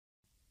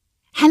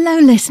Hello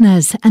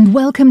listeners and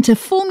welcome to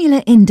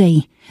Formula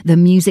Indie, the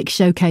music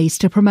showcase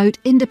to promote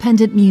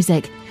independent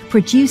music,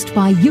 produced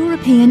by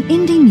European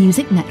Indie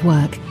Music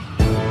Network.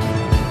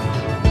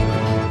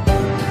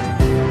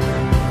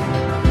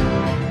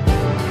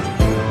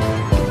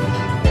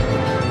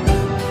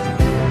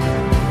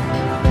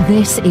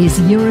 This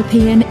is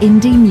European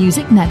Indie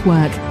Music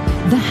Network,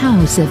 the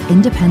house of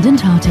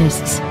independent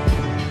artists.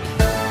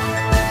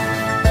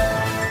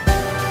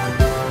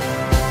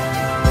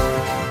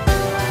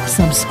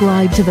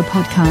 Subscribe to the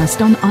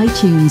podcast on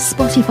iTunes,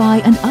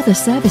 Spotify, and other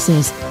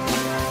services.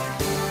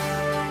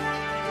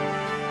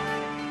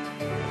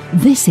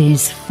 This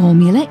is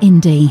Formula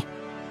Indie.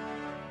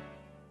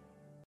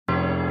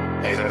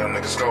 Hey, let them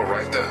niggas go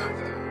right there.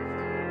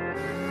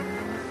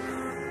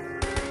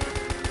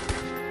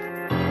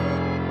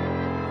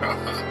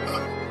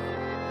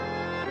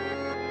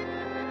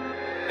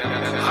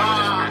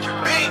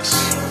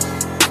 Beats.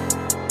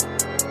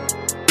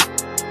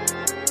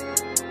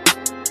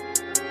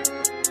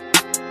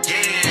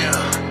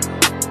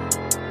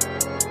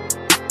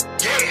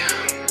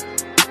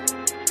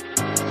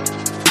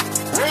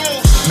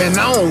 Man,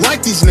 I don't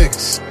like these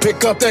niggas.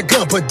 Pick up that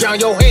gun, put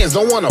down your hands.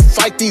 Don't wanna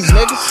fight these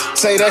niggas.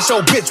 Say that's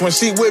your bitch when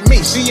she with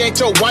me. She ain't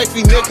your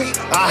wifey, nigga.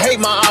 I hate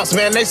my ops,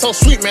 man. They so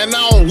sweet, man.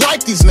 I don't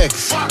like these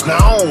niggas. Now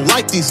I don't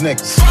like these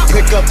niggas.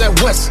 Pick up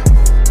that Wesson.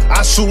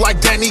 I shoot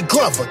like Danny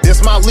Glover.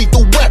 This my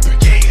lethal weapon.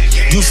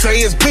 You say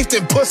it's beef,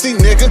 then pussy,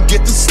 nigga,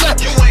 get the slap.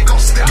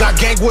 Got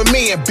gang with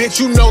me, and bitch,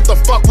 you know what the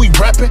fuck we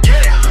reppin'.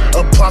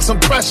 Apply some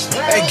pressure.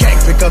 Hey, gang,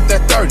 pick up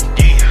that 30.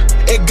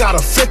 It got a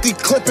 50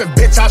 clippin',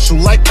 bitch, I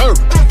shoot like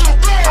 30.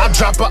 I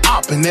drop a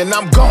op and then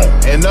I'm gone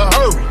in a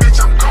hurry.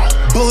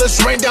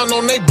 Bullets rain down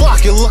on they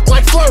block, it look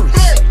like flurries.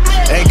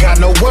 Ain't got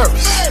no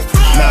worries.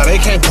 Nah, they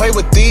can't play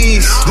with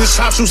these. This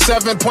shot shoot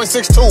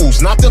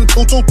 7.62s, not them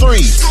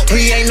 223s.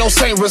 He ain't no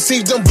saint,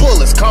 receive them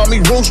bullets. Call me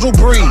Rouge New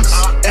Breeze.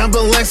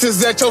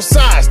 Ambulances at your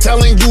sides,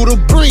 telling you to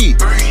breathe.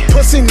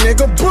 Pussy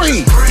nigga,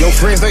 breathe. Your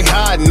friends, they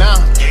hiding now.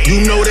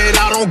 You know that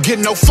I don't get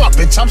no fuck,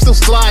 bitch, I'm still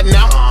sliding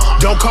out.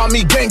 Don't call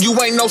me gang, you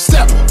ain't no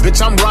stepper,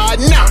 bitch, I'm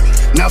riding out.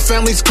 Now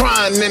family's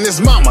crying and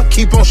his mama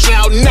keep on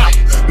shouting out.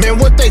 Man,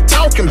 what they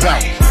talking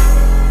about?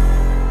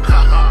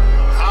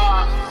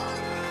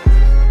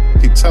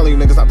 Keep telling you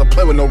niggas not to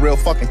play with no real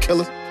fucking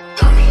killers.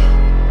 Dummy,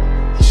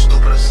 you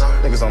stupid or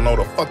something. Niggas don't know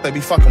the fuck they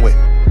be fucking with.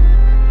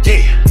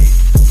 Yeah.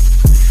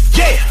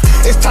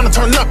 It's time to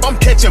turn up, I'm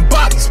catching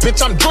bodies,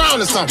 bitch, I'm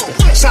drowning something.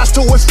 Shots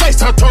to his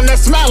face, I turn that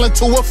smile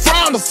into a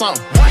frown or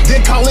something.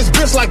 Then call his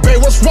bitch like,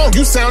 babe, what's wrong?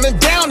 You sounding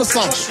down or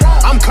something.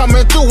 I'm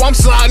coming through, I'm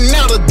sliding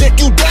out to dick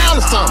you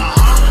down or something.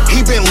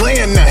 He been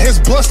laying now, his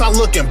blood start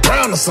looking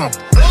brown or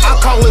something. I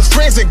call his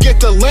friends and get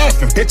to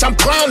laughing, bitch, I'm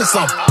clowning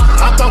something.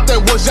 I thought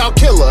that was y'all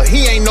killer,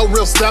 he ain't no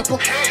real stepper.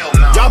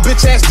 Y'all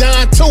bitch ass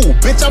dying too,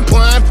 bitch, I'm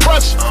applying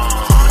pressure.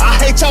 I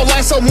hate y'all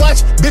ass so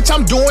much, bitch,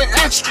 I'm doing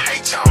extra.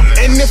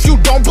 And if you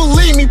don't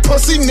believe me,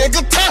 pussy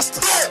nigga, test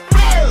us.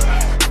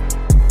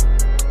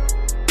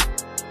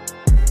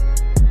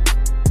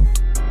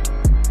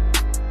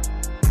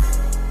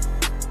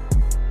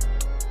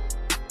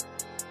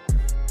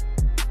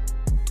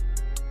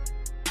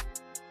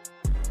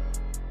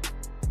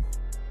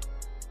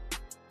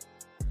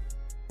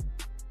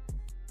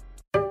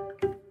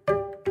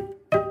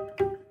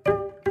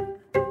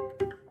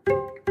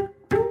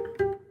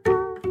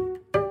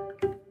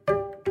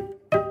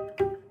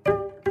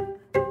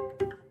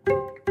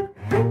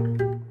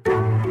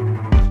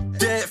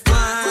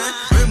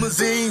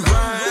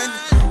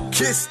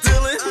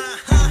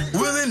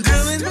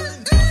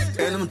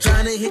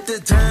 Hit the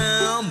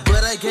town,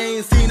 but I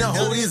can't seem to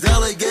hold these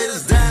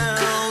alligators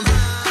down.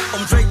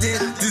 I'm Drake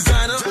the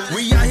designer,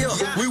 we out here,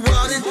 we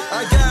wildin'.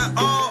 I got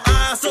all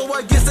eyes, so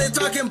I guess they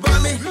talking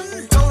about me.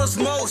 Told us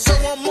smoke, show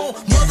them more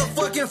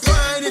motherfucking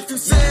fine. If you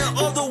say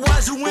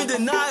otherwise, you in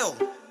denial.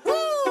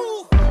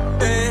 Woo!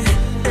 Eh.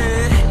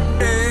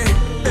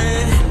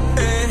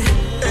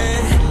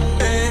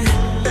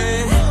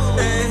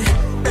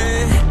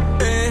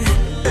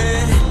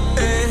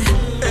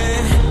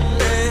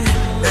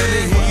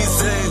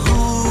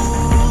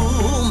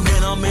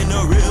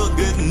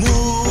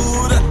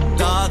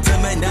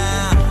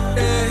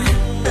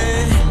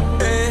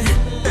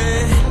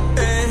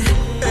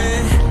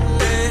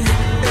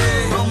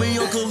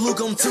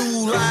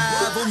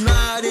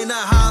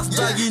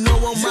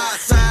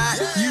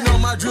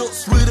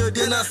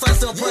 Then I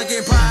slice up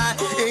pumpkin pie.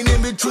 And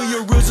in between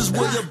your ribs is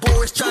where your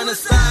boys tryna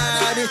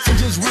slide.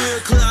 Intentions real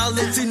clear, I'll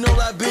let you know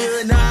like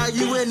beer and I.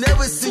 You ain't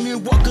never see me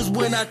walk, cause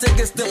when I take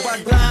a step I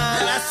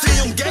glide. I see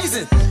him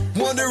gazing,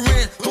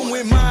 wondering who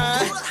am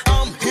I.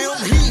 I'm him,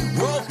 he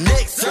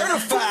roughneck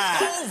certified.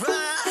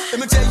 Let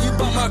me tell you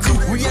about my crew,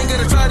 we ain't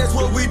gonna try, that's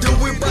what we do.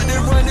 We bout to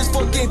run this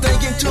fucking thing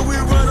until we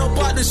run up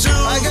out the shoe.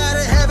 I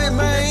gotta have it,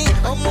 man.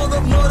 I'm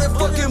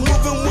motherfucking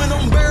moving when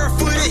I'm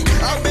barefooted.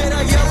 I bet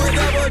I yell it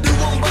never do,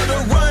 I'm about to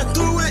run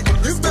through it.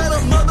 You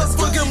better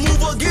motherfucking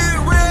move or get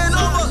ran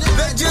over.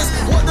 That's just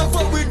what the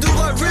fuck we do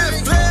like Red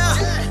Flair.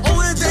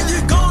 Only thing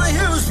you gonna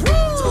hear is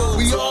woo. So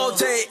we all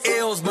take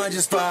L's, man,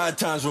 just 5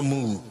 times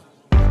removed.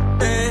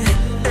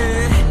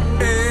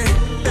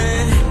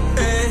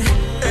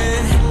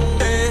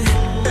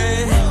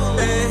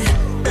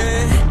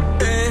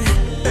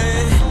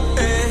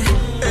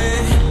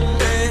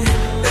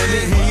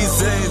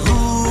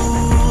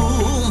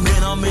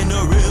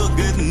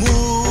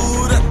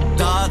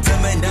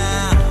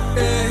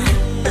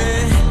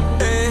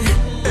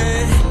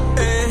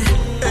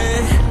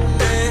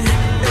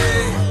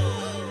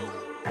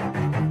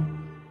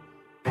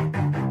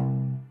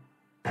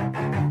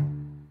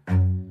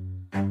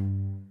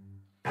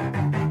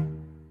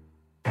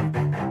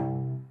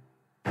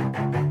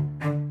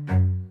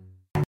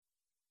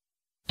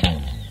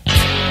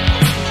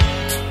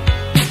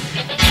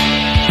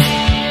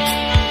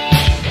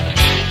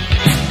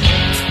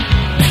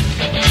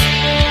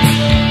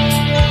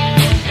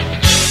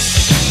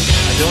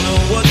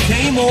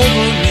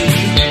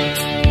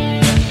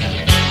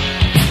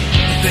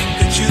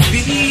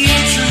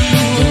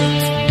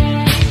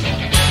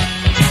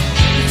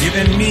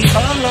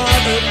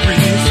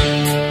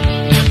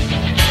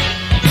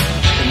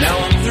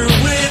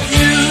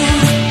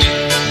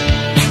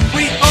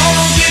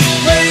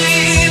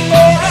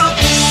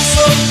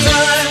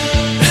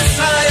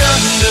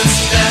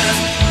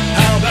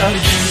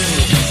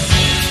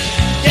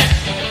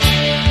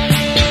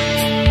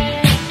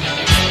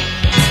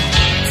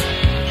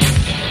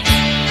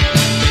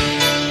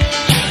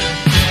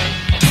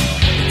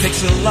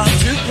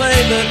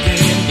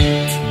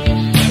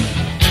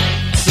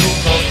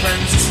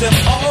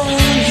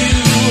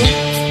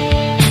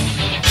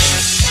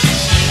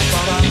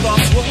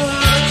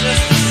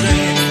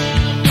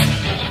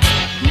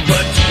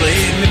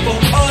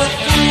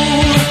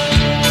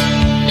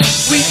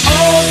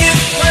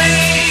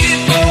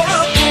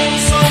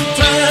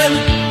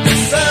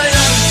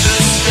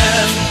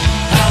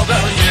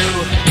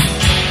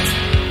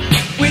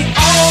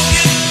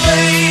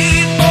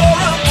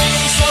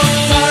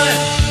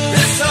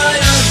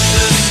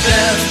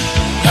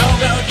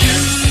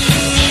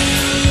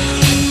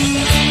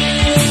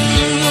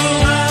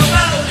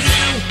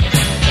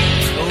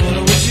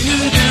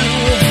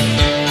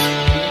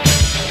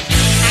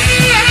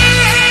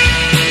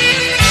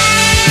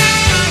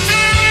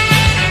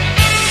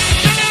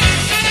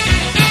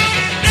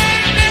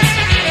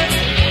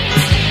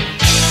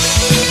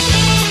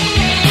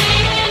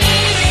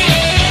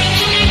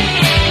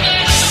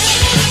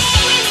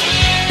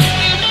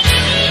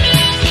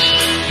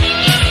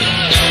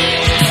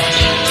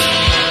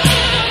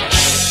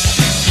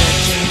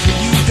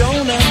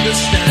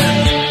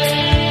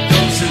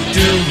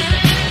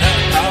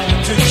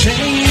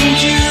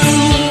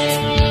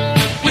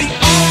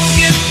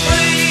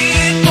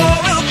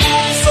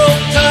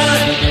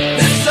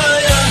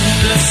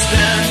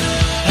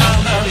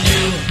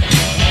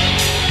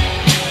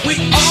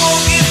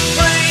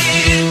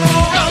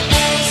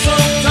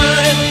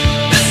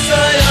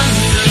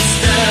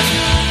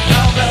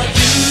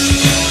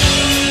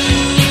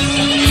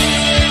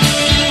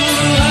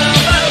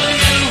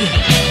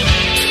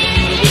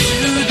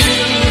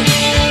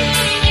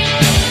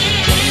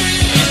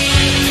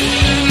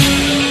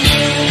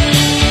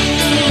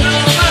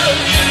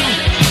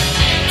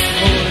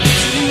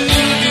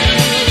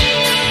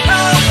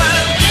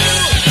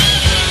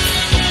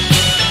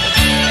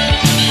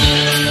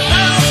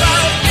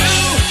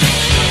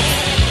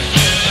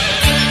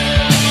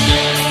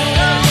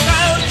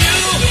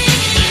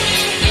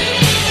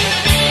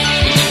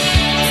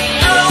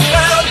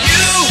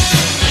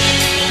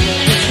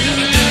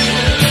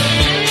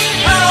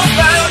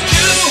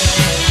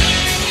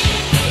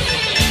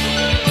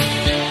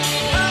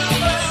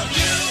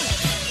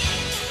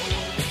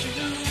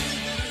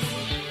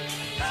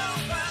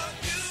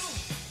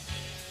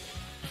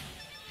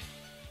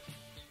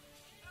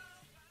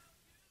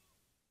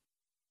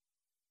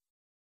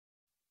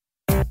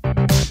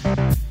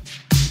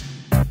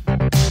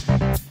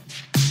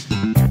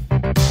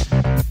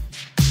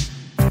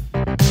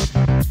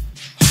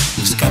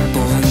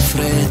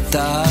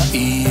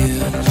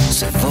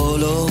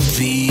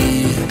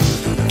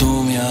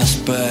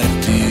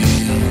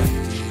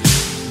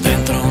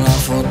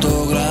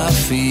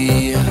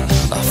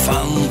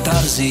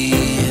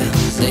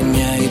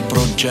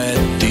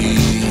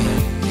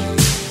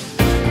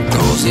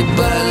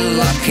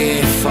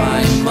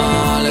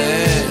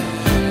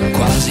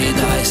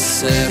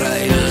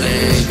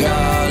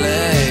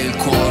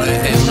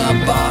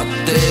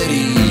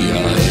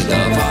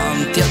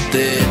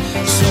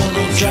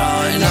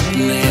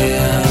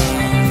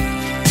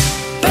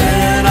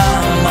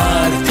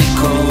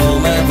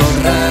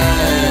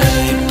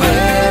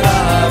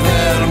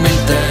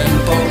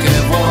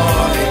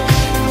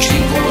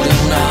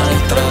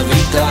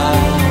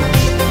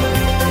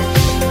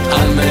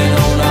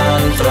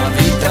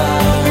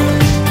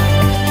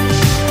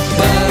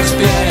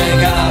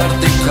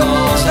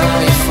 Cosa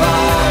mi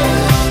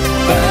fai?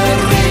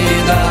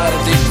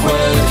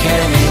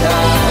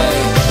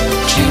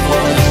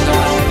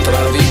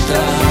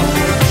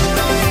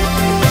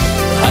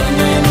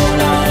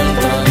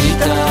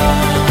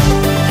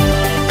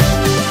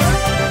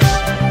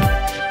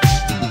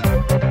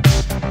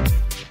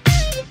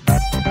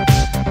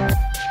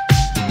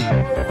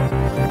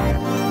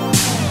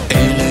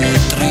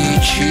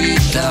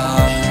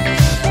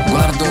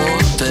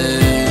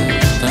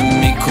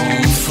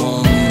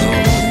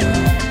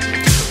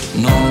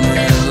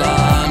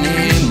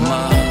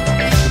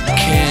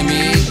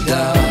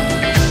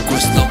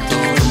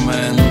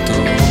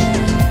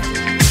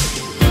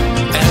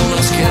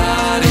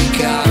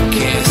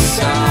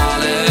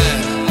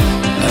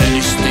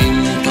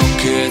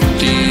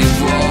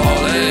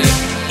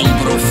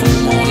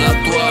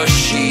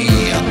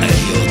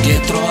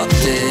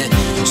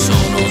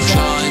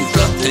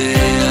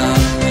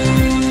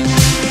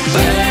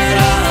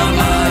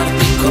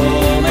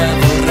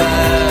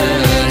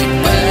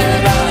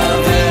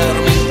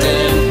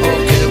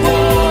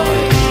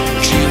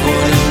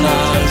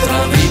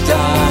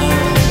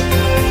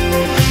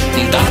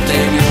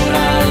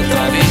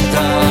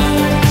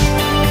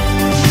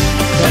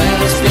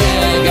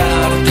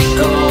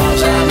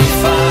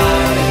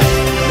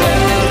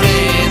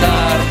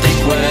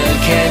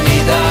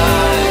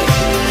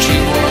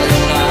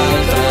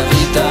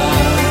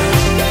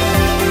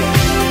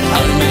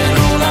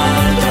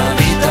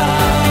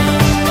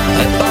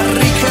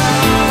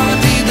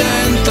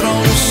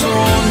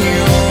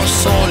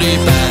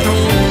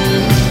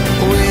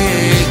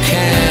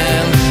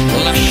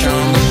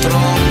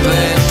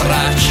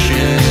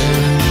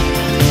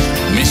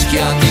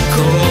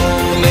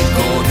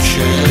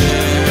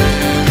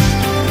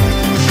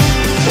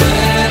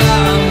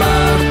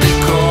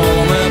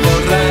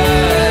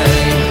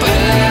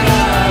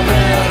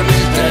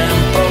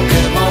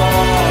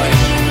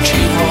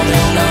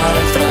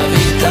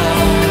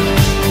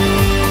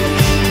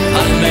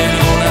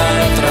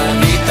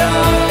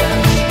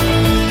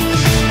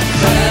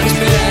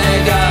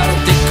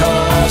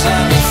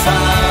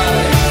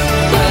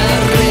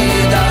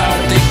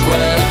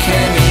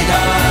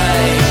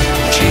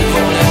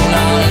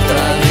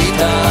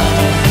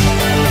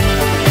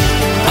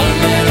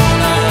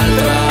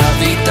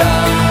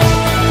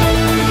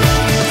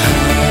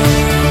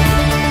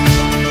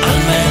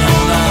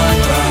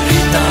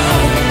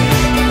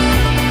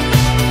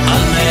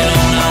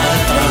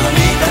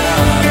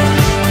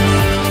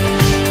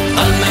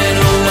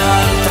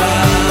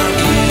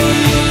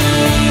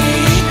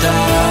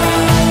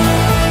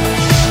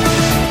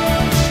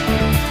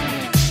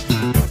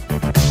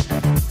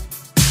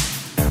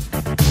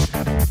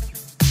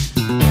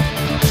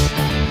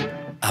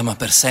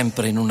 per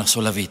sempre in una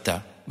sola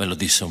vita, me lo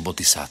disse un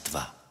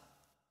bodhisattva.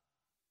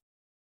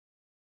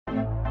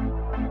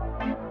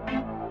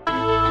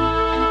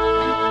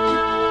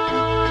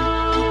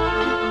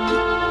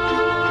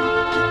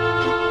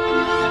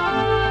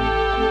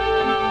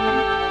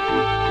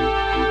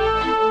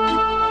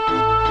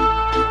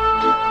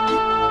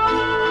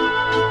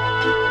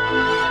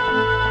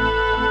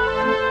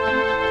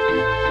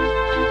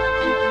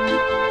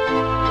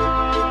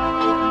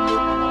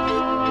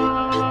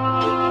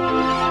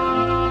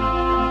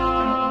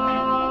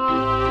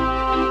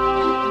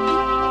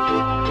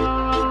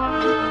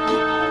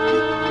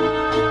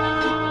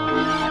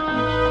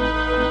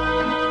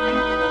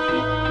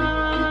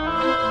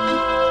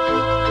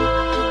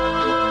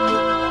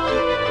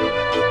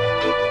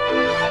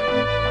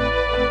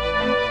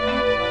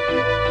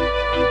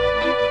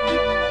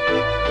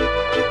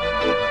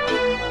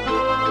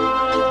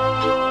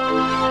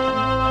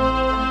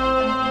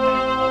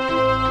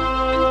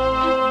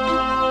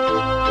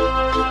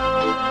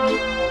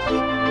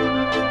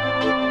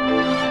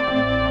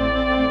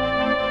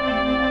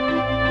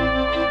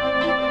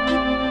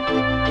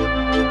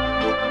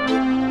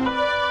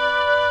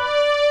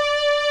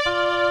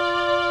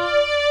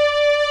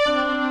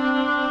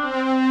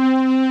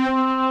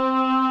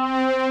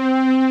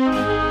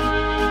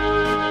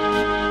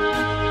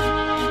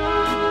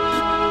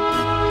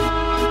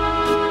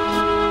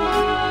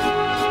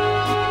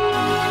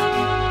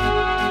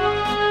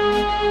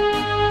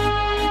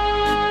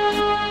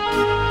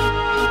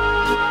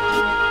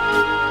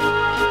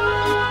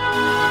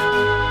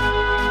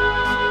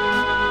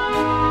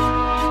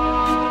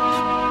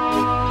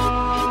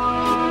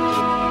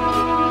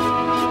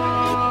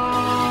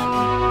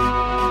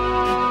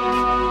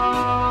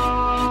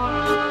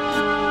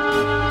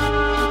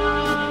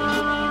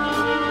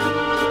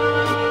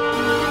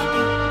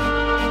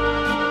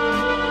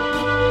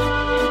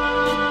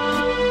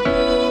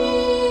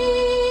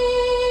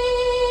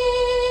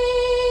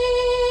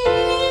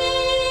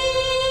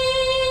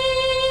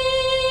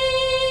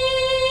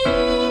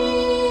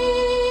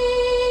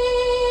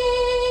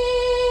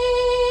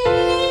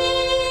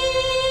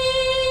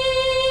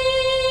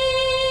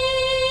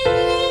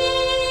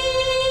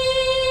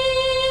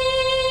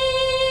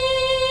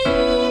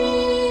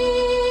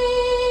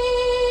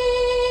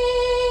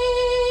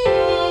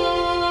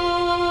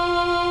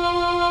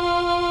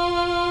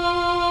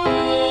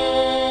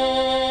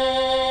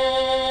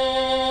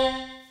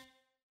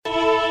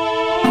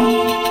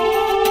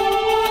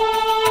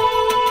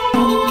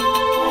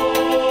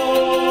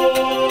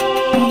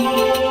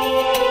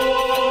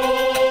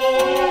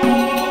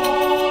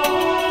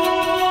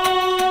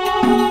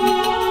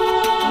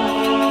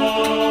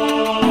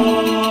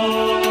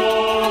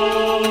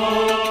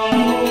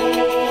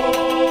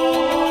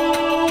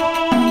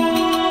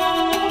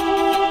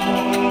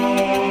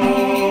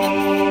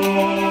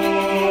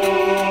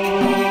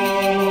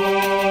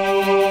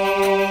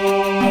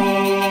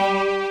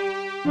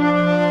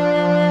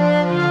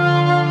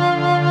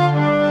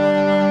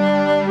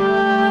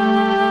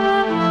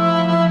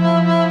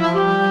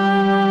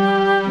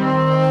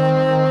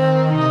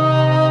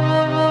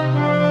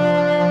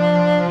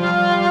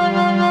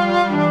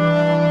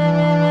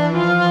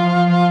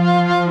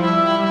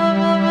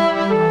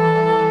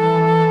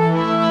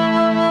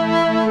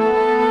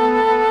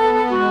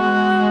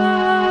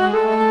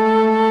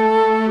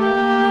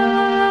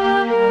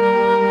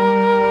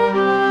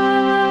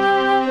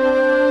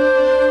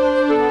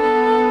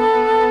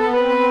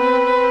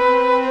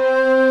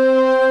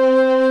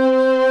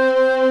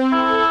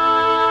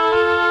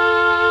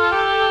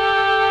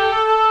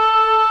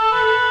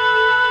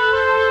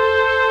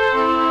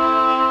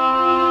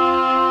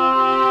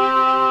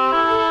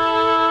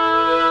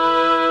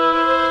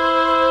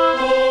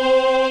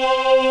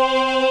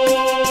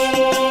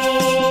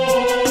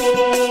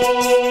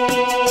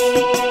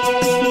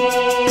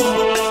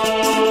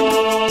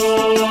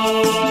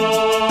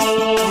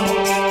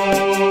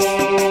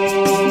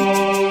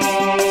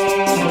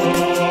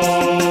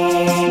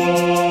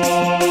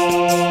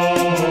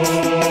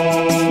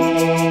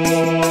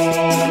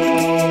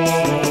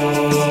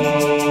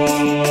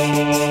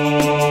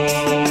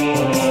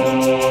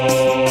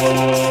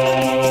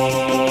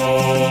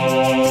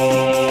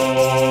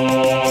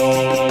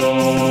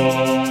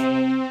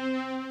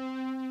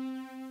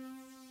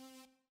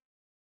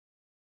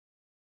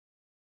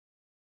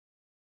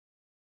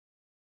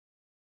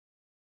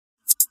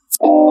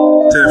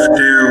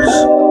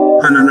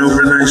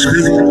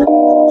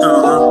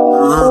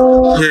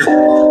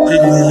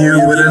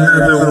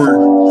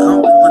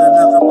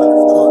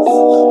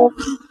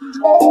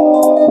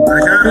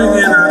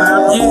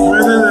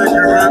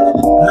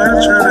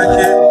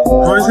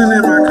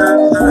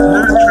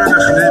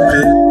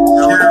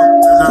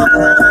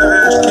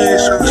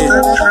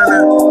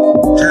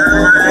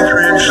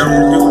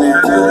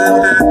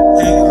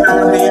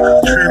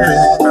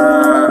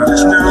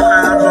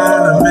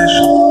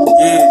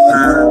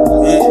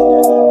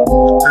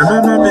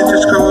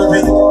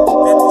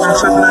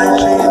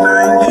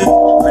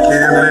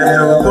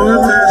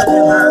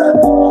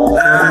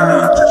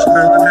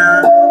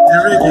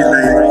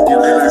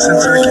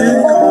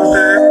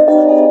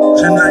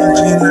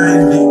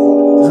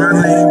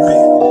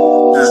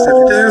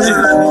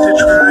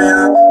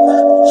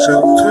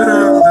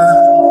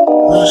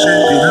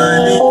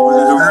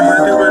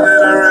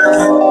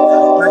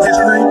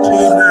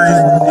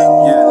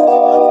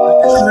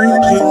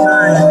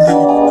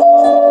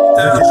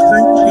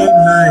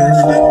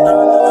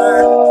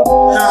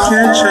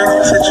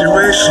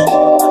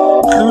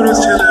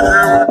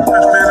 power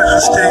of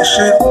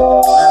manifestation.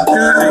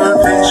 Got more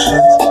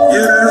patience,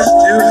 yet I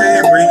still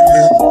hate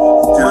waiting.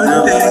 One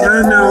thing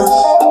I know,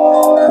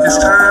 it's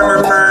time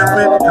aligned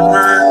with the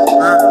mind.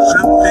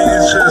 Some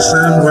things just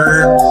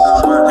unwind.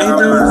 Ain't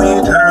no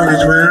need to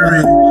always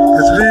worry,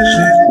 'cause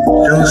vision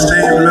don't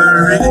stay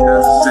blurry.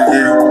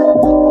 Yeah,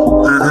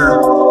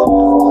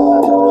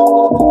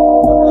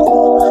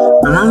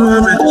 my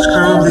mama just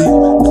called me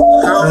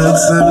on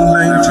some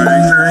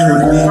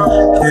 1990.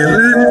 Can't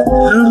let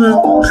no one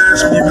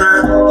pass me by.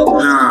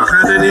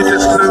 Kinda need to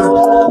slow,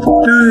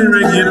 don't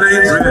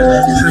regulate,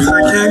 since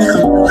I can't go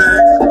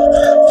back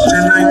to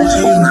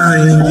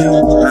 1990.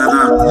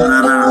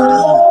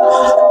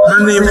 My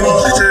name is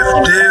Steph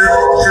Dale,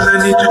 and I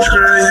need to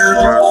try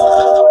out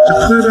to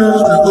put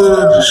all the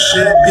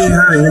bullshit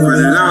behind me.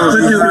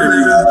 But you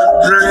little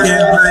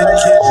rockin' like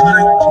it's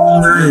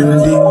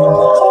 1990.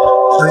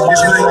 Like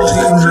it's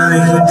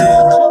 1990.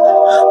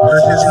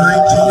 Like it's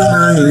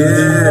 1990.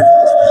 Yeah.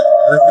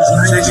 Like it's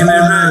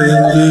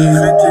 1990.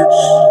 Vintage.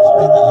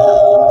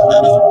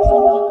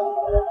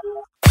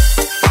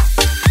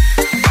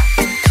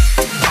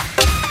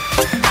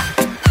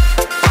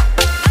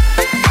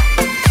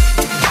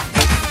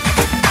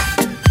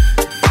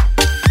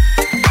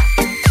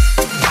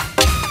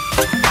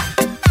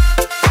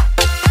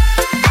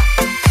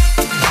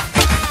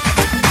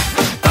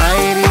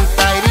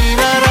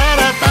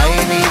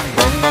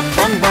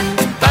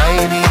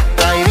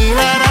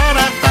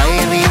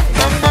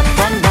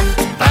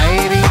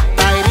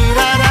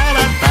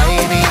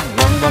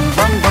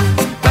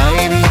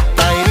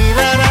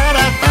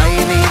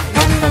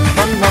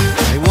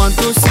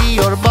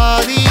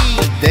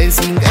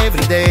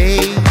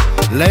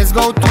 Let's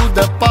go to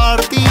the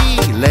party,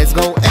 let's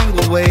go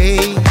Angle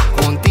Way.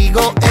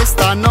 Contigo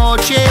esta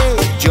noche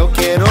yo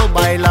quiero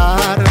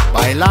bailar.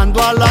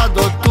 Bailando al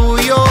lado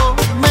tuyo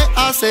me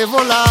hace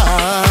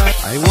volar.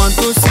 I want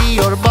to see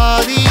your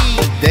body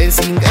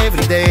dancing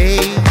every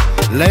day.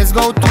 Let's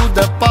go to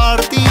the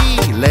party,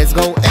 let's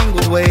go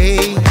Angle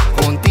Way.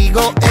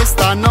 Contigo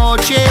esta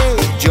noche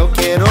yo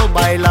quiero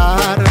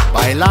bailar.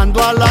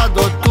 Bailando al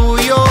lado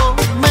tuyo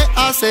me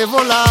hace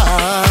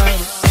volar.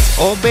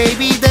 Oh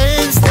baby,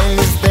 dance,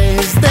 dance,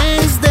 dance,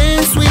 dance,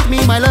 dance with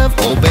me, my love.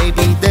 Oh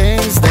baby,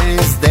 dance,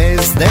 dance,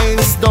 dance,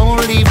 dance,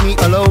 don't leave me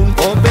alone.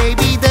 Oh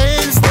baby,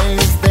 dance,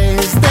 dance,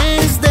 dance,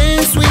 dance,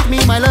 dance with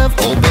me, my love.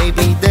 Oh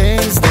baby,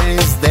 dance,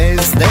 dance,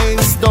 dance,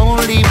 dance,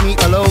 don't leave me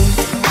alone.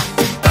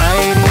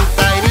 Tiny,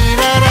 tiny,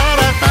 ra ra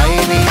ra,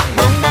 tiny,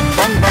 bum bum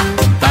bum bum.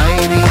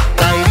 Tiny,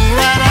 tiny,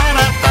 ra ra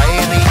ra,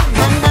 tiny,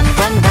 bum bum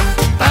bum bum.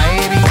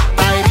 Tiny,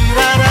 tiny,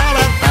 ra ra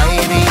ra,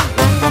 tiny,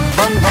 bum bum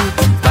bum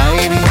bum.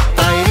 Tiny.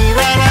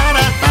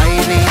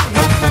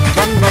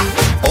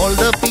 All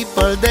the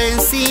people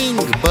dancing,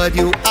 but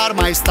you are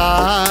my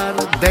star.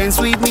 Dance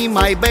with me,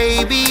 my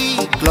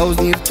baby, close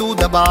near to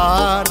the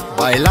bar.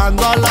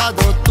 Bailando al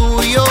lado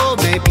tuyo,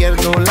 me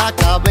pierdo la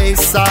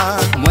cabeza.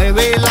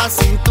 Mueve la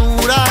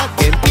cintura,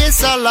 que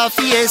empieza la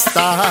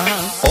fiesta.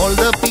 All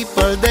the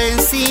people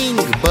dancing,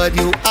 but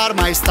you are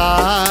my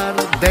star.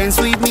 Dance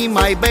with me,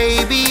 my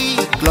baby,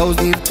 close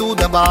near to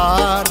the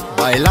bar.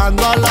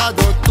 Bailando al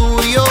lado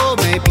tuyo,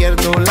 me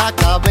pierdo la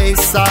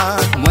cabeza.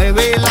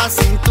 Mueve la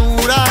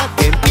cintura,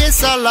 que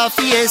empieza la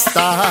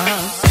fiesta.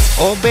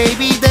 Oh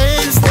baby,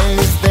 dance,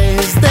 dance,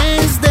 dance,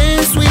 dance,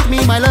 dance with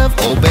me, my love.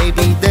 Oh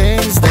baby,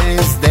 dance,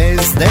 dance,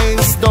 dance,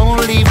 dance,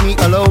 don't leave me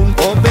alone.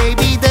 Oh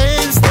baby,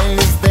 dance,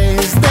 dance,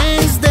 dance,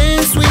 dance,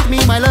 dance with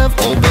me, my love.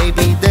 Oh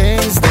baby,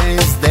 dance,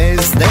 dance,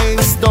 dance,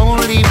 dance,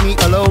 don't leave me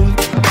alone.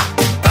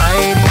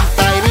 Tiny,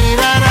 tiny,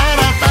 ra ra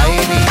ra,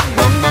 tiny,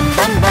 bum bum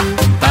bum bum.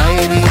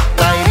 Tiny,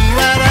 tiny,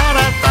 ra ra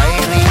ra,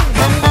 tiny,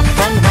 bum bum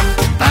bum bum.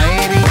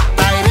 Tiny,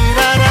 tiny,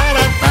 ra ra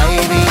ra,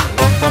 tiny,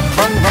 bum bum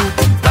bum bum.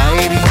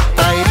 Tiny,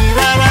 tiny,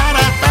 ra ra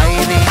ra,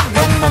 tiny,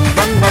 bum bum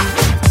bum bum.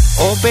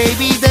 Oh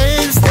baby,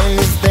 dance,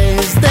 dance,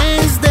 dance,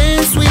 dance,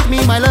 dance with me,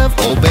 my love.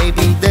 Oh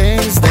baby,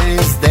 dance,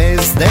 dance,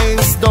 dance,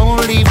 dance,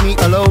 don't leave me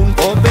alone.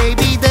 Oh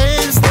baby,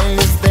 dance,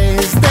 dance,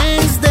 dance,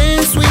 dance,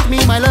 dance with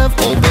me, my love.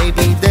 Oh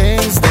baby,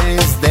 dance,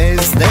 dance,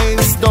 dance,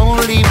 dance,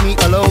 don't leave me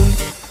alone.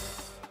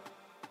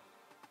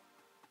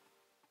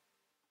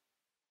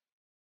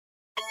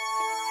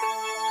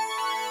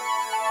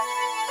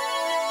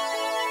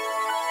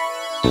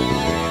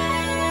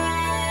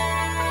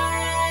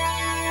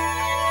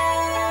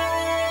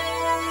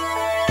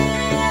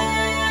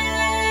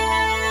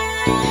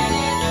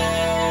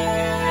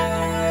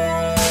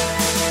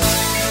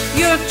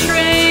 Your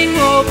train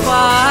rolled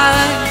by,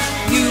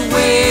 you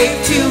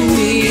waved to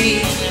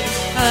me,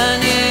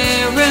 an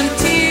errant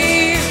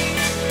tear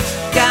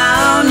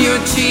down your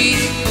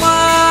cheek.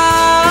 Why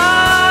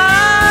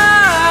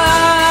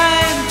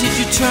did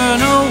you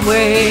turn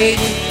away?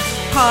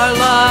 Our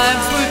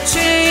lives were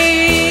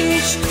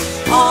changed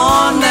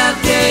on that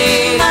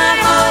day. My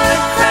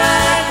heart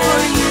cried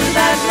for you,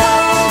 that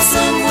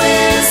lonesome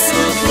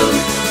whistle blew.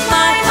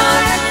 My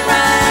heart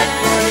cried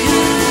for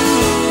you.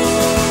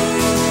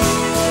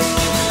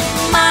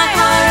 My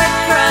heart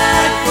cried.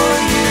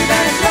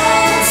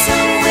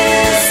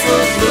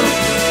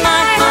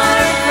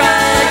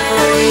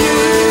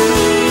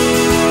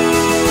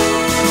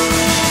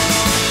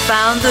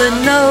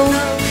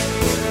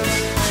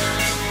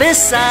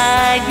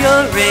 beside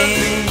your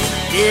ring,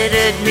 did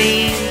it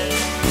mean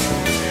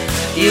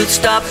you'd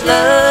stop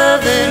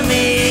loving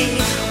me?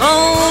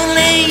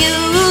 Only you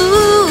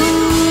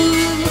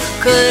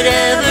could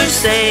ever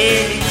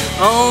say,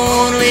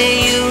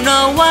 only you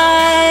know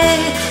why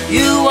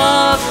you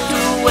walked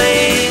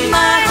away.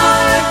 My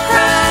heart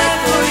cried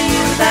for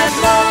you, that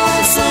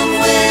lonesome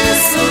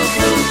whistle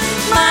blew.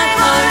 My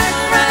heart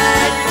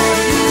cried for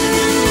you.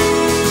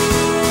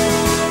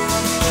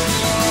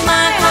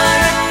 My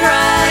heart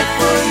cried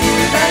for you,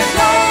 that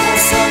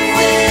lonesome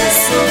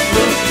whistle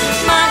blew.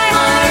 My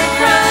heart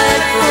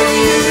cried for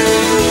you.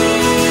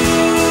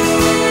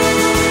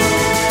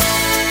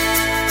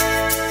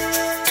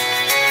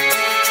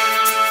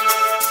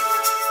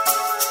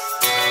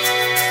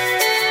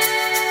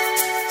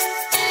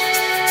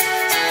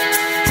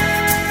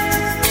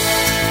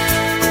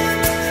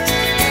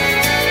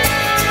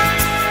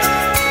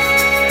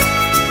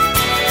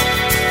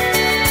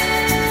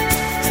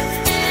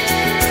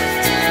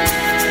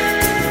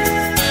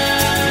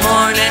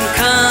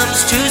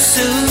 Too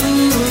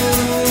soon,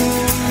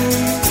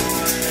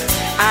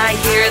 I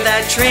hear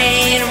that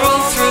train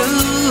roll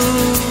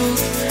through.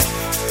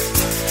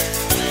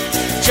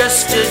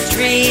 Just a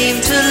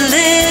dream to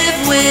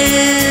live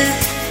with,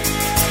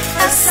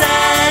 a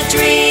sad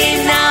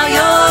dream, now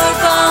you're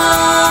gone.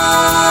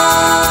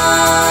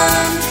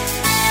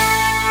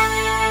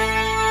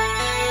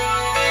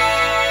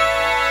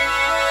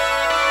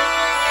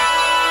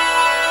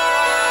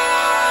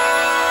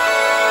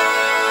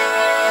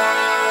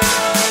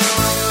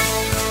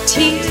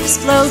 Tears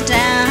flow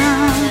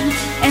down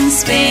and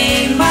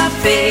stain my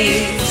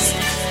face.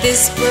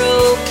 This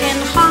broken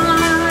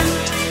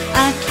heart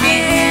I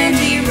can't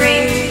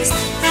erase.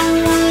 I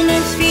wanna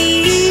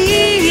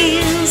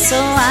feel so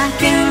I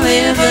can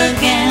live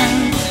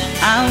again.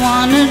 I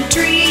wanna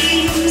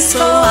dream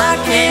so I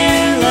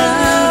can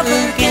love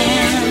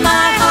again.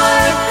 My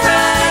heart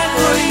cried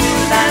for you,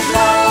 that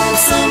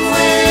lonesome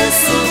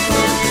whistle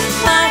blew.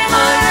 My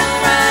heart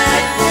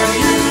cried for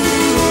you.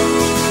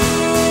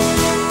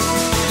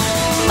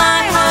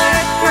 My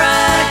heart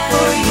cried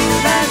for you,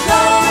 that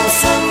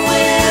lonesome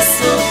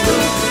whistle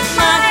blew.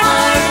 My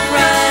heart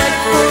cried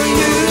for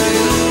you.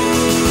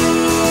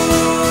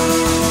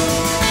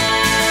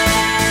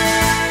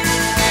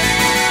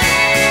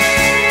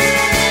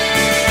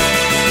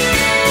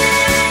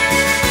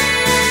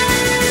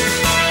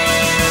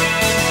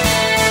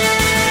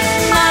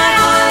 My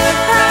heart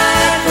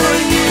cried for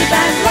you,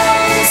 that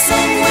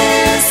lonesome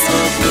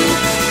whistle blew.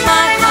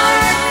 My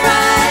heart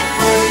cried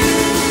for you.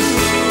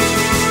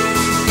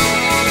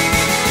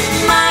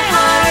 My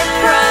heart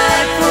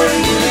cried for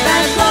you,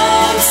 that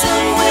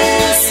lonesome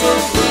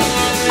whistle blew.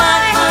 My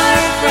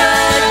heart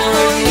cried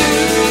for you.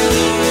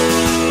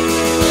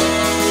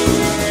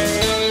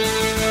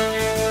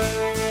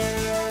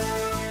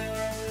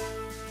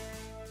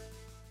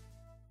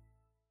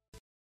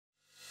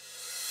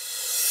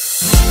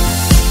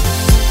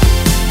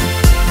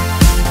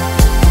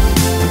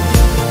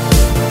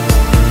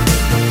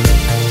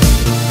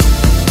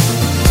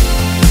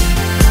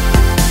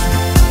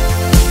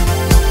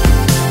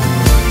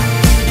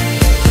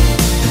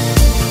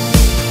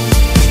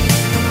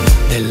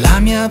 Della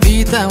mia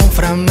vita è un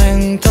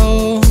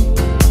frammento,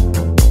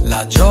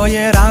 la gioia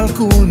era al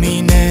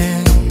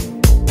culmine.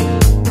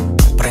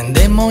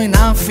 Prendemmo in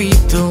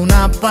affitto un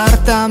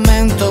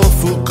appartamento,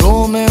 fu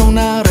come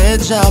una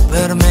reggia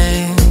per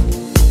me.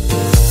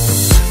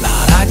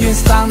 La radio in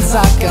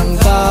stanza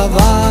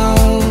cantava,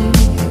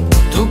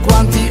 tu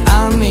quanti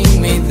anni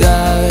mi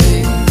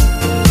dai?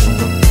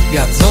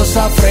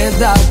 Gazzosa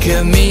fredda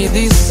che mi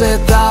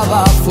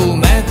dissetava,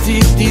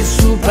 fumetti di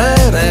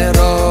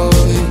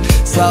supereroi,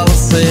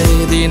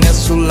 salsedine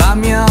sulla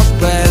mia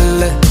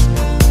pelle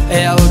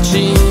e al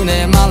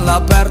cinema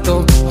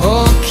all'aperto,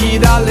 occhi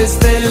dalle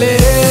stelle.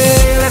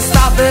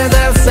 L'estate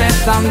del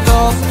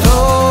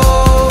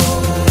 78,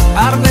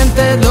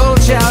 ardente e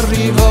dolce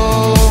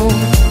arrivò,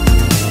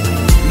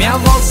 mi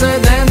avvolse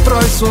dentro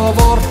il suo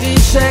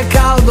vortice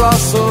caldo, a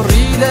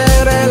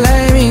sorridere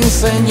lei mi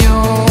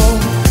insegnò,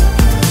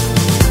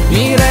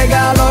 mi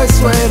regalò i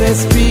suoi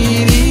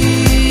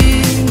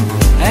respiri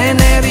e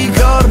nei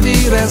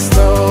ricordi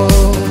restò.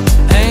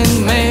 E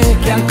in me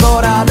che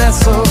ancora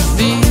adesso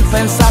di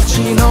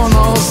pensarci non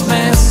ho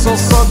smesso,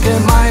 so che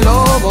mai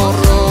lo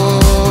vorrò.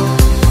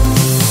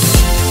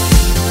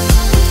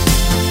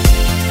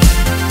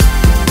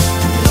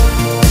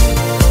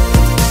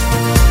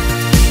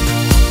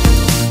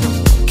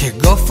 Che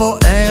goffo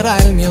era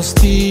il mio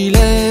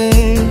stile,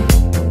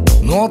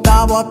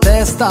 nuotavo a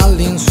testa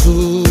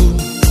all'insù,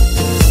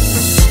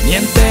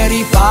 niente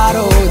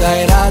riparo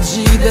dai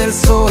raggi del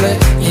sole,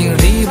 in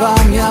riva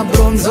mi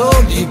abbronzo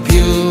di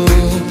più.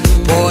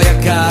 Poi a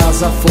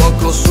casa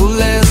fuoco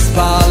sulle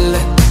spalle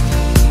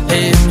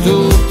e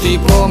tutti i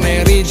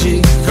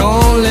pomeriggi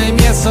con le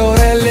mie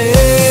sorelle.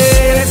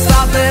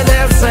 L'estate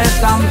del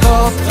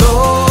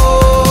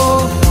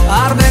 78,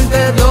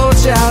 ardente e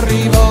dolce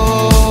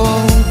arrivò,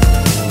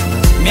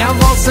 mi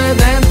avvolse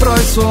dentro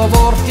il suo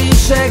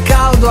vortice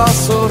caldo, a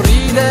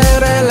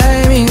sorridere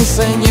lei mi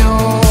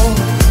insegnò,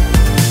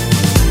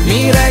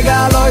 mi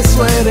regalò i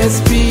suoi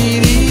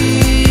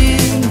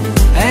respiri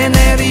e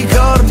nei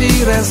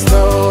ricordi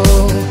restò.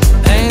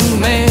 E in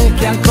me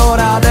che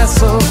ancora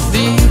adesso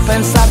di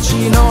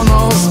pensarci non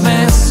ho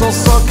smesso,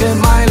 so che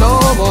mai lo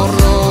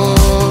vorrò.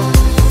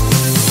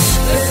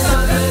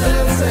 L'estate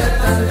del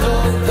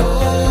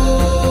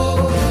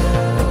 78,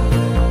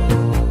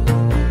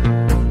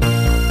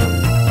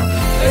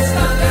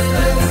 l'estate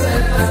del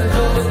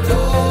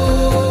 78.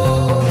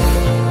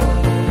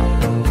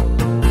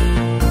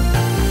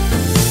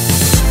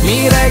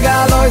 Mi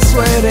regalò i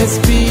suoi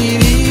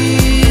respiri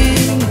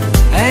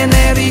e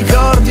nei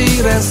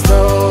ricordi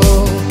restò.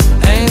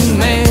 E in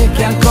me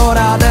che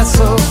ancora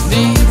adesso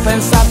di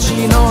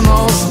pensarci non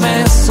ho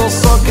smesso,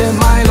 so che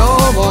mai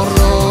lo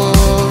vorrò.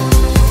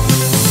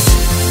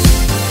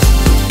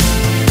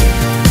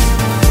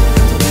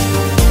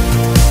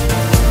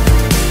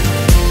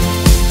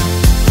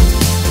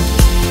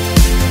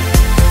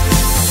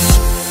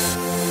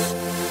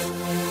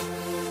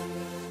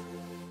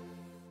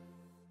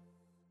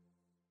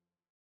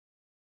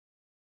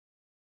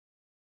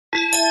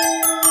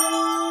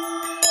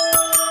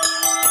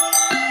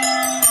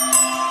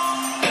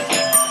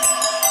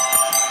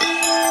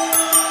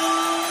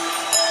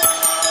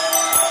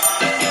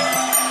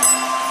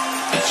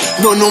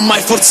 Non ho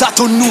mai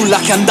forzato nulla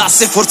che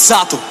andasse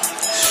forzato.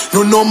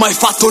 Non ho mai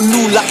fatto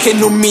nulla che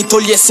non mi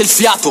togliesse il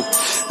fiato.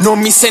 Non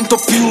mi sento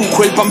più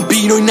quel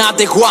bambino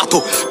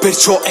inadeguato.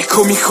 Perciò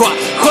eccomi qua.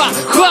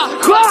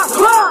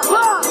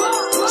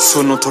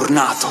 Sono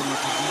tornato.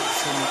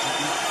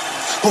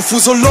 Ho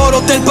fuso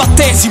l'oro del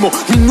battesimo,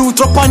 mi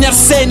nutro pane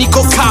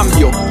arsenico,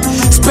 cambio.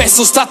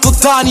 Spesso stato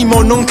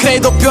d'animo, non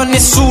credo più a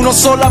nessuno,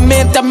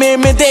 solamente a me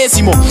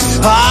medesimo.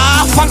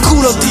 Ah,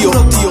 fanculo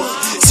Dio.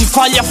 Si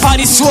fa gli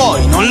affari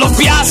suoi, non lo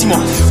biasimo.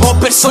 Ho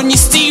perso ogni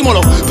stimolo,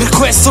 per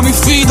questo mi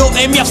fido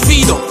e mi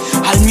affido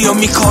al mio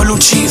amico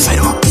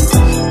Lucifero.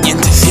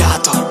 Niente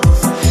fiato,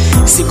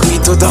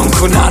 seguito da un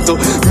conato.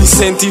 Mi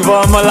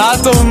sentivo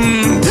ammalato,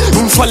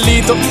 un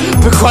fallito.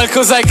 Per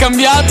qualcosa è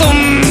cambiato,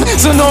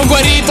 sono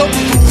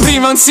guarito.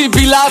 Prima un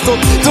sibillato,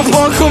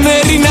 dopo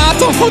come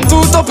rinato.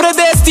 Fottuto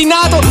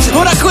predestinato,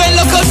 ora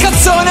quello col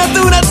cazzone ad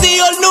un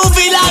addio al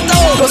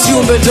nubilato. Così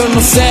un bel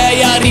giorno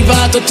sei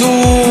arrivato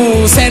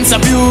tu, senza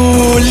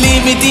più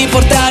limiti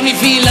portarmi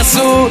fin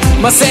lassù.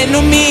 Ma se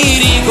non mi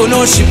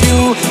riconosci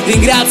più,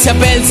 ringrazia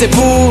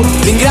Belzebù,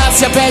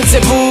 ringrazia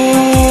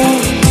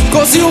Belzebù.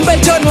 Così un bel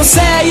giorno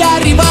sei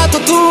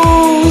arrivato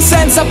tu,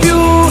 senza più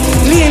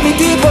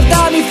limiti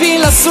portarmi fin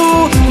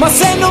lassù. Ma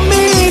se non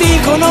mi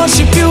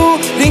riconosci più,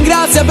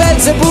 ringrazia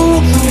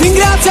Belzebù,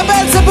 ringrazia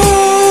Belzebù.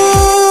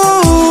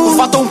 Ho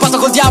fatto un patto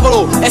col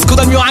diavolo, esco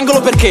dal mio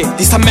angolo perché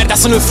di sta merda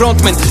sono il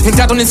frontman,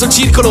 entrato nel suo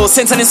circolo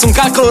senza nessun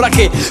calcolo. Ora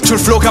che c'ho il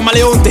flow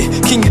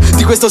camaleonte, king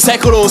di questo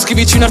secolo,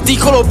 scrivici un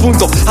articolo,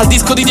 punto al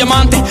disco di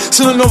diamante.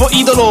 Sono il nuovo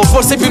idolo,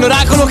 forse più un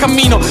oracolo.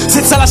 Cammino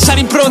senza lasciare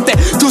impronte,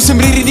 tu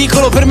sembri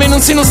ridicolo, per me non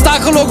sei uno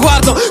ostacolo.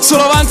 Guardo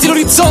solo avanti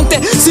l'orizzonte,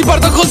 si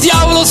porta col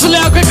diavolo sulle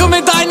acque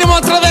come Dynamo,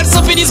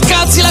 attraverso fini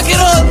scazzi la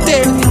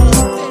Cheronte.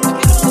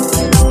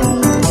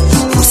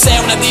 Forse è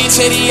una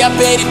diceria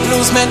per i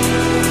bluesmen,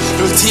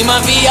 l'ultima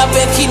via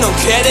per chi non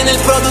crede nel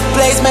product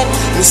placement.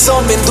 Mi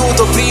son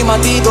venduto prima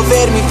di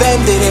dovermi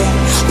vendere,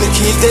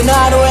 perché il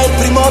denaro è il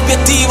primo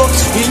obiettivo,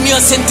 il mio è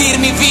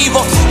sentirmi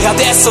vivo. E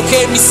adesso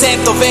che mi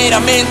sento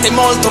veramente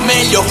molto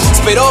meglio,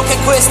 spero che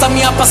questa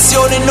mia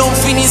passione non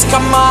finisca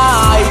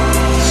mai.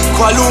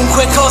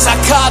 Qualunque cosa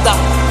accada,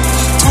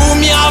 tu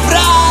mi avrai.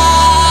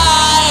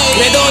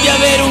 Credo di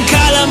avere un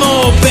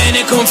calamo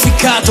bene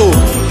conficcato,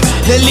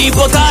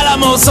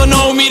 nell'ipotalamo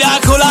sono un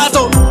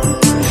miracolato.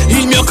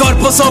 Il mio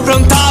corpo sopra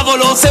un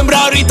tavolo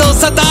sembra un rito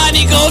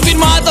satanico,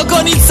 firmato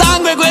con il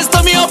sangue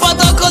questo mio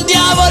patto col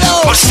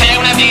diavolo. Forse è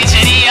una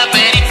diceria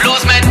per i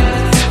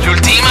bluesmen,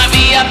 l'ultima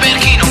via per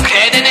chi non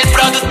crede nel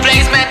product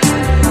placement.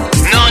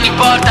 Non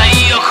importa,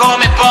 io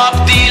come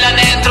Bob Dylan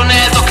entro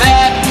nel tuo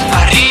club,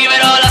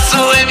 arriverò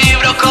lassù e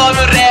vivrò come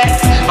un re.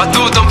 Ma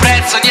tutto un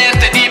prezzo,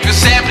 niente di più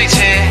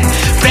semplice.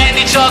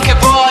 Prendi ciò che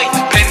vuoi,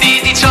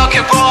 prenditi ciò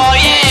che vuoi.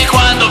 E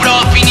quando avrò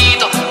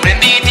finito,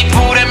 prenditi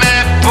pure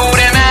me,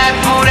 pure me,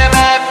 pure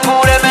me,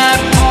 pure me,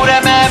 pure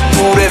me,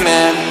 pure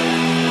me.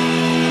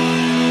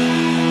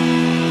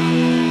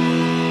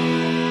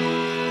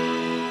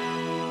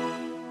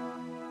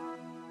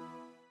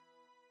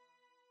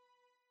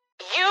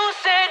 You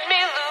set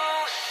me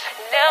loose,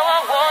 now I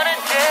wanna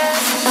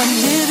dance. I'm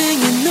living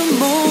in the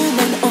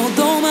moment,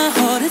 although my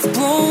heart is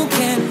broken.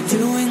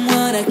 Doing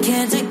what I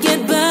can to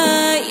get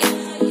by.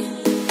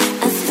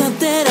 I thought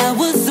that I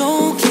was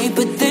okay,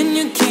 but then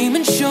you came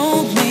and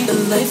showed me a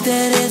life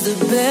that is a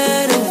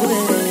better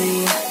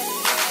way.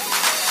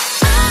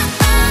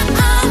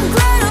 I'm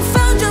glad I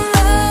found your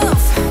love,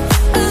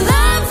 a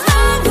love,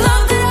 love,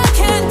 love that I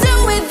can't do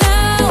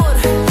without.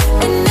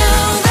 And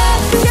now that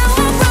you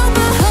have broke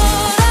my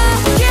heart, I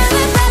give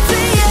it back to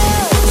you,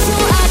 so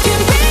I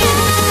can be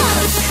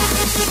yours.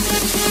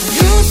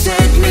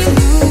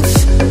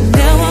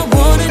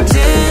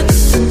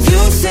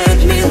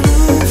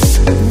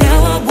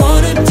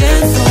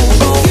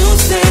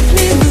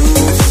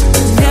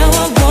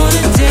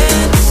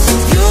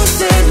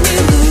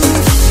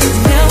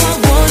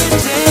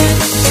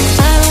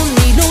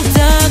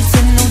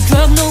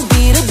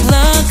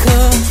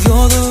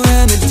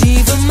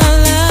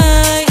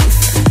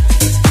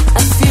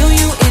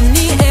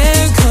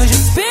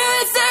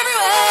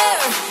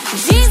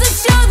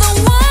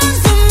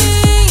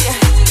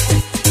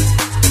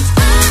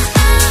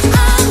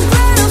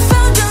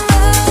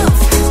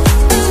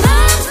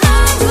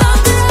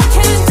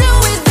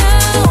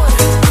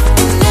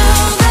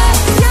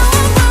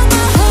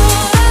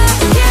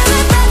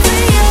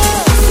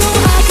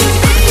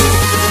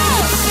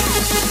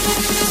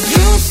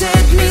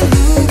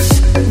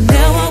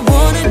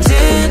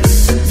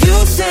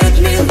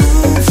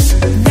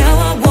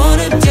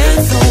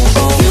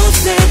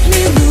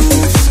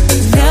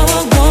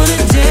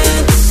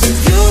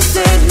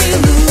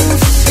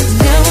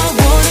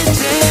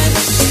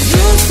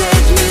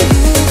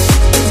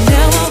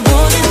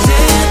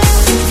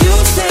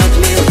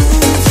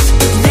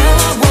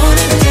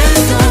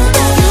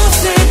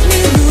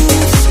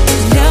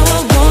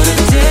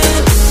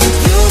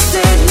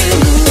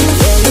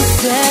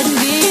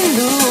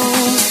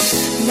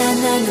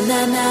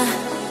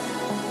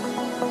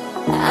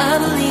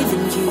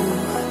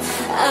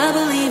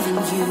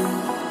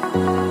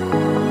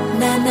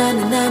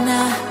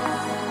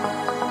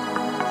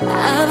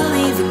 I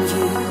believe in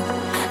you,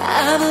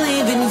 I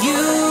believe in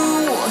you.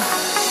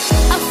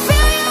 I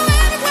feel you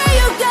anywhere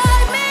you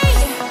guide me.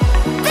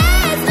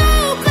 There's no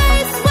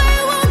place where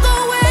you won't go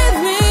with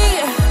me.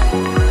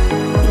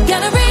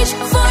 Gotta reach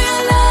for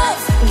your love,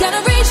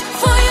 gotta reach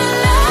for your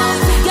love,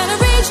 gotta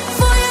reach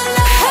for your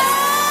love.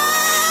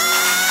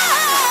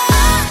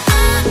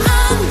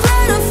 I'm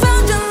glad I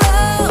found your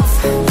love.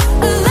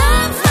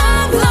 Love,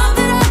 love, love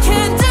that I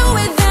can't do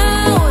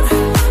without.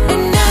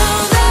 And now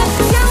that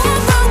you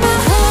have broke my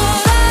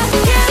heart, I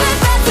give it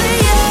back to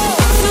you,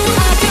 so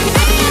I can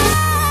be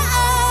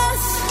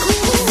yours.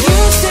 You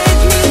set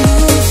me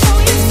loose,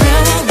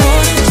 now I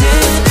wanna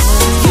dance.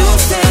 You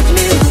set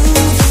me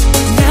loose,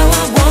 now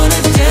I wanna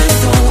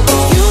dance. Oh,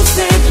 oh. You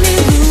set me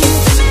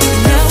loose,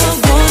 now I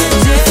wanna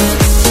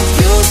dance.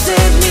 You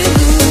set me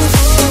loose.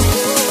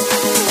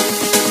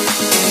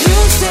 You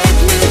set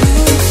me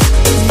loose,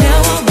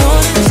 now I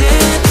wanna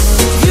dance.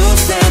 You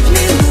set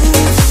me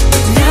loose,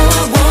 now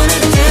I wanna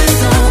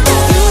dance. Oh,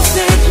 oh. You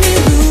set me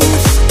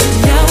loose,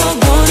 now I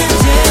wanna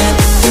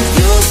dance.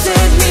 You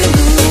set me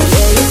loose,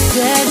 yeah, you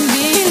set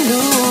me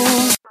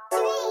loose.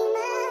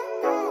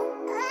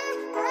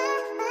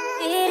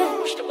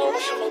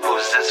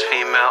 Who's this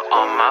female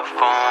on my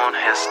phone?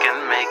 Hair, skin,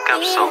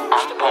 makeup so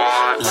on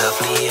point.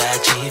 Lovely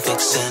IG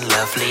vixen,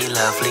 lovely,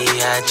 lovely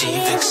IG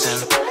vixen.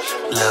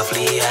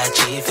 Lovely IG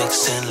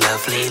vixen,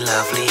 lovely,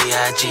 lovely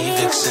IG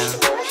vixen.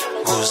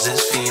 Who's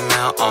this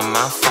female on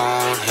my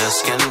phone? Hair,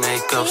 skin,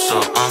 makeup so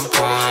on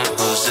point.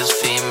 Who's this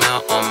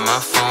female on my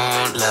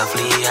phone?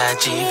 Lovely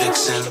IG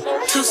vixen.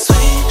 Too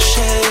sweet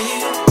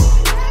shade.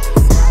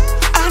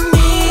 I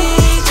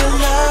need your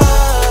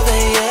love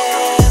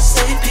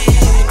ASAP.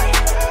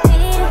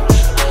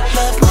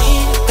 Love me,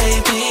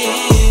 baby.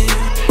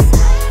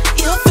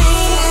 You'll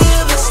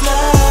feel this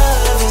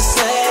love is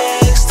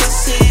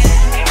ecstasy.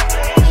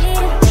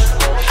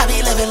 I be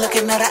living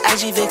looking at her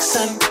IG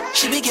vixen.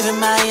 She be giving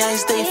my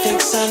eyes they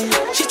fixin'.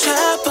 She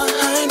trapped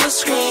behind the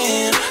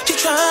screen. She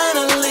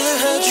tryna live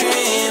her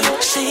dream.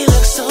 She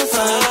looks so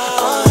fine.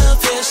 All her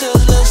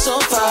pictures look so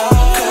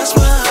fine. Cross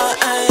my heart,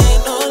 I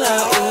ain't no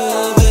lie.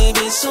 Ooh,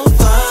 baby, so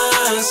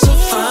fine, so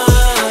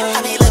fine.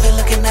 I be living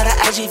looking at her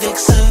IG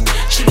vixen.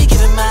 She be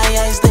giving my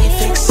eyes they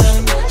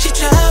fixin'. She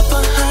trapped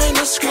behind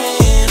the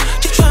screen.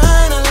 She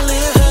tryna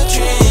live her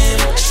dream.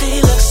 She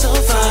looks so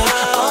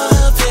fine. All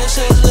her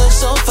pictures look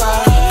so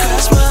fine.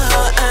 Cross my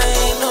heart, I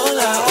ain't no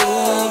lie.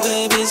 Ooh,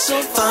 baby, so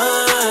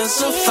fine,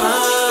 so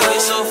fine. Baby,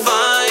 so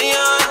fine,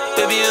 yeah.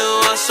 Baby, you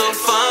are so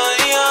fine,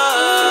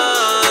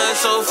 yeah.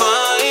 So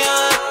fine,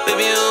 yeah.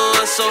 Baby, you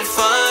are so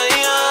fine,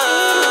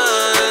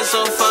 yeah.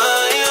 So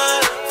fine, yeah.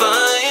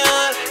 Fine,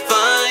 yeah.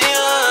 Fine,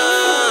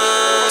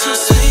 yeah. Too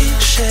sweet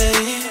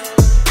shade.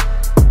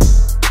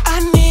 I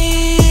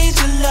need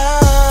your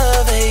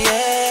love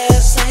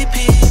ASAP.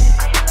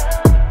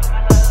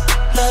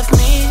 Love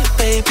me,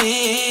 baby.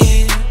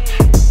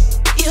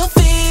 You'll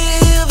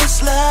feel this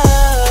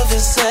love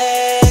is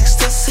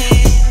ecstasy.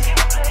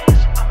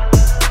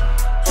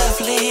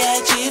 Lovely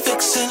IG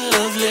vixen,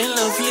 lovely,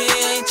 lovely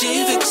IG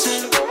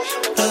vixen.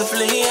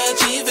 Lovely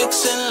IG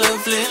vixen,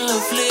 lovely,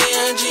 lovely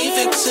IG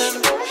vixen.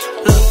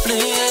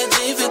 Lovely IG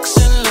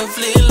vixen,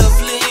 lovely,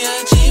 lovely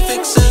IG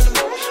vixen.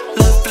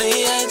 Lovely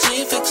IG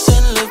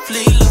vixen,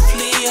 lovely,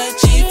 lovely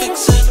IG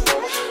vixen.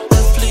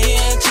 Lovely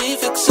IG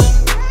vixen.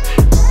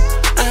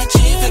 IG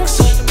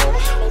vixen.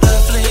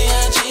 Lovely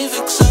IG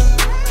vixen.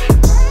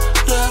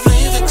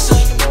 Lovely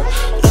vixen.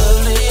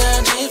 Lovely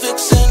IG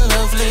vixen.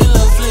 Lovely,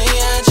 lovely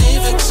IG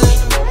vixen.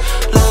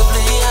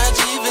 Lovely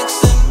IG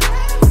vixen.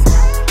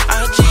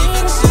 IG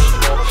vixen.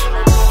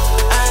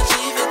 IG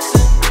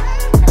vixen.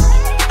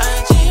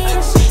 IG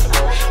vixen.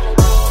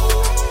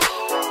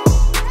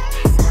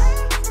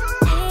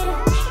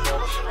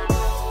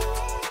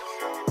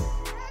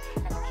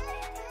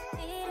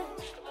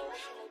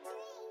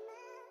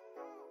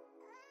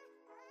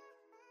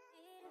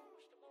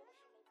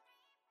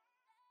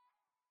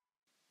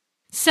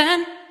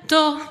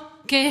 Sento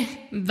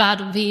che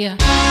vado via.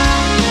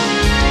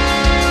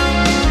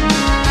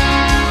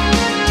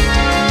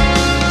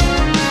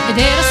 Ed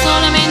era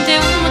solamente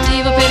un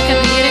motivo per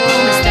capire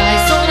come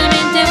stai,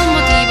 solamente un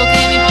motivo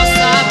che mi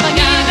possa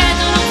pagare.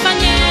 Ripeto, non fa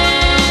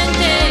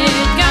niente,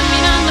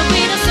 camminando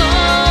qui da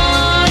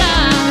sola,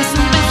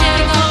 nessun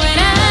pensiero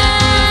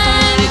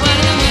coerente.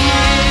 Guardami,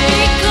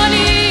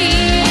 piccoli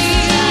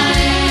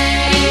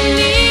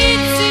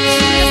indizi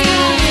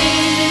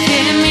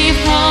che mi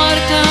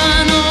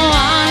portano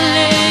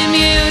alle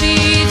mie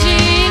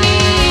origini,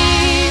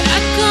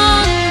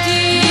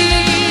 racconti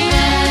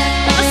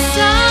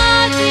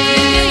passati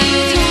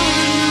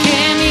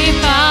che mi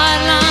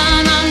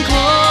parlano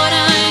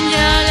ancora in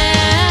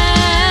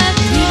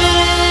dialetto.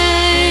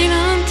 Vivere in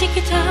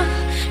antichità,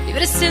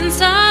 vivere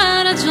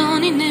senza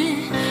ragioni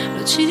né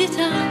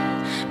lucidità,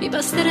 mi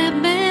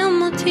basterebbe un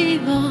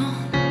motivo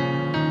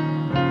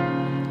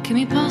che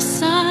mi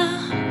possa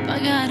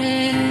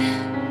pagare.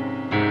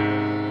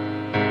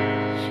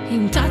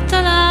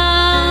 Intatta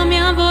la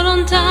mia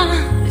volontà,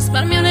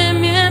 risparmio le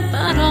mie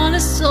parole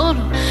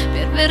solo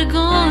per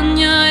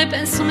vergogna e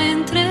penso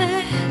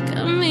mentre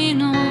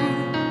cammino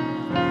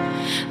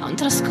a un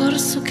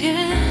trascorso che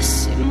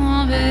si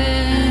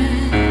muove.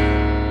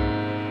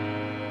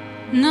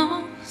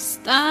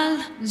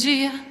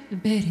 Nostalgia e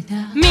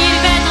verità. Mi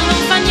ripeto non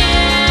fa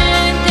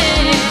niente,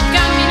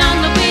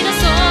 camminando qui da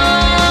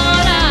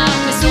sola,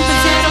 nessun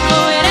pensiero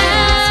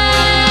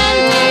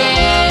coerente,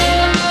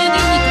 la mia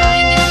dignità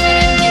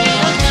indifferente in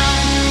realtà.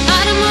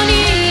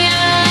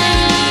 Armonia,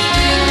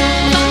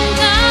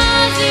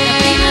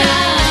 fantasia,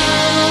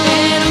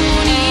 per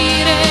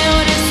unire o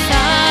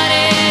restare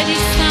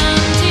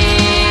distanti.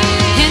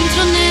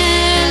 Entro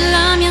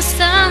nella mia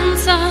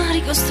stanza,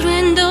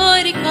 ricostruendo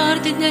i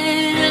ricordi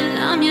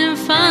della mia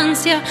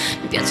infanzia.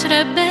 Mi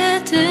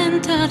piacerebbe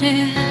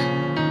tentare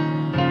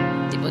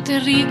di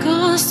poter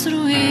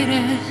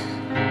ricostruire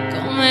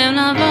come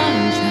una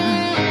volta,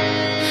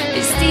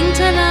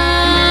 estinta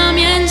la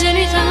mia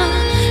ingenuità,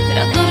 per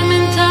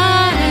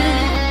addormentare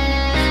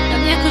la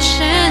mia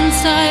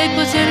coscienza e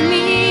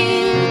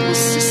potermi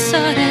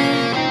impossessare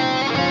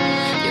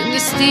di un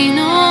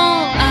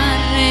destino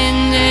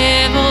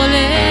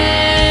arrendevole.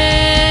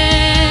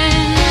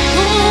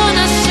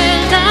 Una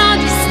scelta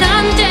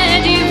distante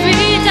di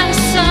vita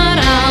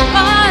sarà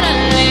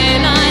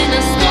parallela e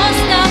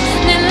nascosta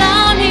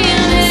nella mia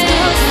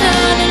meta,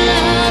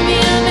 nella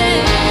mia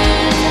meta,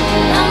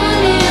 la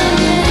mia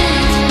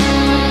meta.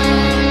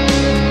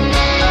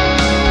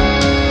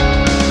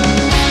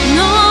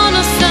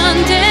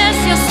 Nonostante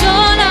sia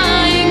sola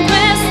in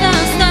questa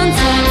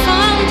stanza,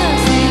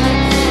 fantasia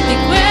di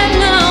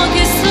quello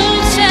che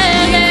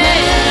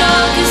succederà,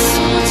 che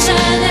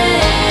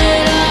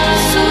succederà,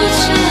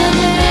 succederà.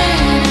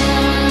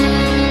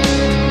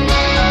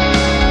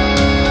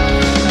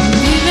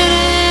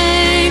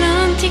 Vivere in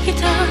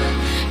antichità,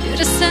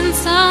 vivere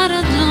senza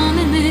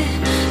ragione né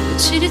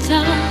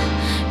lucidità,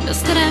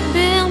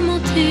 basterebbe un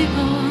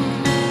motivo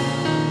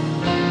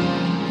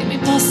che mi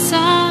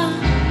possa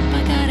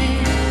pagare.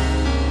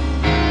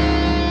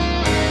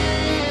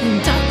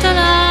 Intatta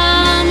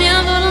la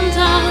mia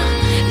volontà,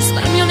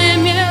 risparmio le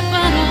mie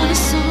parole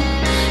su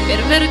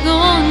per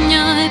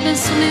vergogna e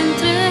penso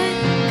mentre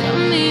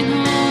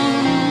cammino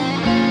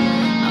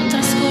a un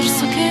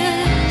trascorso che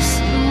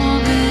si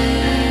muove.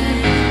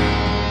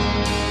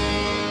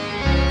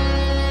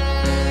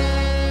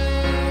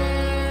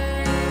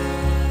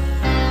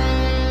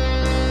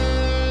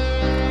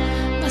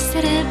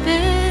 Basterebbe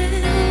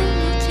un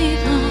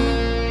motivo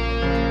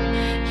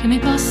che mi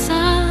possa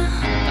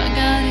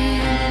pagare.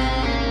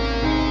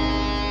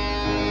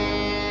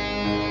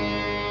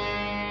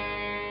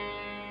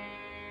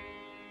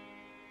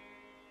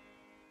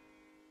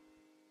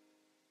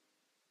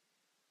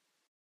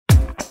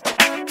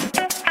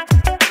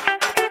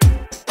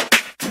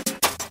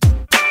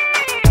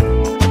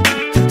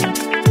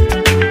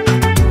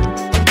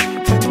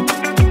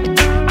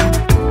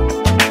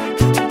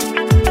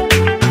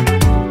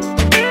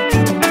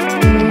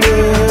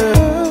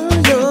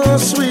 You're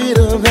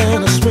sweeter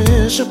than a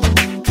swisher.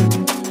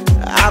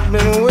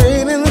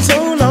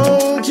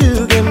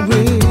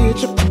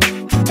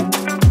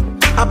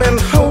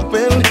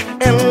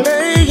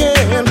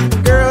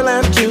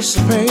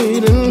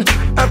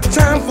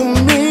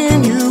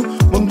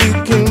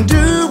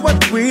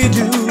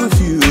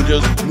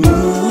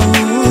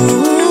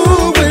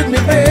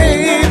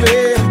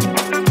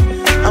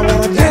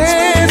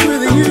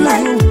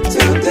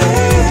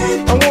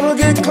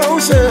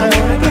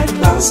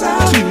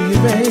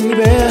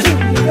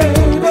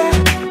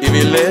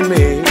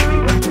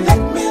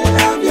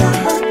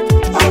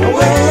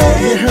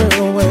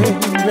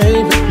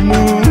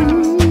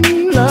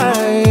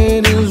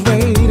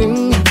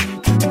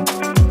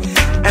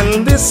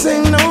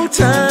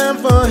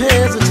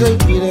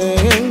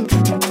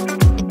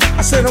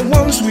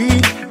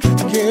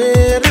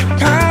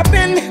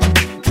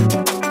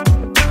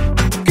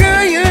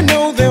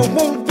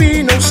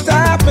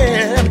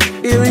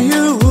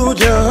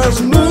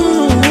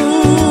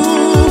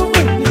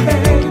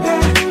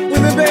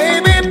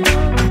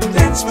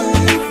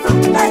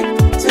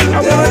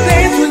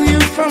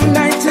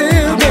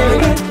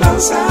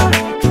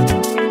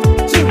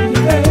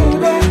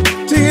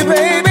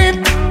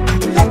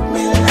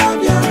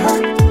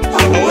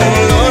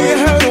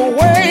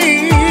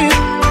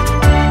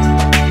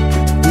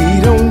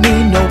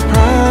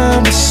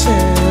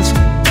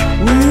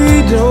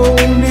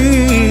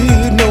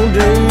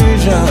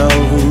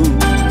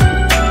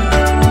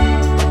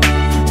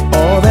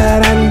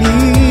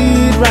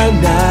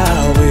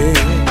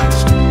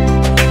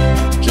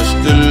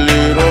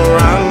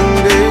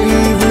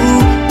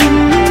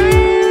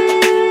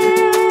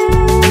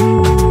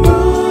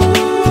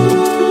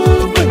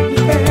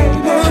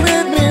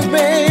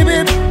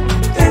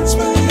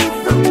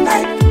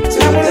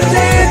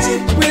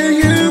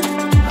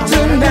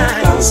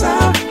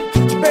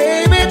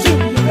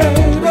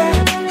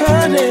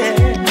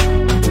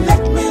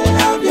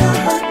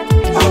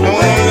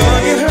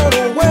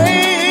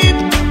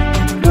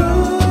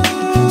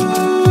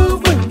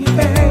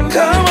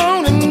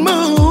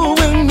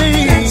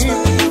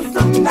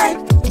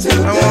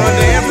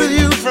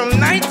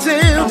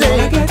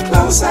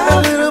 closer,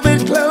 a little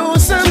bit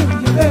closer to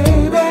you,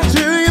 baby,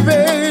 to you,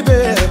 baby.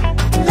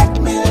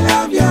 Let me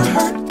love your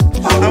hurt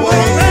away. I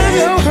wanna love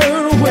your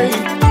hurt away.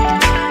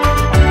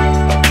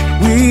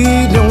 We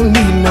don't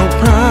need no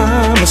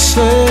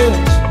promises.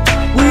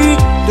 We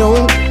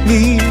don't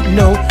need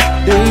no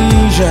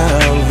deja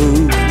vu.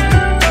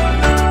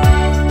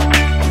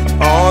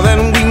 All that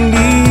we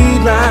need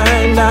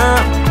right now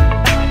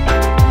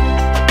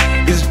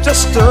is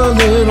just a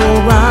little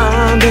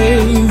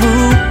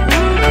rendezvous.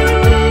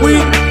 We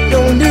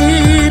don't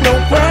need no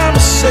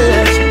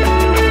promises.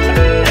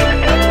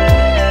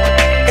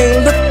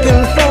 Ain't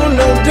looking for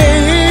no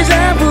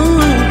deja vu.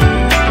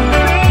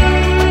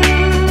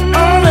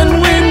 All that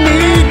we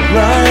need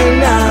right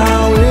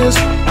now is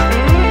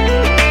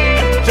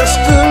just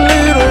a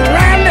little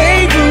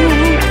rendezvous.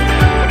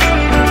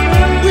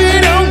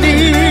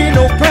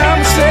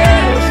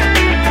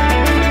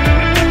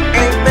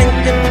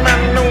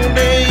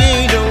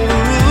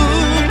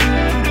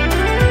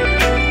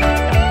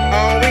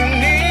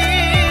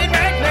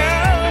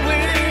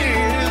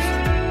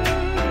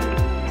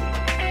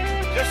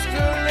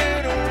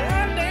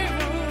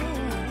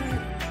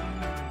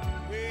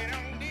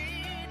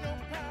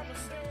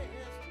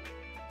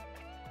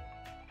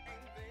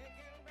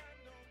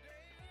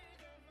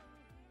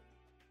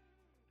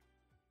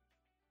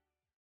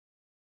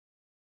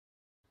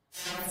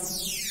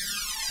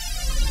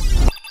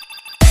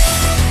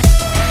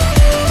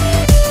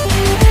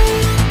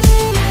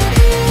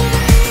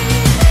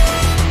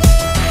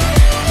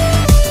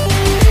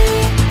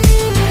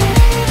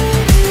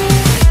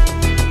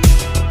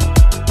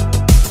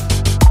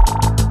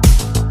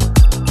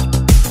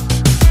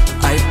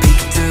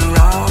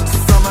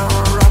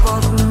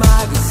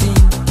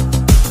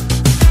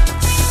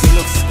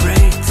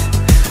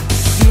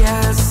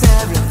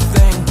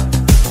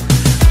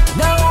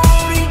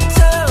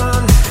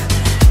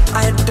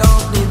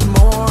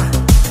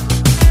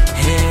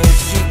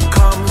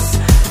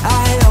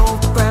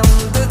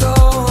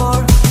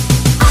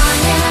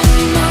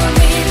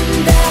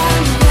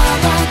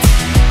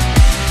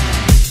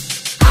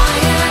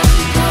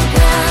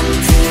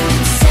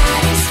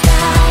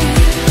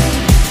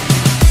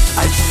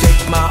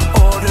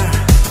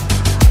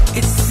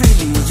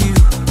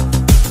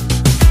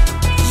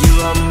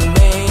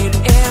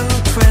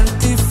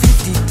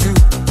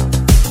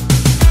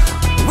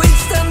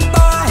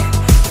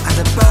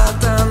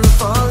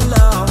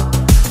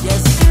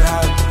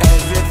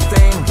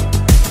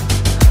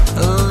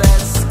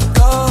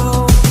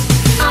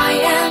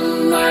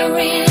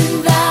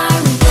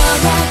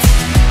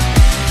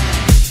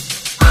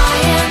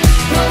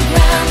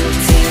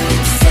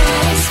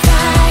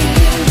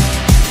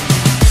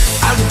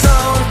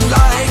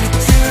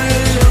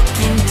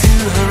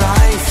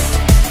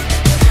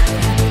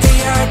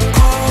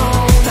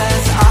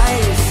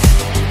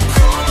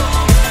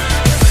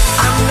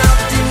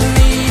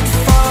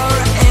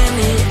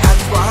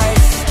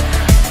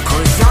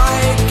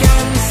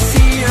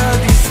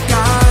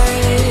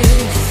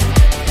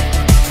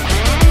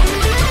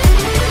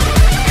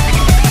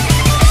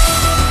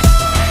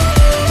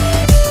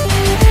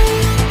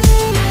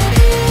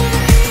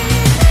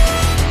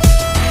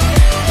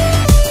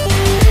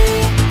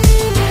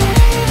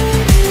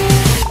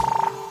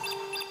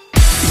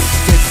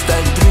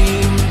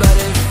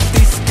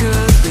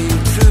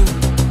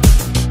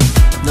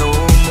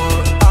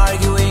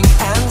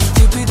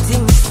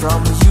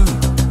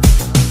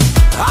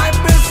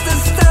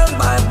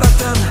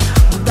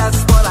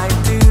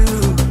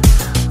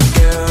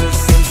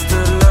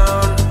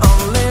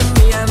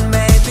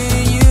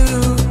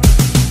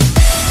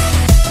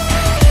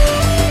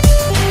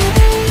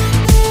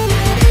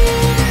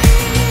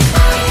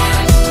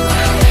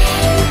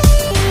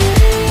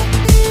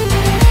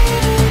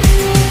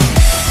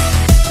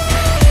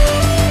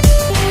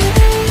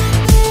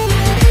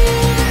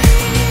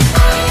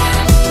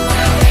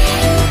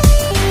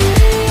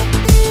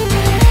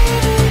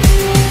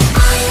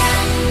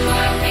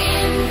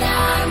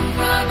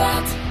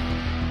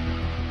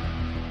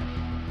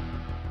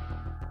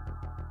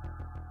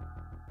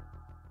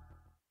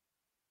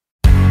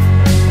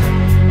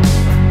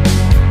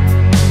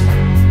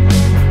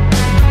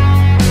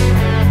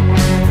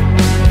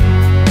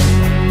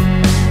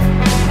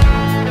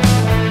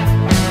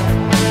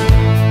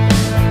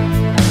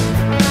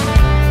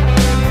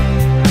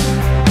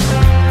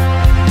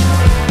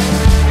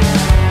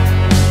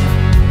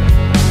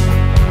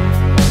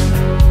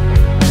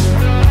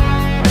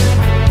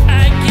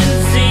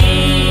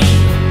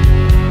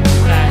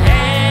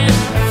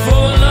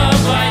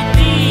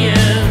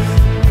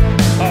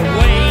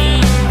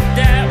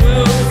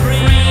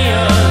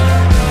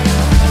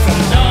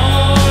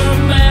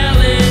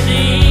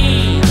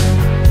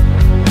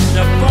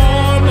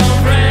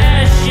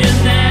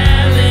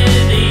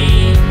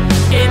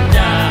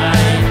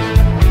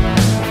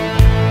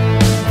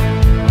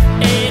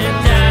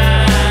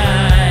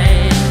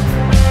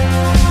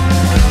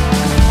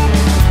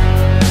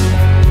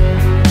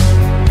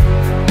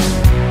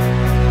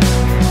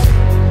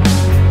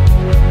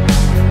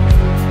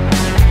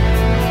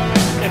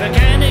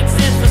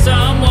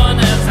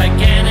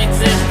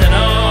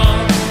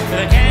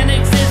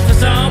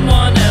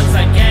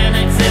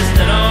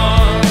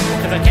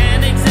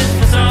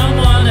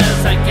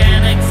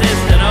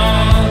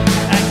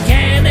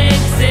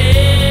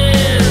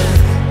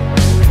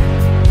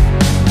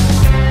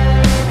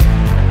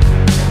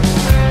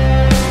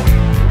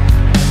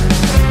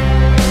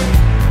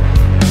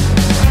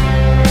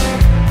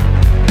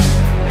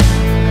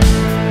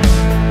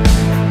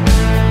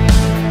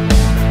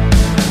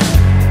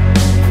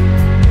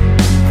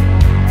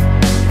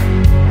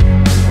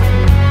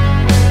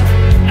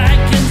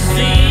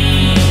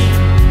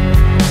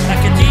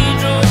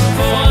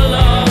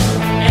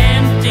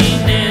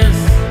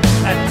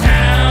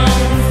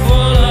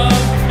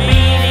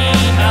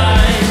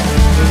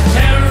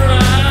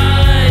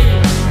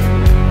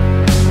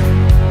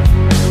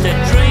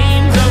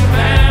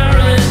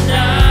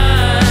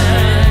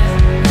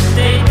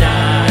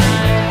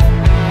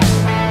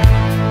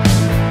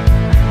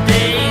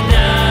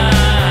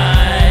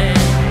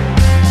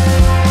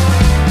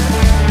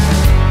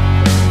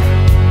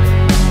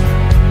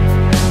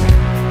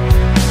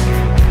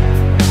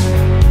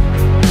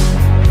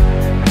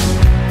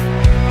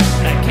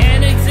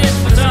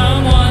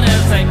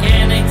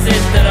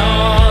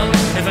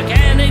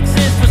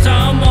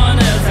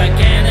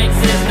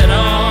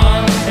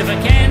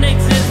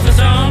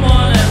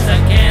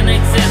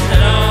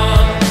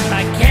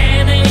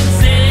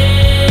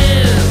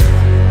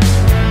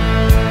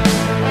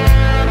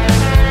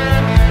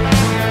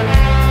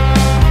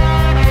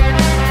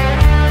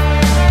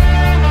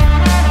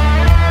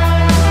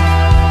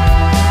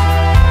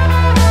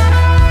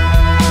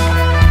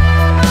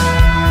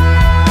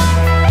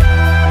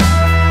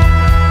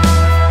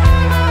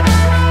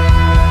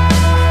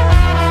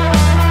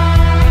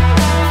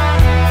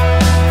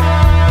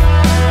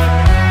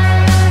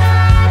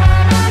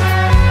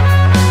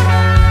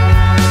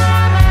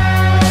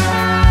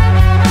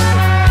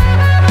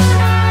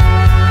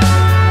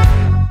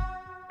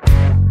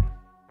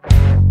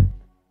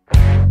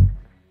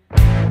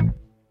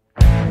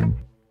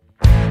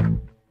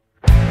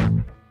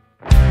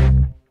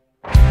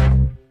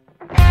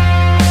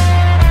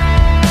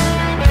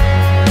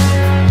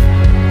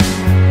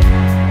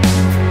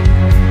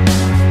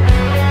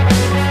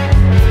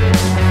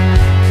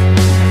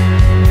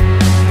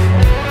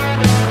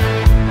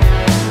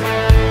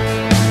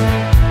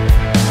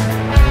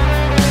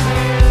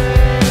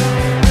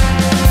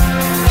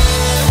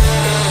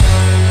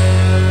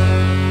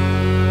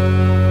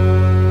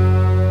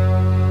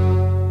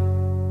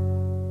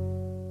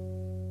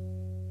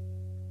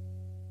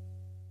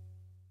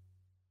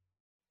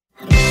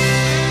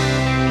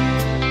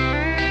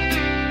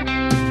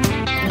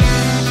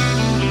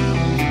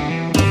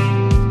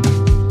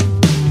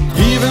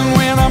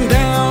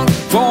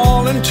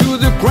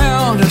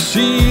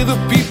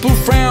 people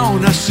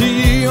frown, I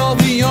see all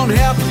the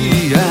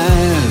unhappy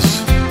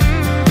eyes,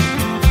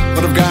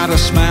 but I've got a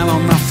smile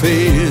on my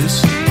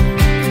face.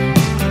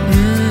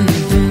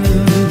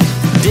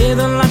 They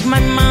don't like my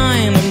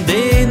mind and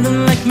they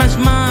don't like my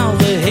smile.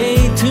 They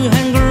hate to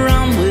hang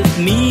around with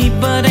me,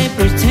 but I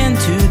pretend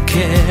to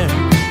care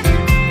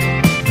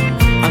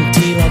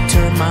until I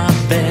turn my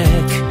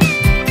back.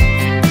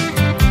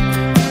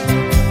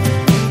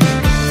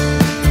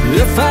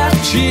 If I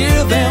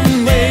cheer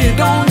them, they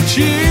don't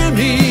cheer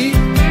me.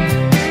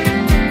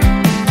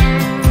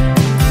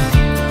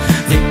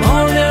 They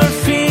point their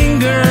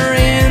finger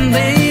and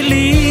they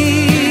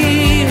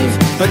leave.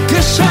 I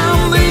guess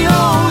I'm the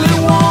only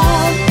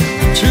one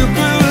to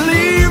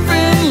believe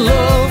in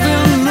love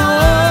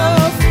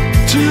enough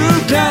to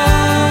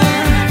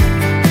die.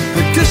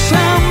 I guess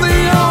I'm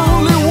the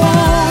only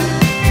one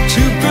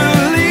to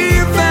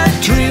believe that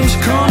dreams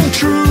come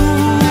true.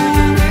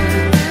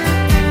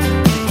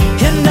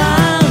 And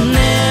I'll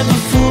never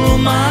fool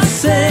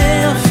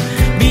myself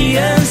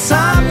being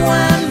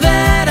someone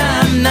that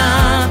I'm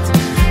not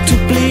to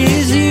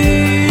please you.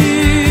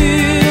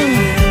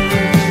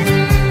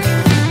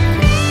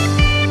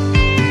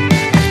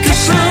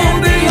 Guess I'm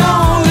the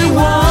only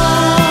one.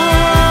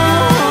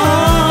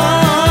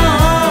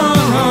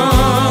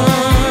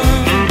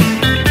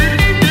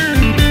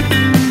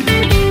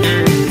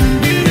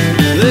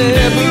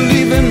 They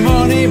believe in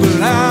money,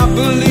 but I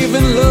believe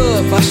in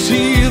love. I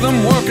see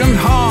them working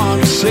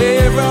hard,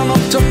 saving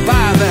up to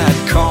buy that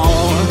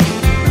car,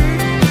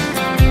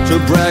 to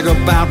brag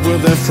about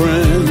with their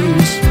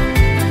friends.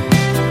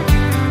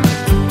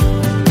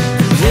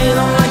 They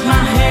don't like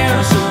my hair,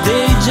 so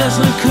they just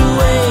look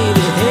away.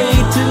 They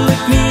hate to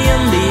look me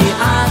in the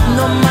eye,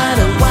 no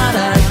matter what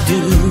I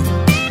do.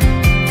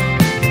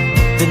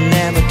 They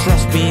never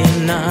trust me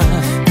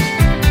enough.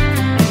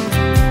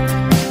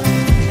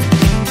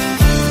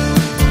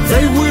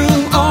 They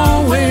will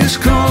always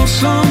call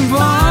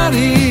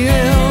somebody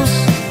else.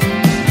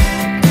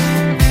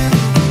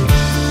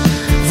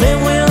 They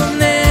will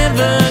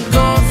never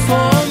go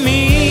for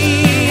me.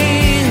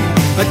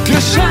 I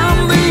guess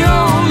I'm the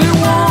only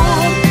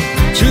one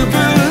to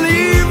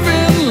believe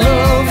in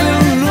love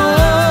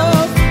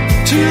enough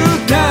to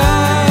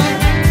die.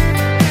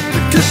 I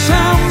guess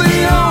I'm the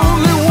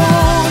only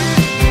one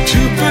to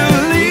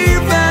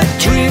believe that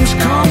dreams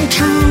come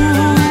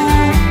true.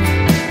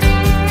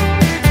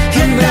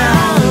 And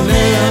I'll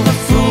never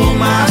fool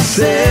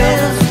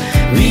myself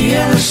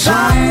being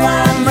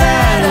someone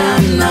that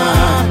I'm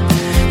not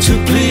to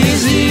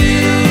please you.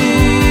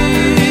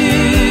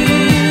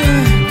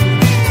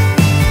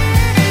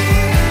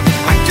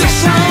 I guess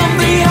I'm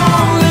the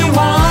only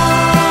one.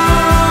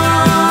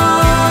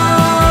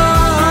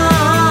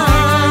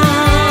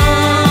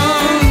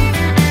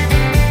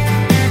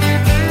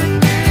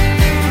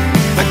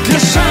 I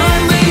guess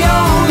I'm the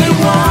only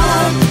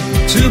one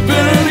to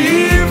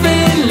believe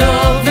in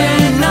love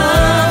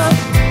enough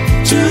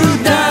to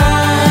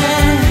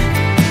die.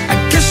 I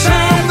guess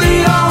I'm the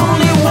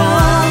only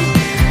one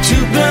to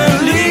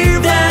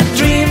believe that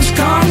dreams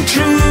come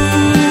true.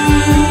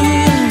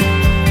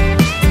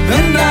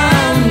 And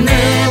I'll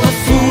never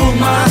fool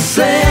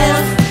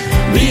myself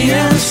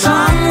being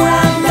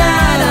someone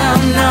that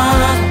I'm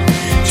not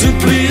to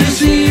please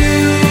you.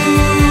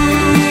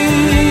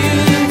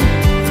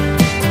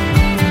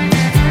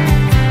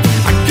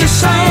 I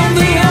guess I'm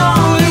the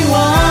only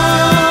one.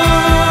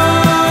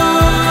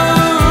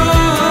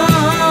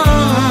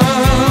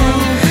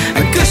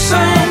 I guess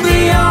I'm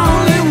the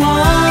only one.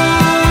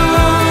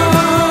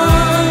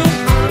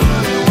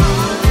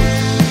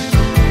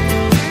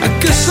 I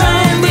guess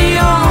I'm the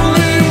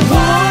only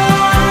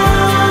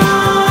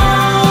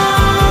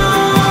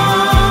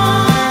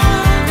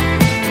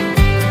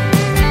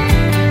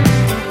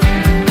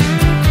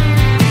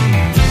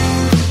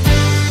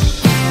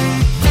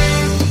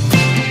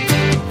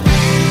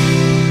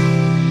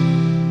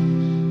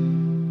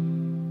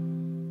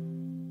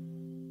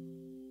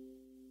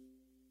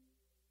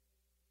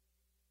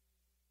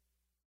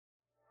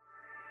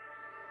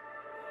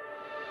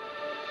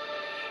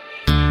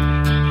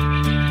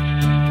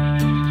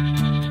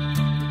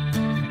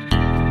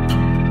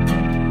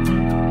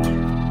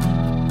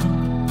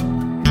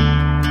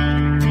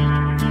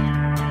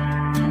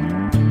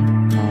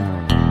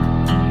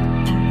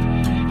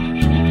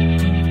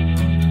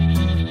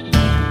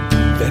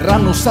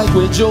Verranno, sai,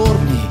 quei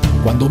giorni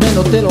quando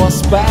meno te lo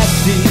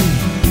aspetti.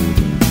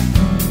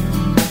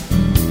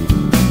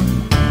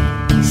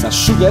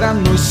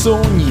 S'asciugheranno i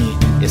sogni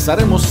e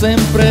saremo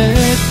sempre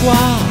qua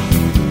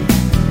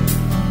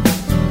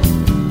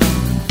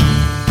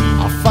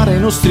a fare i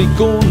nostri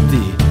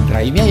conti tra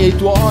i miei e i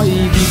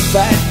tuoi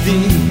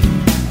difetti,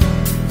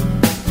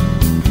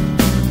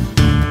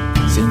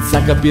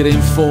 senza capire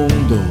in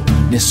fondo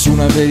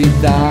nessuna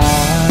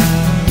verità.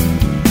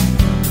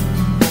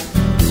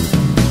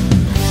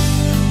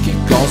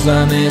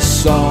 Cosa ne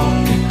so,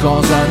 che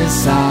cosa ne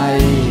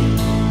sai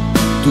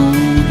tu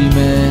di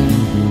me?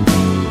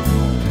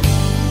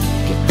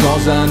 Che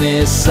cosa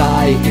ne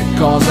sai, che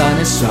cosa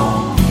ne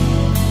so?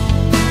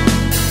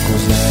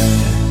 Cos'è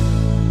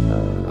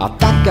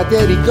attaccati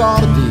ai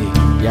ricordi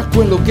e a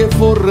quello che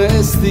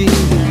vorresti.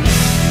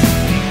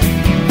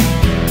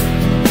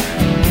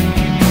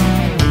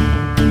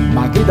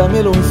 Ma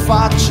gridamelo in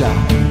faccia,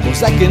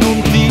 cos'è che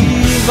non ti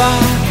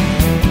va?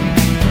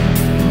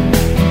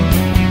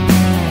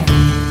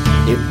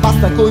 E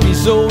basta coi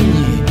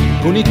bisogni,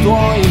 con i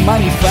tuoi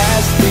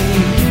manifesti.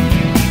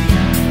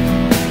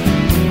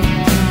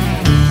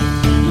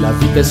 La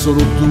vita è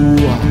solo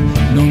tua,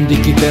 non di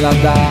chi te l'ha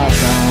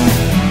data.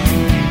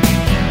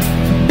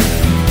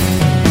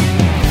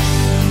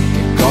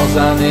 Che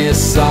cosa ne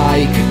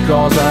sai, che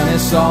cosa ne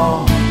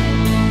so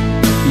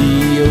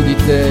io di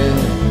te?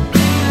 Che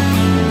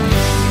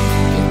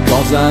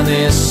cosa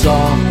ne so,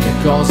 che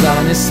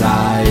cosa ne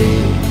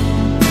sai?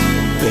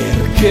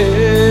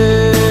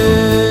 Perché?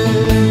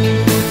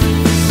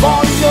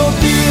 Voglio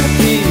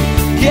dirti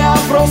che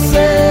avrò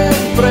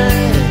sempre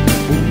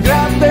un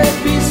grande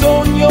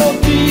bisogno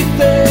di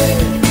te.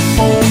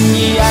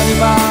 Ogni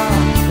anima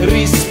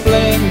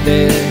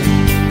risplende,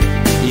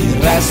 il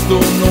resto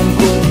non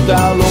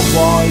conta, lo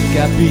vuoi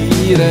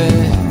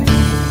capire?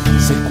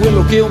 Se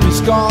quello che io mi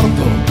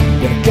scordo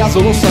per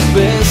caso lo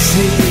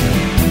sapessi,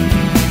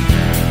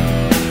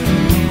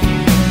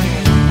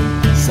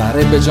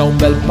 sarebbe già un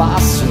bel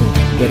passo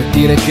per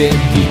dire che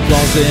di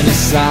cose ne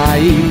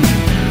sai.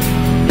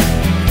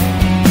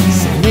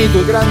 Nei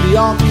tuoi grandi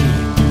occhi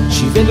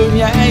ci vedo i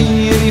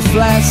miei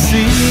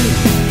riflessi.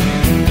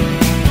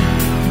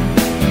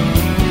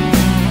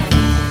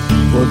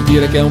 Vuol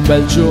dire che è un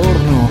bel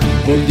giorno,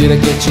 vuol dire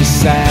che ci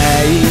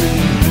sei.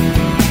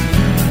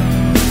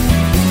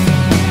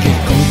 Che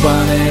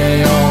colpa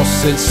ne ho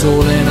se il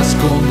sole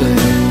nasconde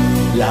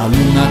la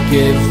luna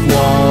che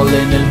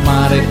vuole nel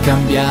mare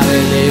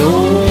cambiare le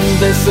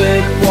onde?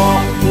 Se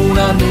può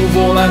una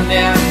nuvola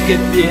neanche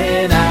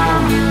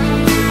piena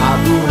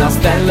ad una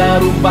stella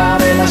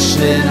rubare la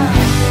scena,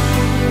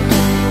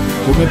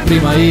 come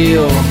prima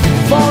io.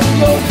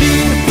 Voglio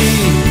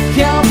dirti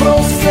che avrò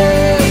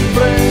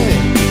sempre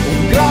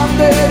un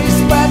grande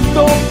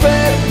rispetto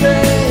per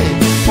te.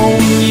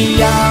 Ogni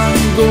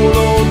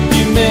angolo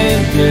di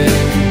mente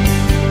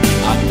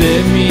a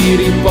te mi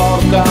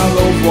riporta,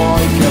 lo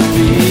vuoi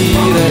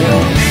capire?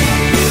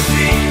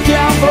 Che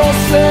avrò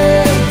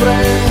sempre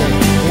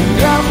un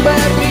gran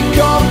bel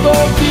ricordo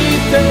di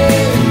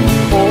te.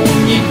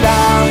 Ogni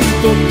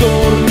tanto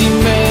torni in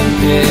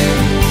mente, è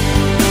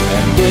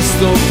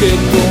questo che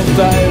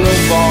conta e lo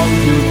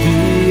voglio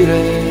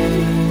dire.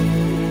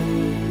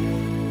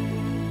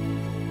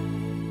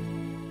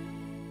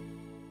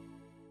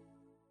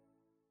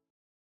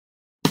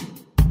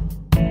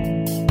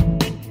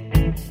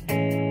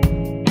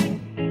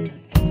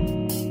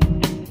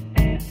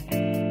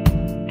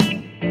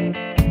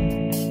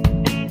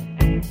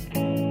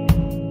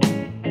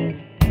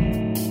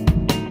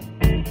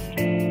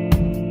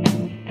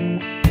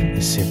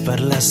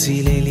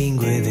 Parlassi le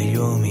lingue degli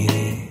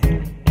uomini,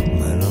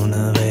 ma non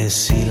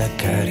avessi la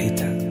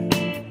carità.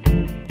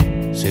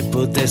 Se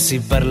potessi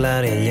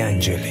parlare agli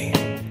angeli,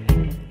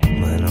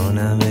 ma non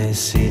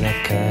avessi la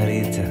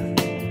carità.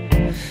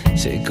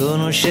 Se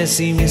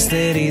conoscessi i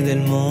misteri del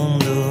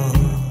mondo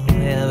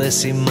e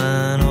avessi in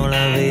mano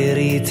la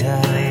verità.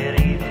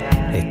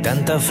 E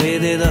tanta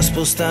fede da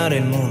spostare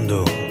il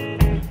mondo,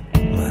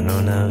 ma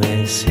non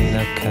avessi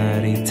la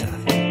carità.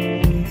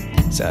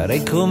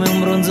 Sarei come un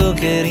bronzo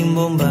che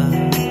rimbomba,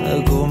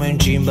 come un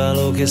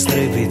cimbalo che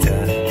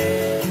strepita.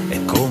 E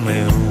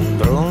come un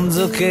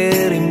bronzo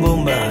che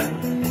rimbomba,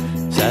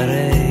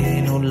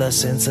 sarei nulla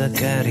senza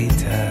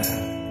carità.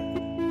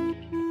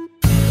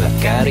 La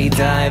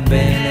carità è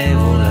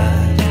benevola,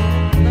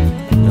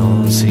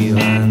 non si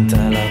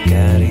vanta la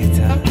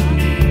carità.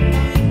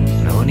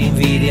 Non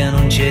invidia,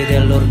 non cede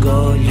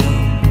all'orgoglio,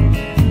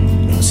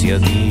 non si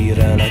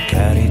adira la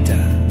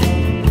carità.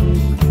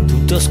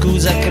 Tutto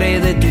scusa,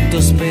 crede, tutto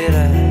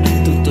spera,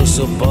 tutto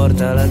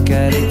sopporta la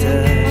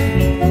carità.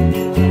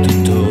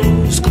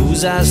 Tutto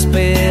scusa,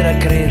 spera,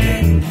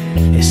 crede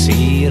e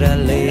si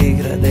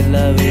rallegra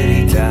della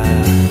verità.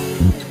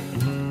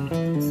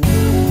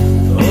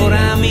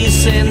 Ora mi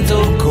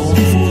sento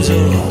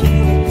confuso,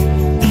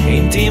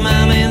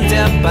 intimamente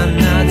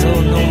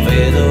appannato, non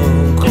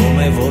vedo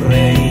come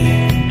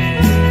vorrei.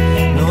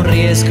 Non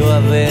riesco a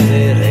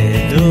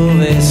vedere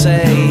dove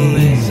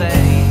sei.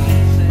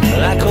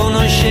 La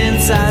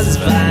conoscenza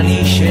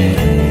svanisce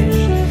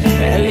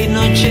e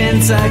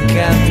l'innocenza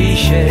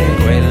capisce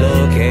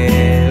quello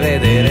che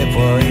vedere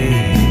puoi.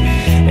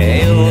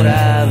 E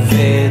ora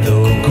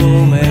vedo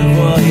come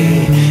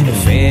vuoi.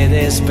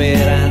 Fede,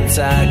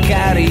 speranza,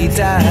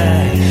 carità.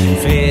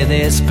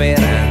 Fede,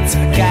 speranza,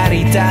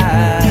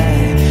 carità.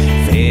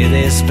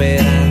 Fede,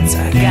 speranza,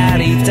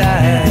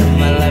 carità.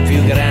 Ma la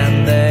più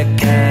grande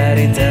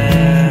carità.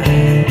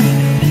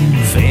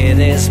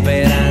 Fede,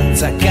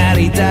 speranza,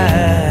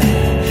 carità.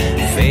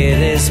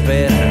 Fede,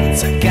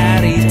 speranza,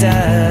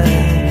 carità.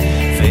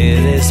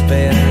 Fede,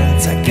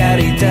 speranza,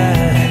 carità.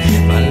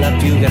 Ma la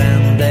più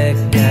grande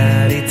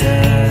carità.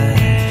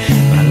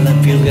 Ma la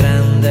più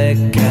grande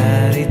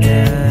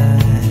carità.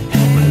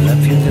 Ma la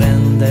più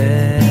grande.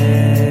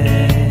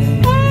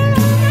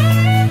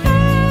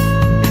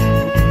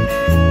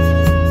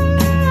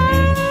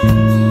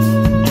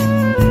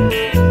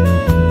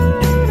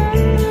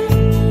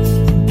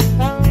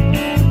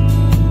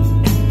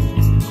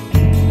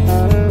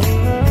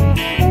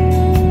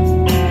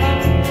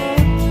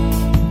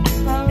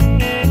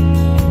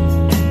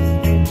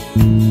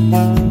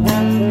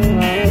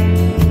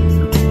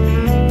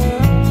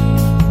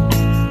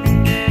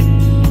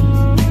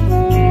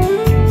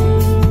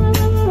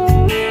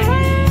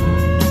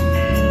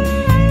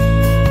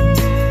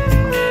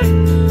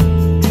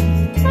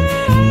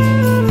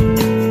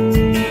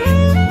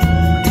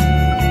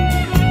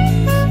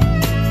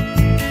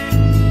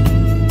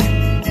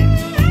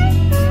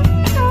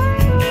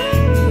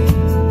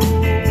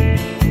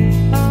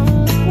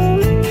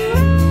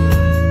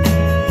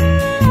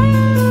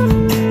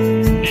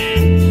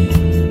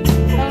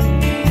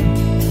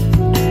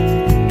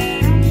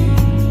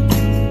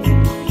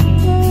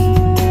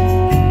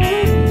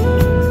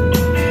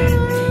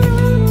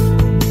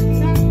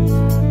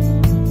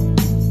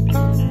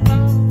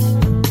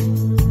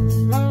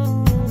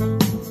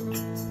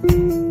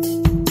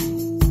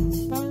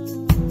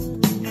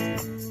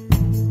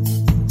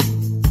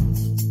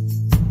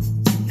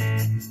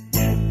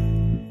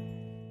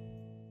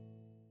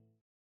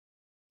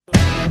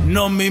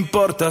 Non mi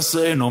importa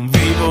se non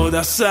vivo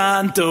da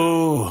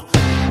santo,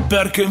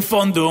 perché in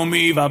fondo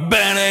mi va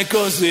bene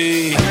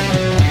così.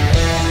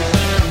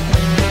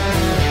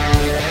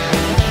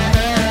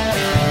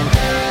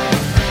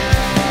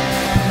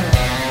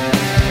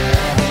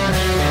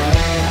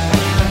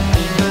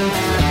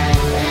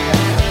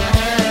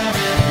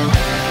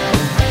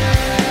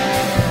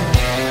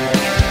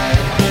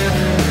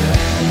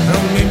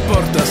 Non mi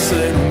importa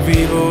se non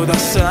vivo da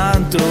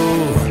santo,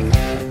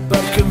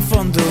 perché in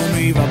fondo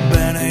mi va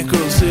bene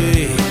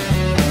così.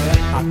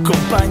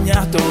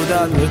 Accompagnato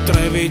da 2 o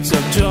 3 vizi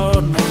al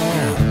giorno,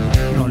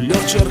 non li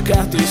ho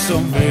cercati,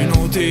 son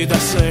venuti da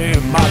sé.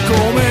 Ma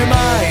come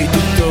mai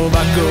tutto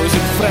va così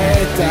in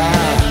fretta?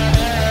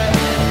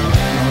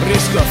 Non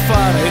riesco a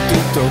fare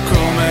tutto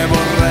come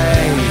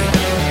vorrei.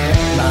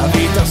 La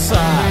vita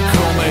sa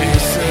come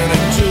essere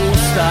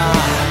ingiusta,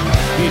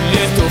 il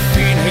lieto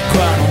fine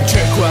qua non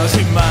c'è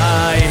quasi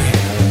mai.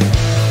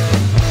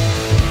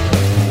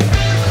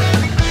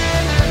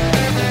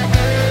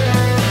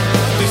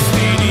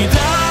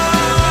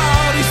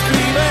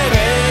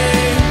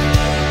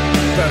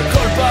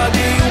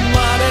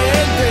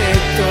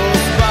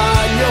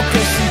 Che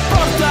si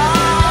porta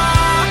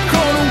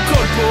con un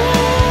colpo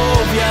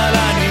via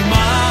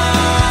l'anima,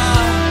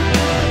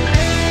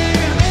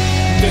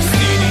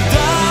 destini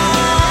da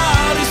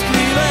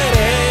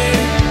riscrivere,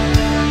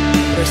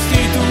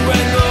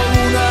 restituendo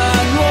una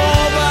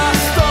nuova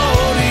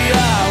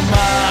storia,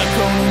 ma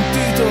con un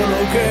titolo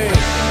che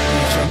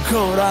dice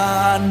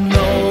ancora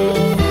no.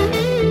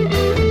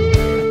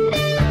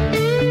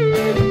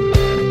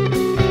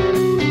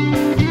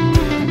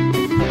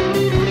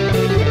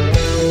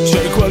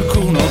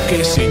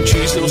 Che si è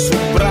inciso sul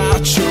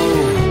braccio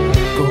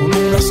con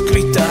una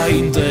scritta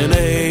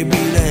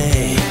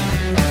indelebile,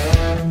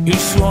 il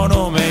suo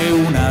nome,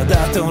 una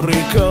data, un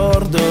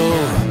ricordo,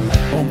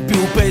 un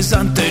più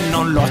pesante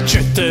non lo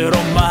accetterò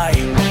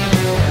mai.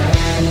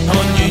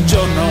 Ogni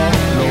giorno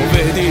lo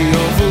vedi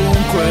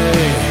ovunque,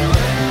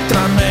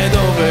 tranne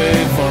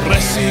dove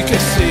vorresti che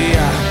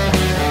sia,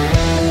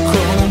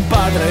 con un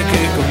padre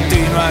che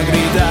continua a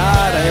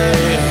gridare,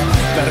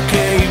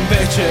 perché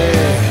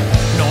invece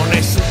non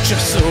è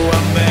successo a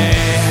me.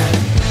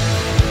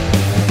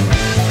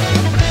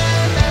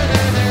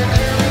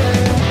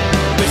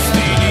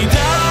 Destini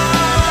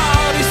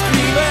da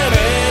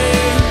riscrivere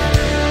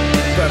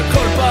per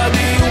colpa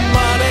di un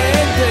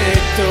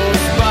maledetto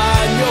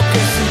sbaglio che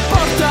si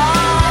porta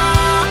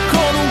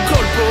con un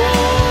colpo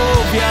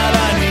via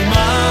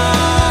l'anima.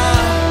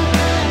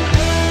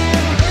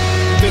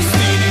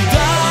 Destini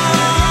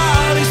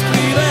da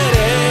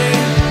riscrivere,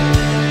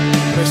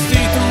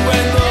 restituendo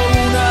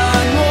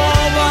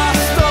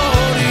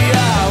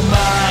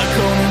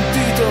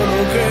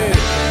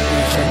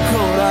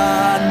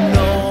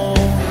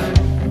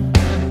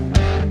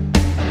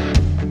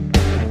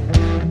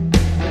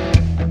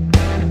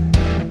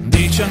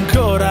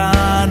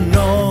ancora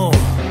no.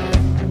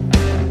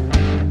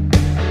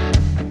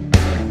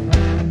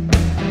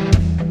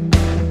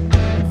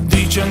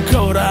 Dice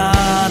ancora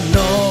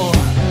no,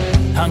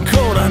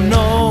 ancora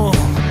no,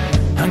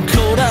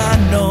 ancora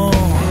no.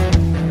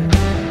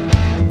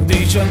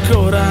 Dice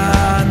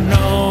ancora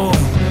no,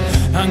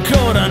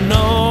 ancora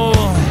no,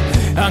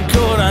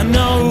 ancora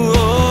no.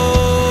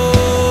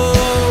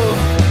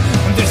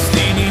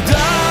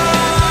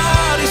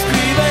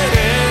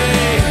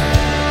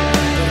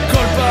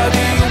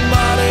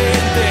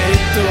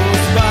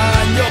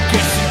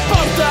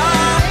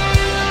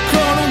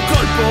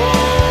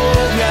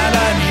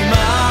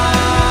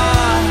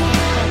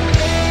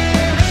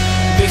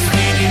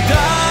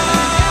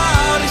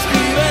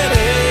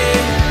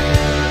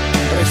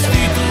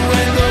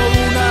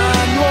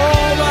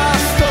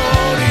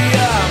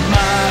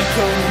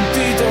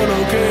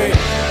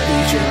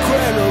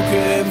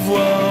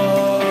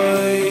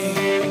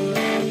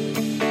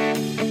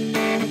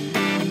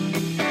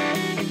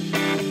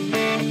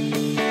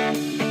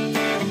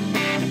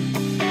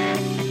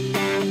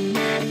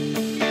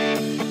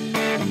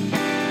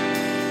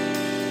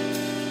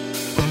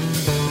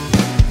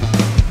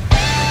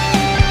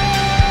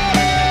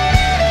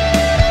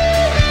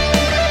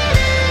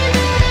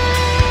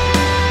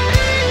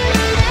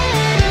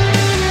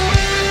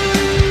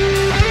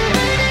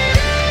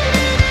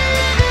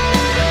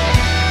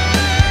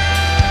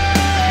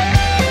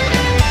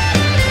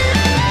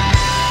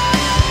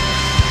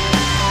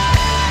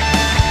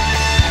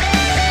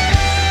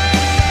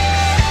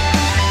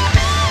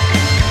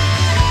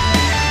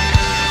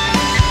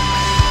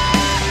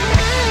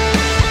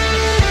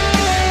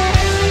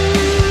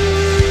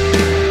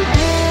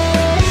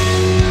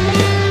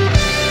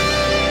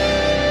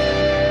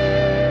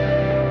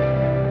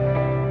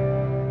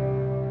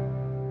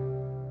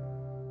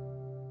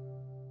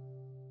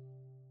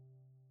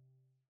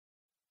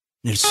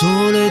 Nel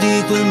sole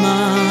di quel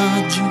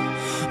maggio,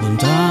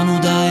 lontano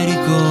dai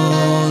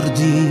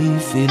ricordi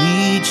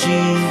felici,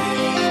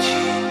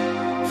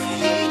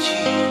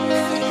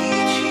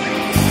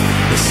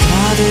 le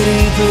strade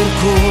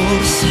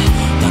ripercorse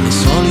dalle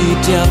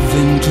solite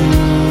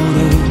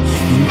avventure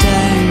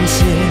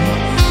intense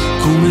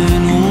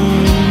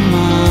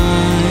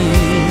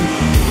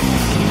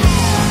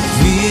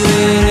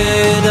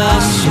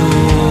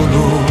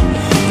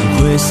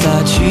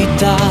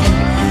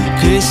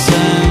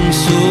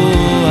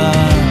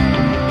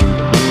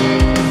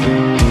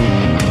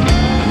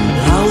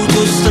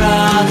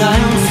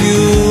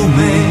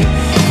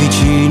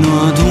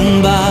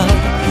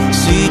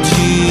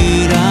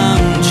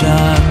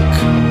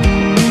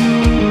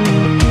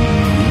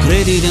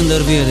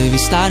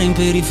stare in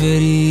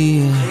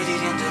periferia. Credi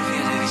di andar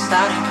via, devi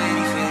stare in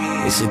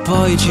periferia. E se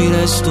poi ci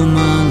resto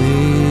male,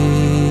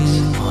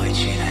 se poi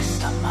ci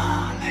resta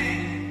male.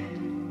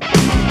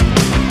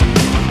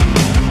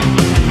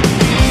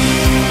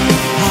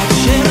 A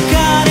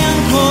cercare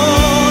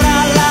ancora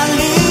la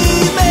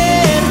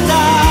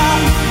libertà,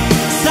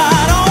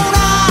 sarò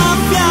una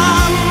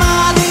fiamma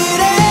di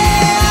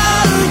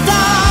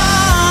realtà,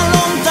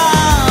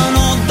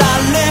 lontano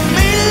dalle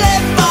mille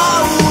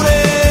paure,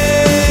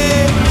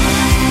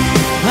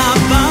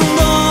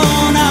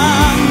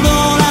 abbandonando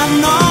la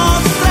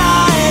nostra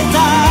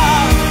età,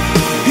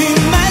 in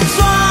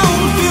mezzo a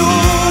un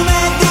fiume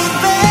di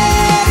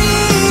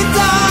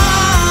verità,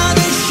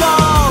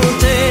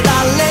 disciolte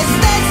dalle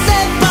stesse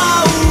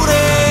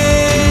paure.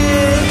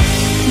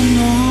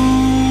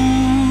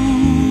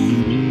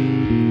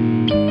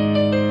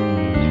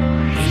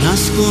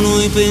 Nascono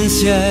i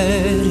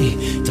pensieri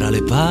tra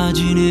le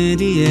pagine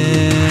di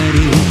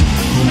ieri,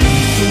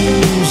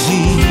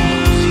 confusi.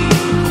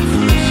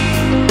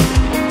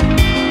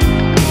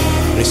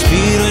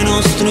 Respiro i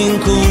nostri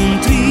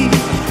incontri,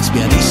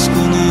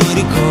 sbiadiscono i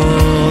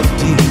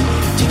ricordi.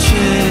 Ti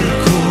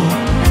cerco,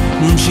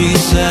 non ci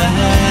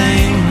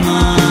sei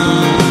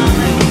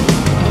mai.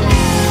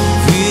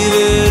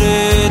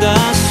 Vivere da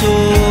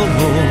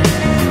solo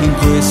in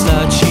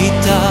questa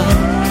città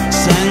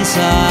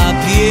senza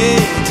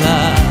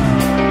pietà.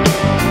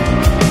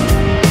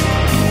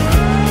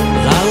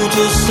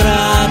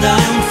 L'autostrada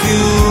è un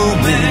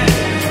fiume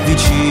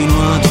vicino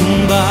ad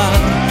un bar,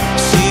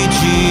 si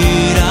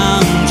gira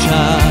un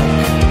ciak.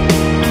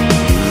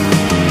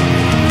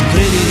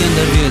 Credi di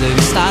andar via,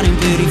 devi stare in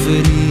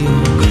periferia.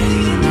 Credi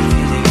di andar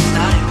via, devi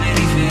stare in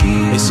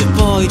periferia. E se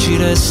poi ci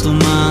resto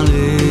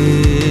male,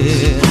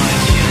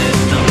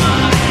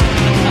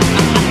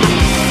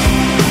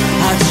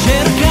 a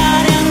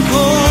cercare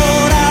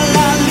ancora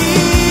la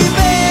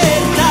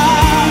libertà,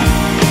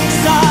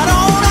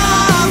 sarò una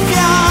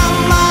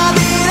fiamma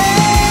di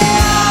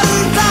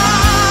realtà,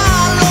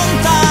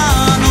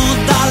 lontano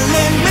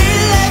dalle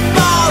mille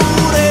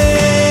paure,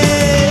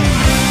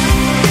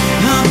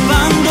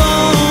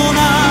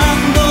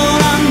 abbandonando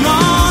la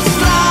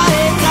nostra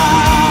età,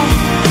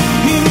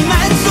 in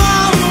mezzo a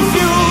un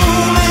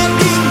fiume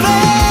di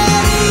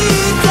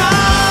verità,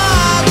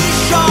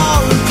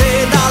 disciolte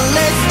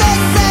dalle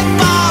stesse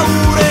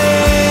paure.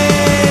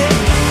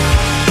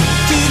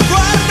 Ti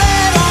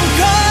guarderò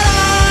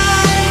ancora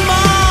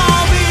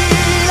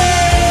immobile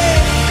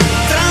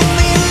tra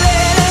mille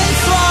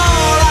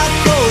lenzuola,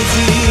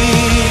 così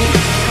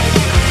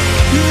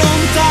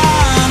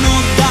lontano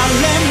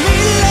dalle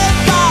mille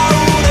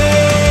paure.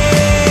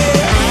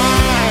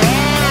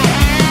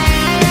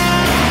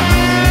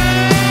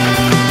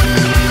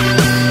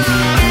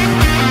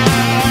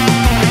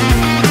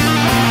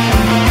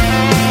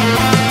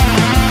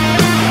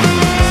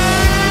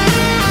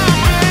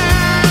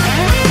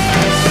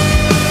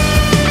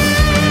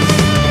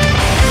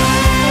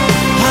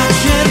 A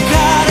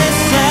cercare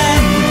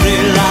sempre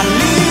la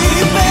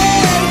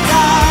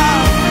libertà,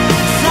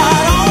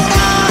 sarò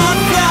una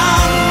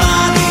fiamma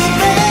di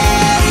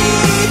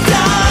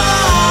verità.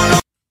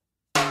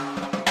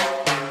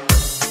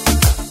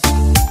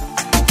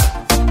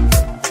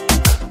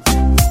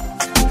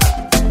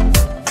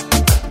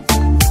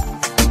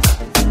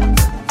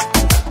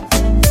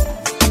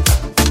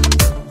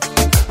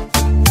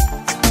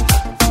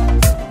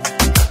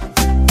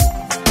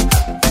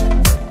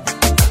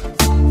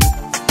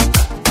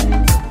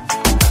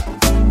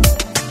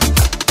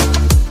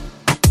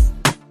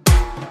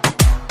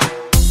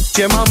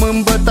 Ce m-am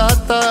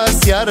îmbătat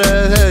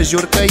aseară,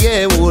 jur că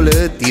e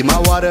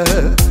ultima oară.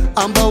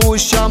 Am băut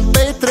și-am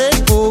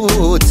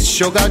petrecut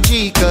și o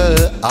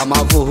gagică am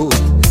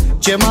avut.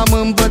 Ce m-am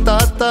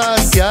îmbătat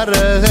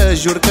aseară,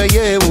 jur că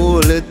e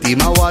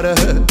ultima oară.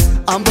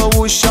 Am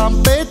băut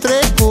și-am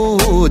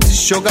petrecut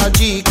și o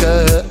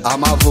gagică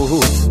am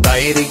avut.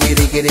 Tai rigi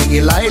rigi rigi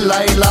lai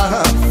lai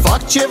la,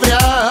 fac ce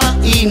vrea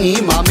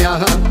inima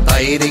mea.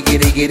 Tai rigi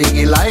rigi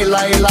rigi lai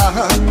lai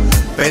la,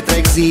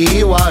 petrec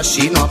ziua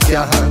și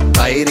noaptea.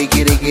 Tai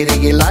rigi rigi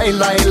rigi lai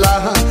lai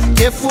la,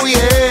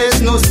 chefuiesc,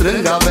 nu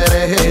strâng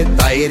avere.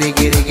 Tai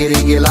rigi rigi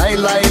rigi lai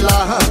lai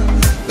la,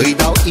 îi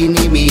dau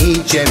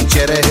inimii ce-mi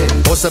cere.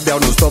 Pot să beau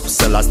non-stop,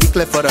 să las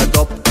sticle fără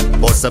top,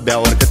 pot să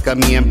beau oricât că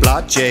mie-mi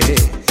place.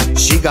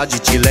 Și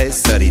gagicile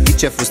să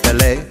ridice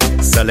fustele,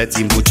 să le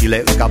țin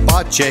bucile în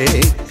capace.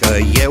 Că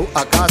eu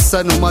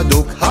acasă nu mă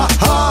duc, ha,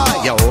 ha.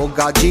 Iau o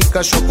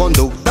gagică și-o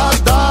conduc, da,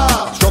 da.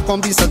 Și-o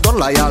convins să dor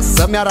la ea,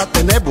 să-mi arate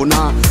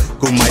nebuna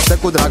cum mai stă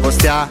cu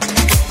dragostea.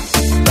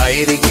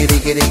 Tai rigi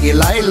rigi rigi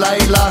lai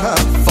lai la,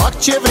 fac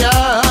ce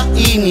vrea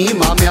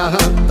inima mea.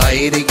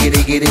 Tai rigi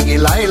rigi rigi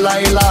lai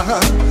lai la,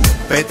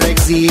 petrec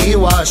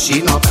ziua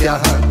și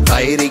noaptea.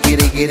 Tai rigi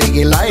rigi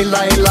rigi lai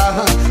lai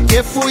la,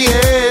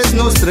 chefuiesc,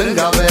 nu strâng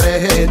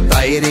avere.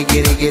 Tai rigi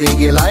rigi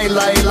rigi lai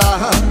lai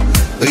la,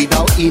 îi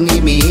dau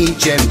inimii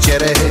ce-mi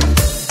cere.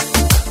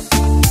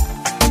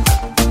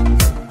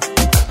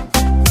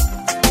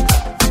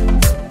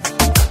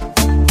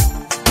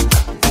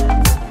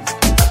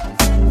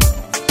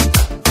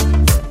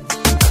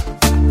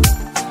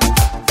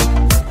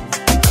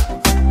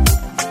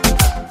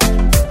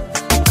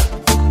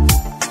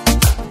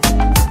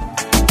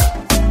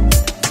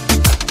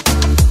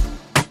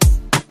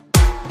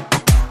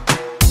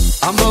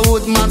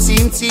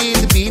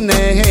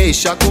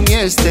 și acum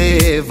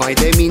este vai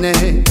de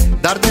mine.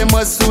 Dar de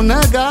mă sună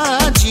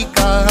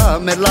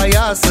gagica, merg la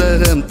ea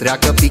să-mi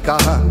treacă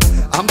pica.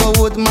 Am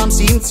băut, m-am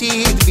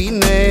simțit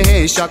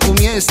bine și acum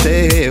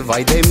este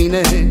vai de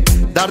mine.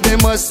 Dar de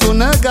mă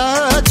sună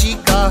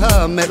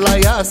gagica, merg la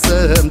ea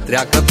să-mi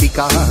treacă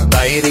pica.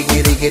 Dai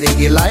righi, righi,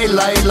 righi, lai,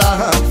 lai,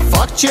 la,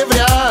 fac ce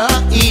vrea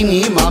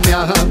inima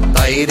mea.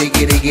 Dai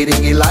righi, righi,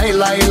 righi, lai,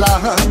 lai,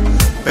 la,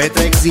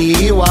 petrec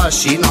ziua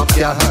și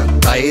noaptea.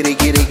 Dai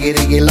righi, righi,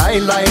 righi, lai,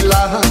 lai,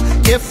 la,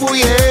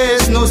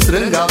 chefuiesc, nu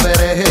strâng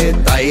avere.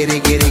 Dai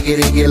righi, righi,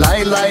 righi,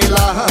 lai, lai,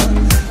 la,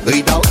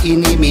 îi dau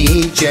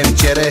inimii ce-mi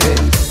cere.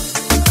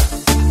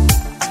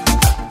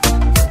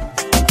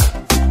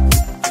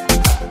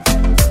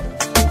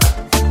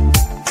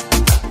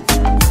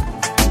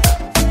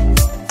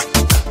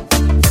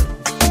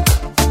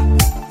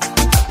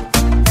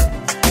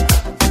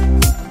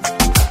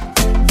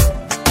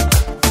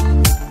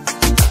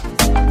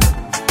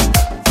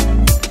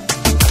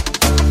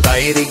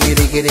 Righi,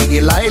 righi, righi,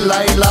 lai,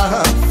 lai,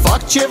 la,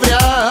 fac ce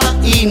vrea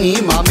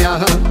inima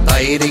mea.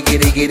 Dai righi,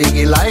 righi,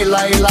 righi, lai,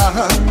 lai,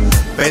 la,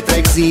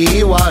 petrec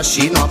ziua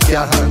și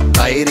noaptea.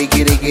 Dai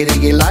righi, righi,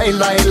 righi, lai,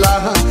 lai,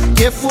 la,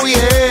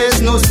 chefuiesc,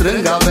 nu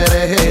strâng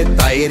avere.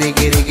 Dai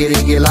righi, righi,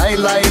 righi, lai,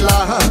 lai,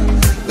 la,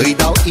 îi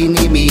dau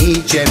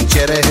inimii ce-mi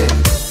cere.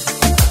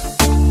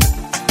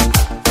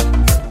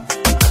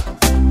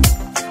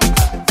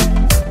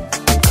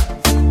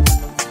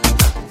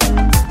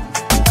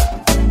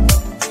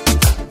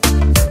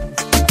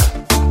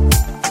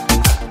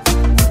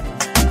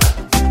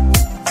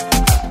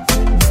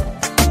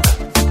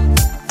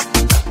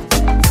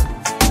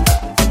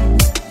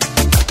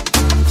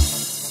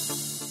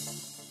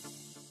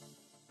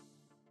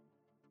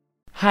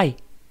 Hi,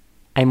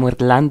 I'm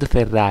Orlando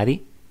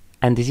Ferrari,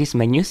 and this is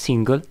my new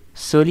single,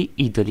 Soli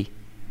Idoli.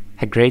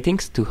 A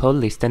greetings to all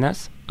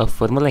listeners of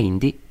Formula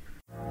Indie.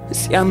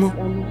 Siamo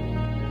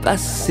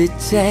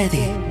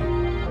passeggeri,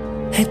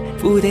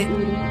 eppure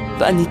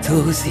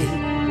vanitosi.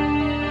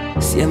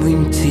 Siamo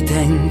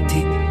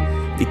incidenti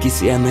di chi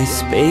si ama e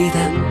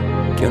spera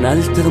che un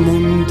altro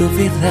mondo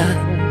verrà.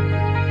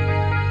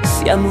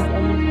 Siamo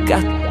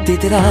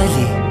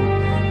cattedrali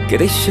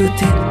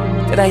cresciute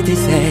tra i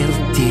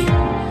deserti.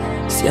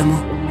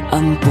 Siamo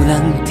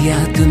ambulanti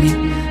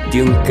atomi di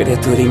un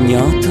creatore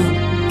ignoto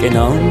che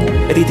non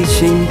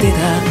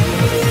ridiscenderà.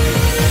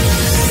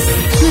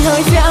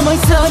 Noi siamo i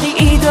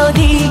soli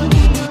idoli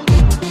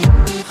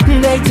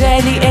dei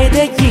cieli e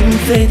degli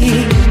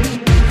inferi.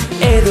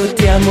 E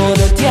rotiamo,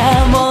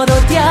 rotiamo,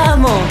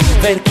 rotiamo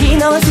per chi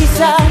non si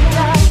sa.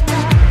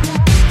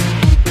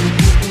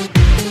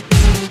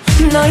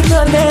 Noi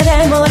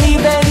torneremo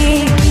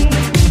liberi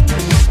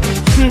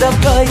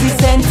dopo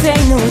esistenze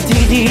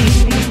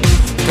inutili.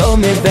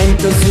 Come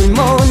vento sul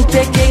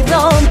monte che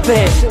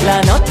irrompe, la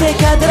notte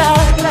cadrà.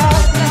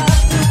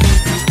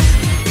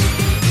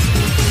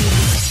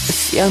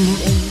 Siamo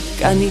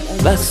cani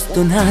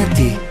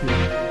bastonati,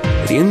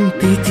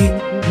 riempiti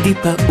di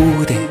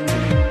paure.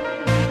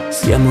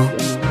 Siamo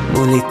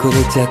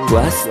molecole già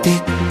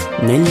guaste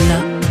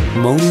nella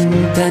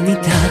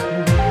mondanità.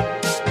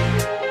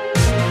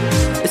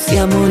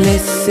 Siamo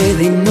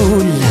l'essere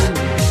nulla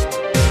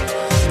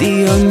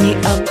di ogni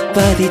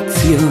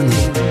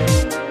apparizione.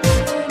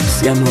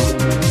 Siamo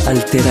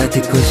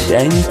alterate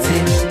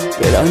coscienze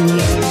per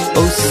ogni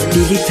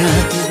ostilità.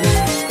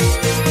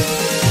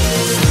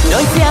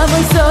 Noi siamo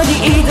i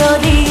soli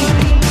idoli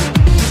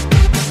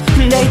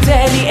dei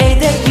cieli e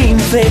degli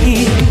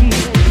inferi.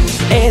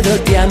 E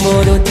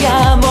rotiamo,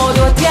 rotiamo,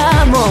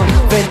 rotiamo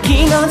per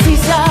chi non si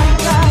sa.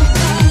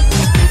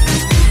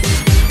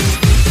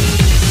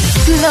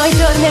 Noi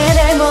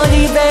torneremo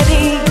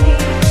liberi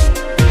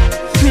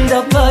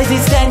dopo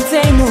esistenze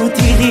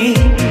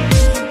inutili.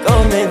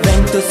 Come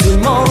vento sul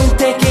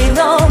monte che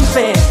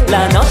irrompe,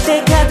 la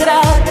notte cadrà.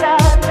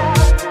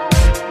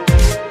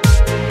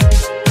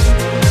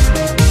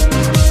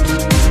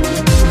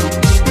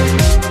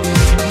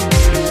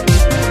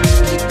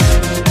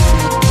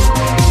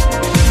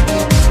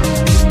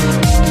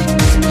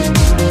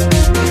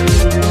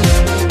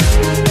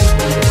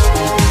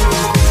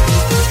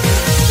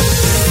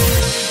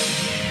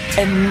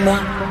 Emma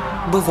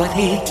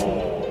Bovary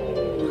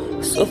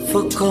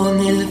soffocò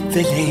nel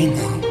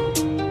veleno.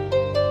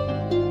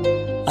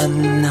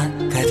 Anna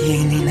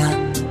Karenina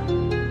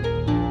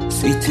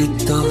si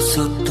gettò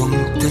sotto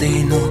un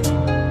treno.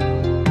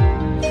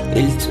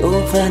 Il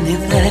giovane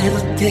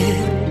Werther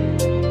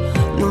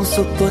non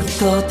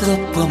sopportò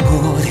troppo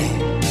amore.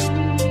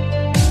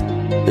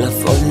 La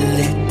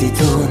folle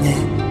Titone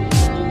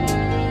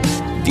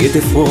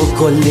diede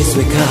fuoco alle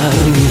sue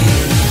carni.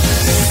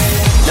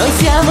 Noi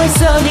siamo i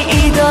soli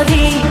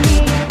idoli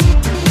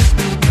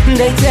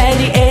dei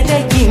cieli e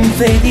degli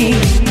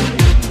inferi.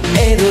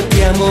 E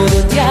rotiamo,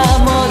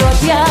 rotiamo,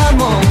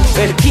 rotiamo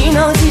per chi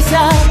non si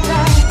sa.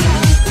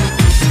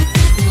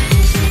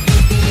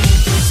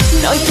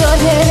 Noi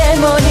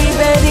torneremo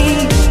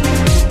liberi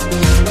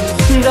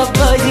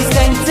dopo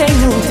esistenze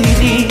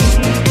inutili.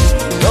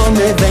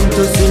 Come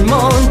vento sul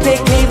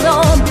monte che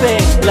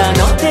irrompe, la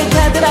notte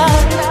cadrà.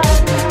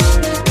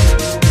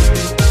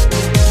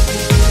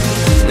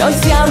 Noi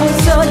siamo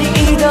soli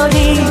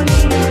idoli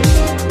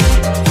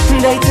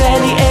dei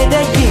cieli e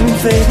degli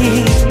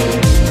inferi,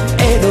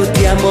 e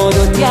dottiamo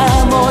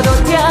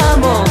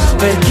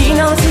per chi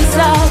non si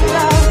sa.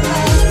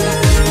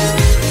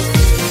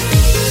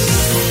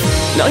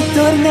 Noi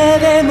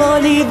torneremo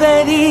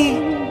liberi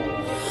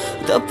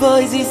dopo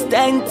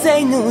esistenze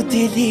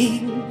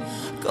inutili,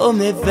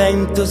 come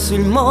vento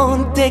sul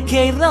monte che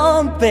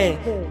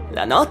irrompe,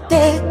 la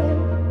notte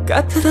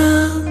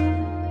cadrà.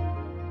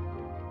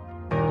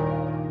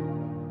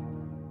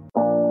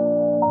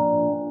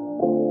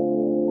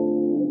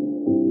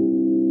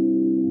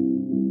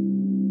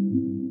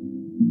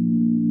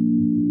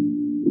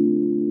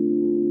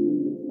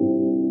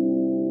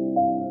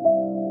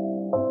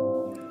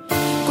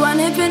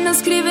 Quale penna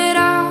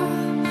scriverà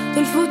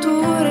del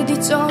futuro e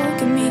di ciò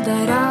che mi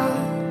darà?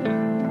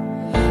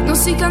 Non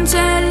si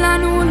cancella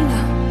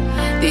nulla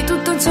di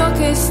tutto ciò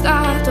che è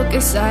stato, che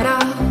sarà.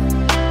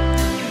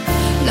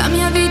 La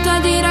mia vita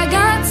di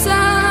ragazza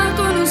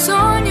con un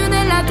sogno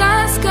nella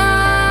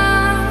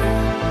tasca,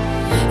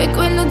 e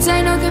quello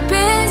zaino che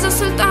pesa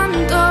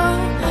soltanto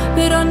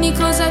per ogni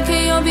cosa che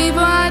io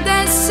vivo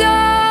adesso.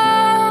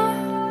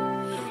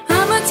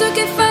 Ama ciò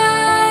che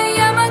fai,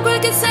 ama quel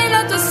che sei,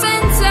 la tua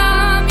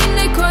assenza,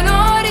 mille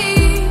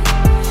colori.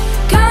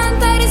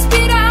 Canta,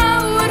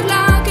 respira,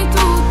 urla che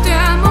tutto è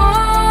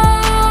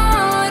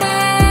amore.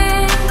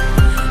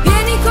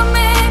 Vieni con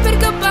me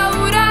perché ho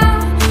paura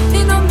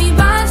e non mi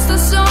basta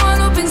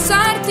solo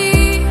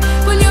pensarti.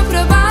 Voglio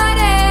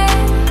provare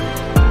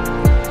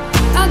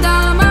ad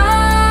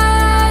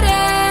amare.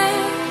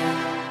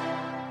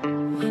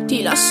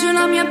 Ti lascio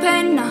la mia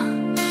penna,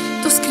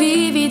 tu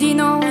scrivi di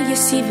noi e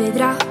si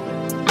vedrà.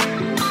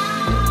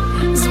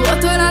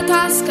 Svuoto la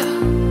tasca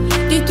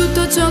di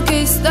tutto ciò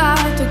che è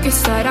stato, che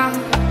sarà.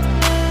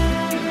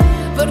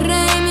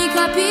 Vorrei mi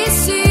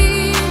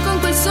capissi con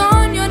quel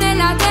sogno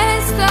nella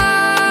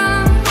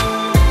testa,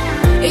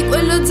 e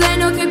quello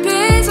zaino che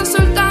pesa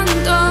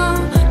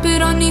soltanto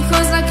per ogni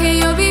cosa che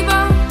io vivo.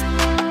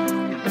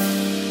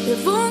 E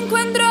ovunque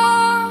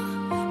andrò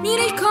mi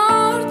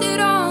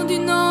ricorderò di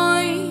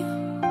noi.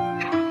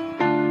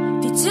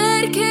 Ti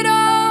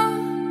cercherò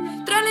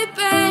tra le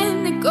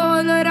penne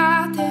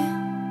colorate,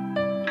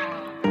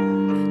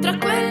 tra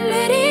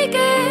quelle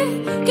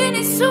righe che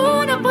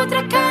nessuno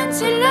potrà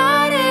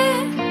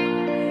cancellare.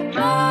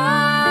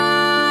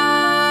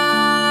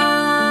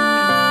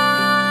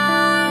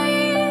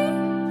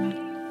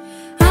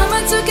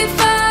 Ama ciò che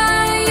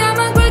fai,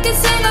 ama quel che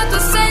sei, la tua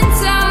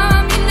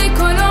assenza, mille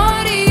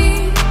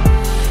colori.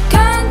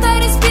 Canta,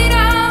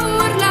 respira,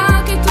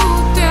 urla che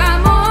tutto è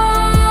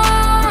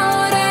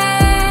amore.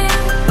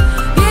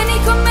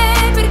 Vieni con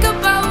me perché ho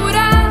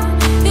paura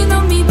e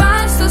non mi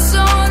basta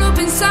solo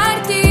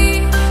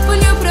pensarti.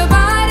 Voglio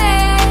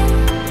provare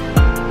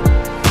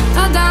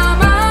ad amare.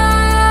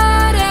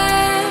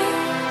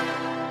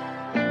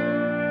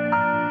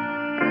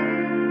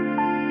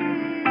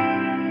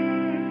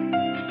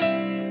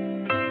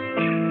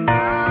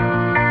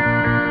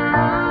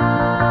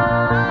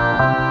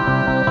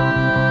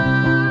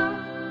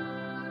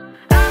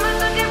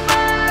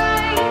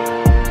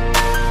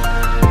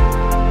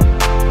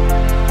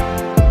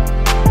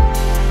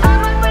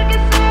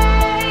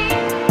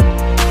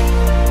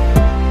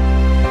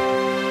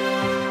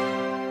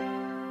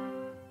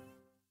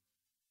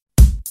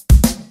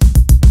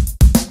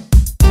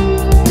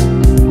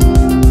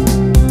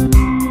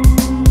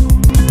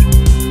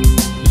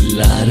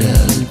 La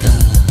realtà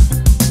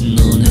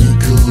non è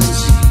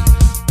così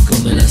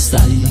come la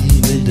stai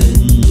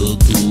vedendo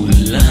tu.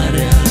 La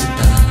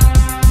realtà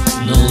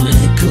non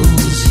è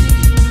così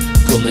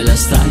come la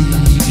stai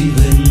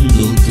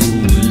vivendo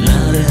tu.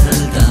 La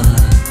realtà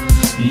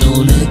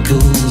non è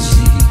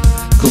così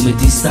come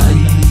ti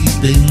stai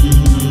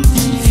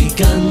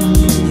identificando.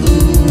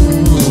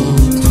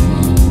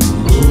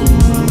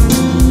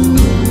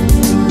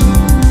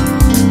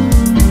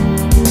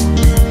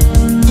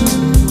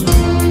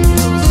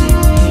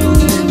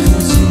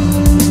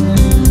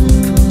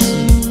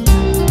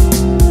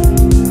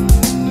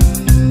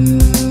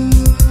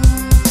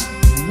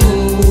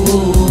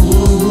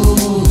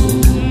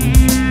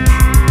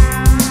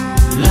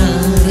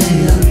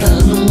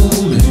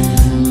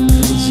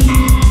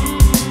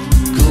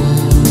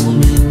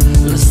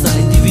 Come la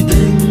stai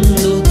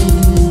dividendo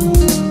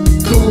tu.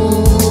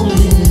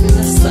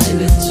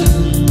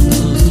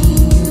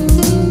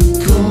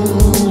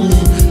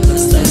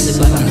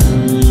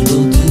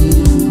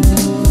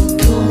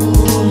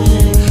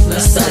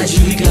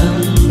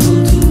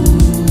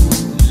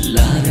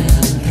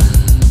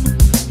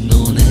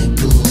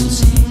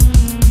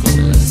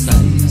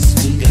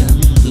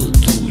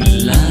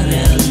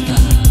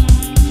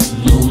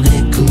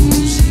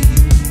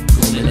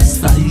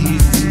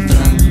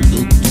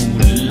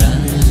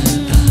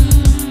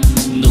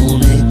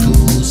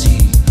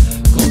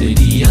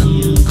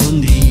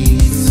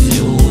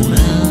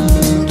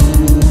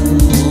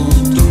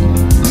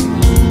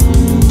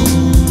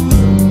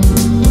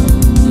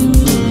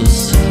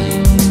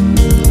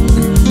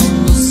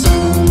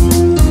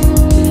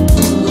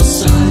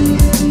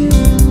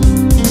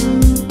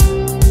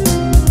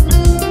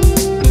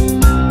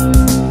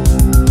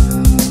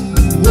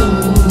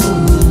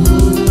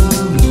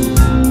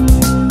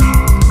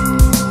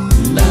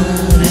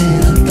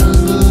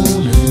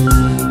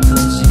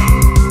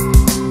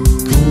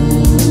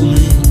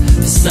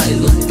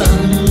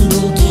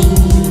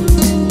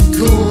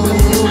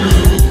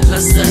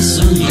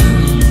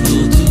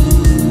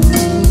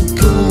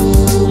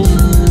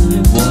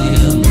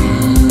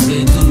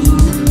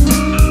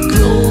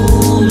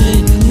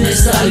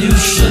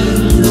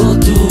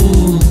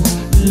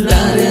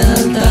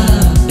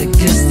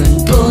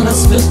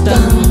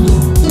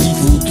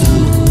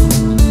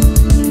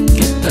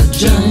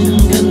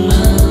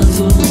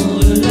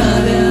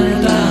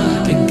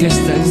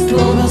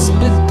 ancora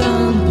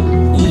aspettando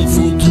un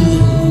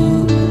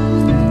futuro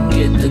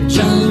che t'ha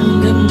già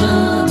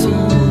ingannato.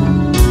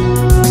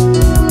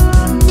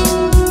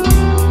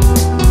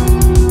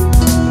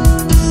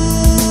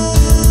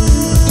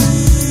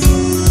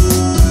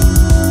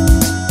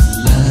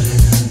 La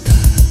realtà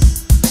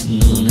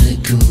non è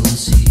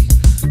così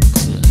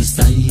come ti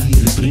stai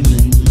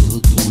reprimendo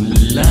tu.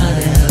 La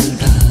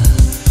realtà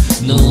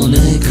non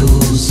è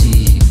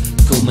così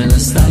come la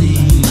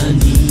stai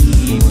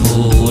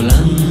manipolando.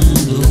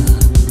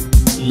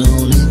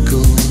 Non è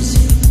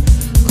così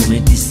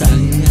come ti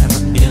stai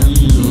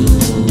arrabbiando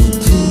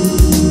tu.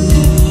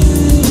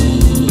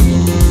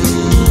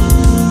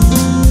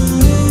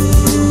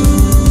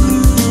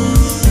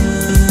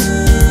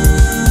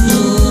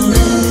 Non è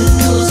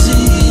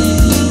così,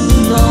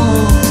 no,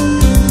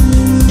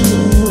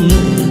 non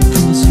è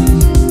così.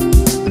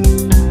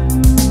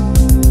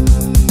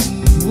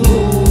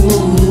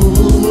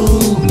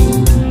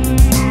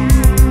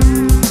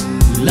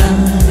 La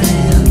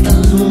realtà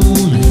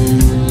non è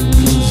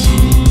così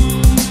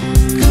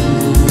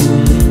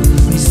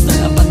come ti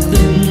stai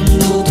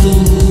abbattendo tu,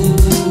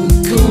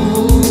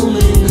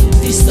 come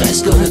ti stai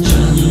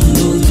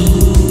scoraggiando tu,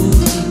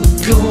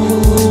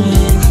 come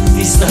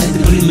ti stai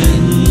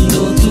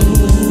deprimendo tu.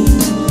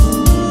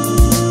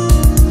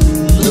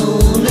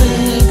 Non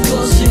è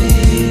così,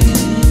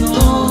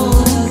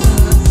 no,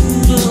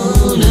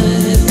 non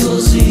è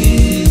così.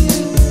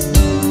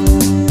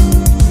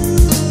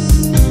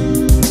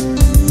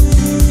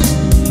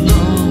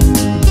 No,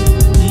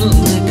 non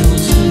è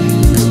così.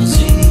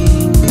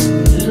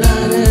 La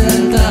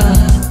realtà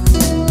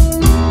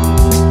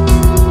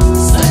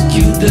sta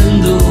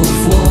chiudendo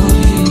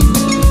fuori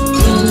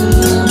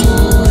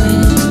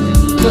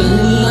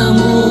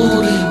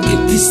quell'amore che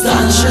ti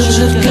sta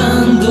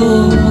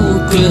cercando,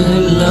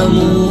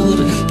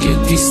 quell'amore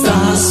che ti sta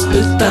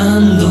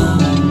aspettando.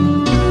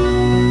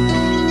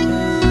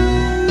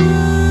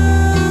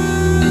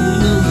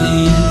 Non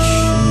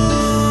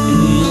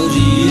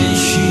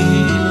riesci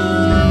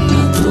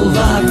a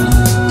trovarlo.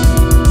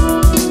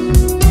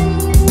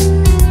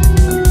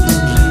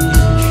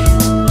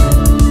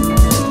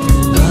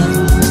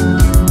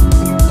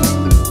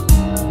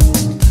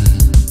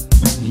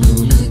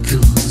 Non è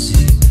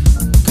così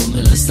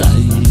come la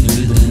stai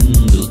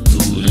vedendo tu.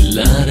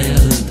 La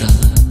realtà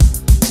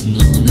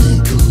non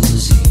è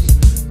così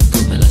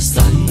come la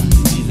stai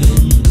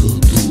vivendo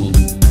tu.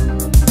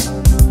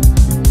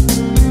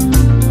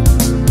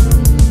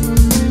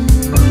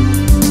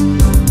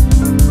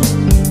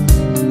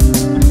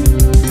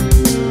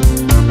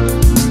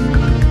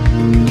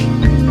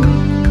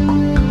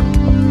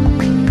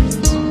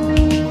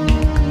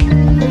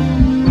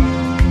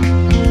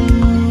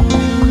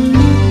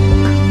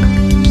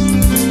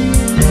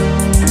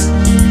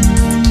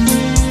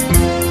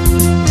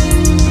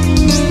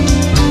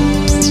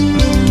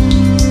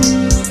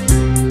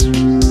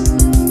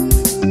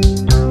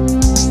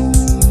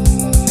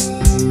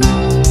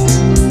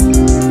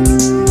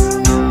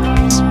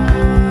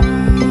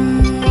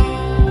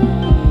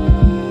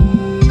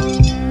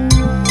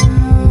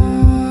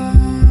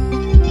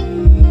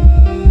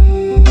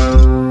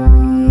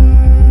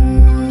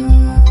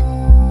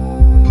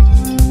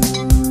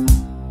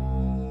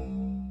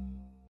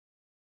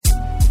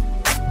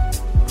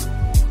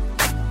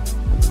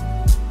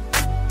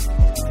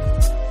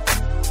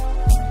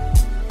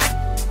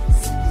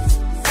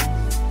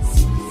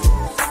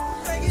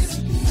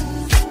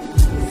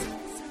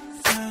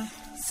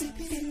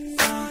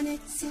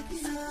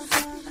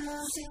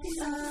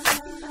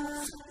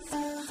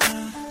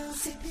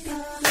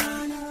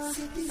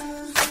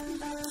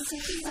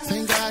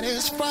 Thank God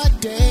it's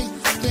Friday,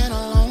 been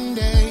a long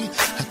day.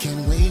 I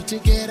can't wait to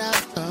get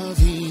out of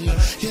here.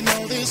 You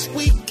know this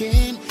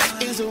weekend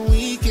is a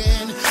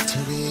weekend to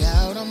be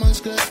out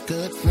amongst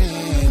good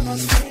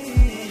friends.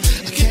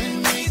 I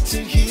can't wait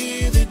to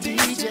hear the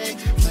DJ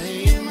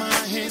playing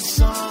my hit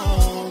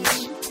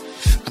songs.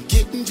 I'm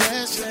getting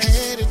dressed,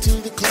 headed to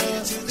the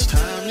club. It's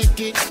time to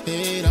get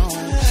it on.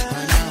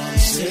 Right now I'm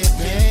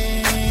sipping.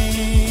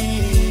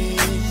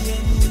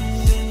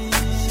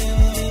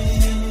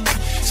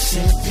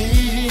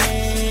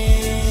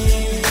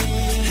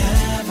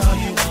 Have all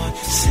you want,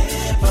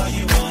 sip all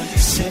you want,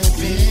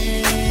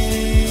 sipping,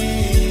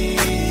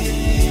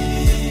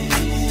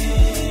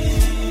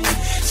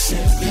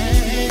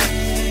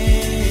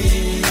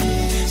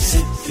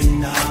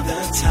 sipping all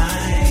the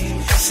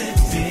time,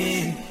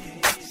 sipping,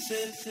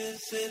 sip, sip,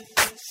 sip,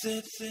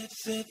 sip, sip,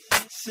 sip,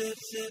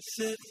 sip, sip,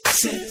 sip,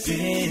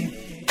 sipping,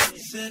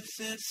 sip,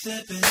 sip,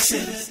 sipping,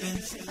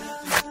 sipping.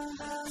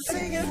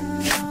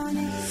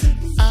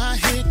 I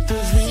hit the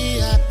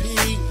VIP,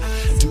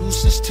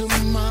 deuces to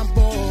my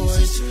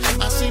boys.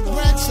 I see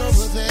Brax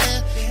over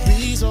there,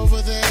 B's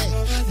over there.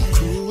 My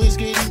crew is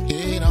getting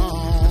it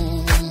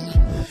on.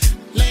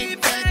 Lay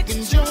back,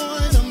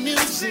 enjoy the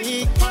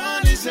music,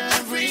 parties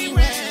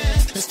everywhere.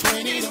 There's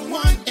 20 to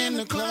 1 in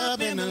the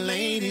club and the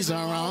ladies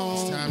are on.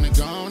 It's time to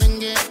go on and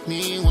get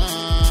me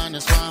one.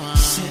 That's why I'm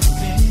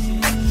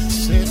sipping,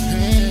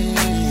 sipping,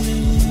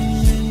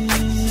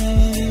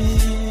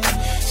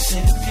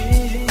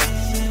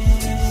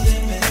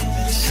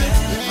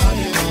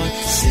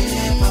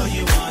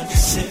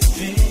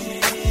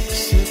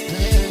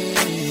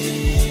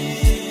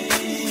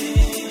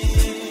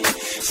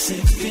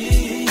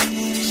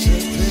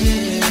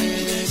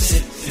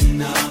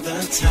 Sipping all the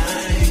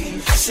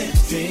time,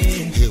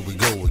 sipping. Here we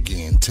go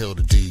again, tell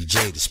the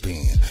DJ to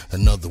spin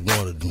another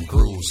one of them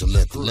grooves to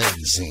let the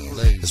ladies in.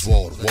 It's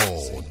wall to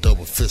wall,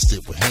 double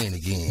fisted with hand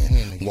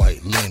again.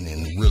 White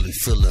linen, really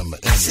feeling my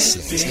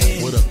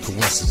innocence. What up,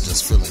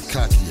 coincidence, feeling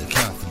cocky and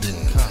confident.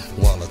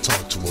 While I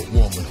talk to a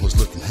woman who's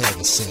looking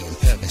heaven sent,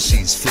 and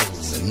she's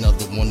feeling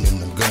another one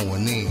and I'm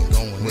going in.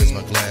 Raise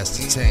my glass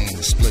to 10,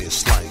 display a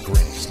slight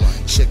grin.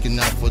 Checking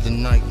out for the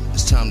night,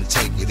 it's time to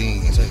take it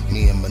in.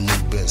 Me and my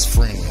new best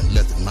friend,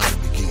 let the night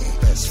begin.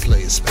 Best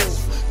play is sport,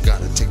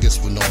 gotta take this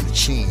one on the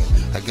chin.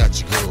 I got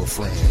your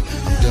girlfriend,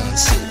 I'm done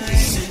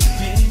sipping.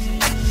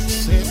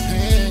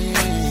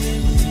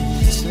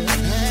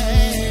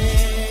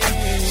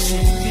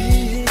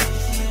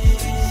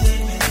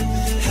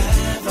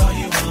 Have all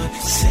you want,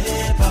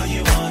 sip all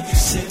you want,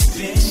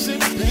 sipping.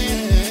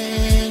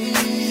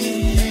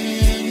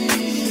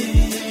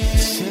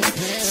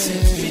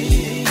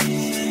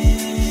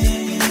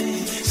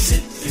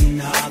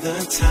 Sipping all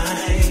the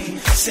time,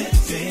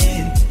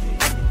 sipping.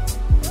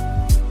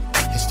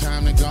 It's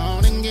time to go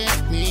on and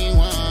get me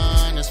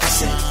one. That's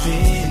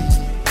sipping.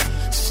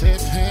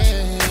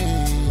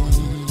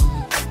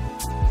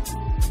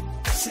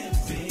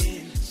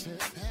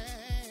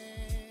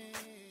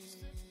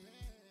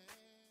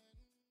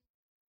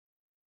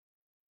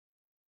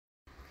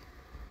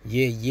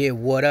 Yeah, yeah,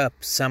 what up?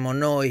 Siamo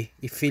noi,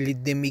 i figli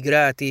di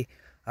immigrati.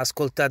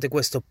 Ascoltate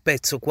questo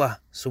pezzo qua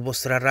su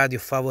vostra radio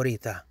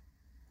favorita.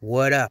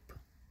 What up?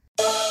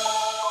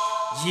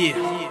 Yeah,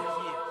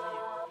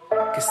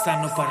 che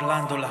stanno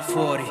parlando là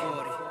fuori,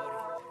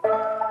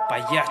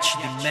 pagliacci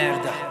di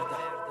merda.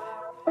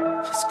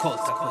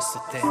 Ascolta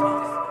questo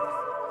tema.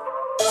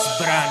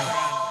 Sbrano,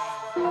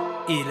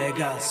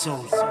 Illegal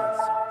Soul,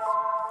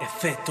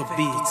 Effetto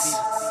Beats.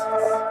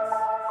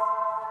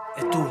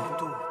 E tu,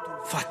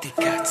 fatti i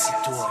cazzi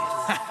tuoi.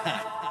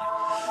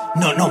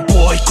 No, non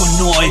puoi con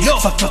noi,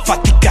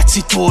 fatti i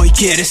cazzi tuoi.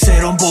 Quieres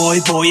ser un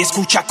boy,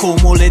 escucha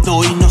como le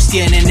doy. Nos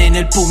tienen en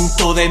el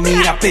punto de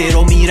mira,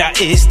 pero mira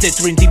este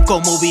Dream Team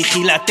como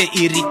vigila. Te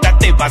irrita,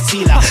 te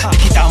vacila. Te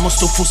quitamos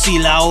tu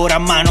fusil, ahora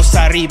manos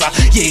arriba.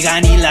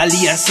 Llegan y la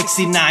lían,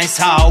 69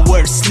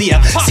 hours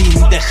lían.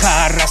 Sin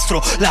dejar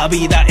rastro, la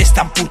vida es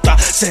tan puta.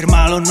 Ser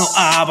malo no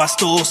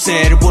abastó,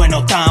 ser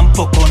bueno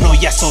tampoco. No,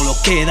 ya solo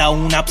queda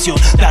una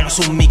opción. Danos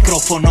un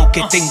micrófono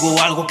que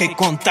tengo algo que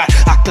contar.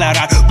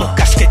 Aclarar,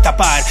 bocas que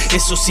tapar.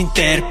 Esos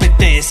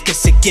intérpretes que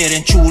se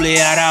quieren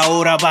chulear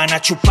ahora van a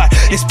chupar.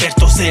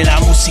 Expertos de la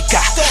música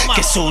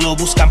que solo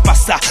buscan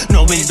pasta.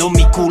 No vendo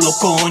mi culo,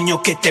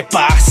 coño, ¿qué te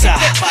pasa?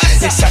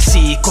 Es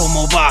así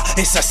como va,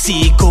 es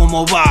así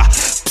como va.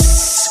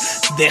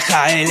 Psst,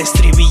 deja el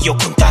estribillo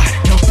contar.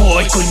 Non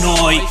puoi con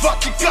noi,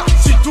 fatti i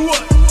cazzi tuoi.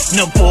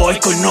 Non puoi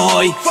con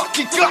noi,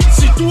 fatti i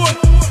cazzi tuoi.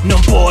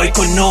 Non puoi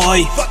con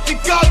noi, fatti i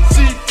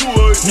cazzi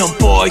tuoi. Non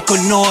puoi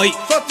con noi,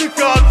 fatti i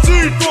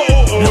cazzi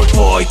tuoi. Non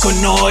puoi con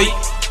noi,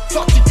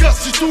 fatti i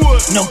cazzi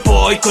tuoi. Non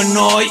puoi con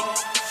noi,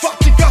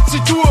 fatti i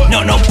cazzi tuoi.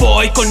 No, non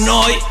puoi con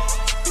noi.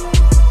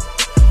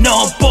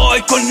 Non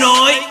puoi con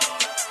noi.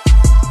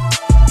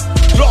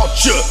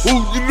 Rocce,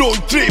 uno di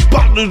noi tre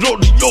parlano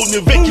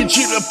rione. Vecchi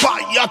gira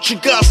pagliacci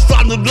che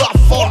stanno là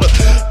fuori.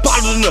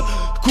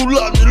 Parlano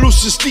culane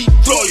luce sti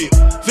troie.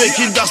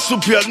 Vecchi da sto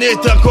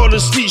pianeta ancora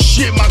sti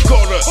scema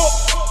ancora.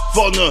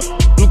 Vanno,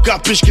 non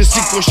capisci che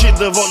si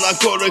cosciente vanno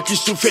ancora. Chi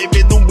su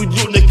fame non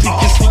milione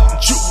clicche sti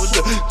giovane.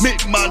 Mi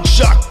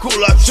mangia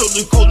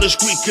colazione con le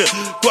squicche.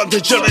 Quando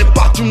c'è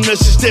repato un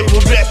sistema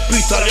rap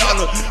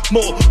italiano.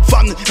 Mo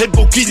fanno i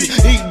bocchini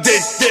in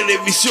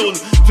televisione.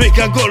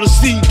 Vecchi ancora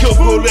sti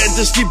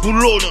concorrenti sti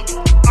bullone.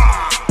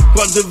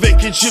 Quando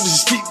vecchi ci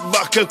sti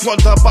vacca.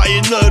 Quando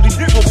appaiono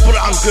ritmo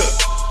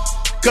branca.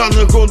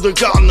 Canna contro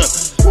canna,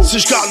 si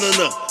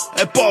scannano.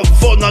 E poi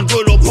vanno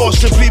ancora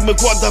opposte prima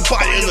quando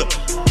appaiono.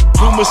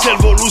 Non mi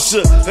servo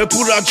luce,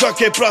 eppure a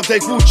giacca e prata e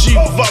Gucci.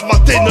 Va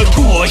mattina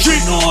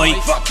Gucci.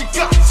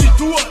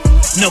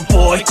 Non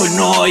puoi con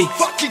noi,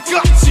 fatti i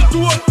cazzi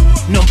tuoi.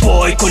 Non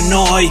puoi con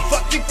noi,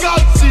 fatti i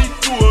cazzi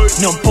tuoi.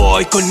 Non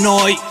puoi con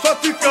noi,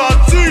 fatti i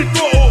cazzi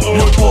tuoi.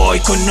 Non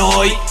puoi con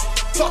noi, fatti i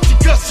cazzi tuoi. Non puoi con noi, fatti i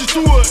cazzi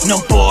tuoi.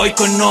 Non puoi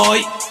con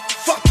noi,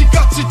 fatti i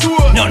cazzi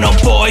tuoi. No, non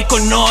puoi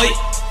con noi.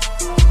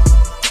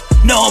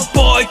 Non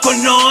puoi con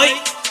noi.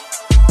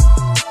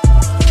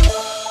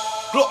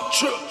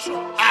 Rocce,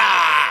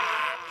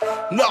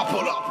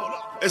 Napoli,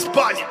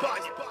 Spagna,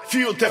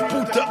 figlio te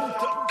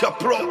puta,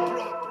 capro,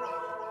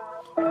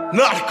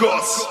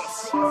 Narcos,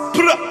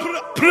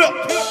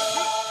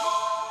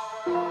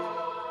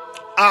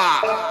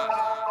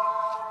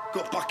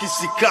 Coppa chi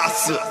si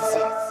cazzo,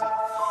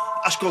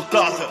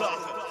 ascoltate,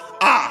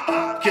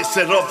 che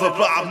se roba per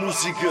la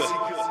musica,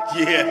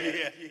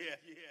 yeah.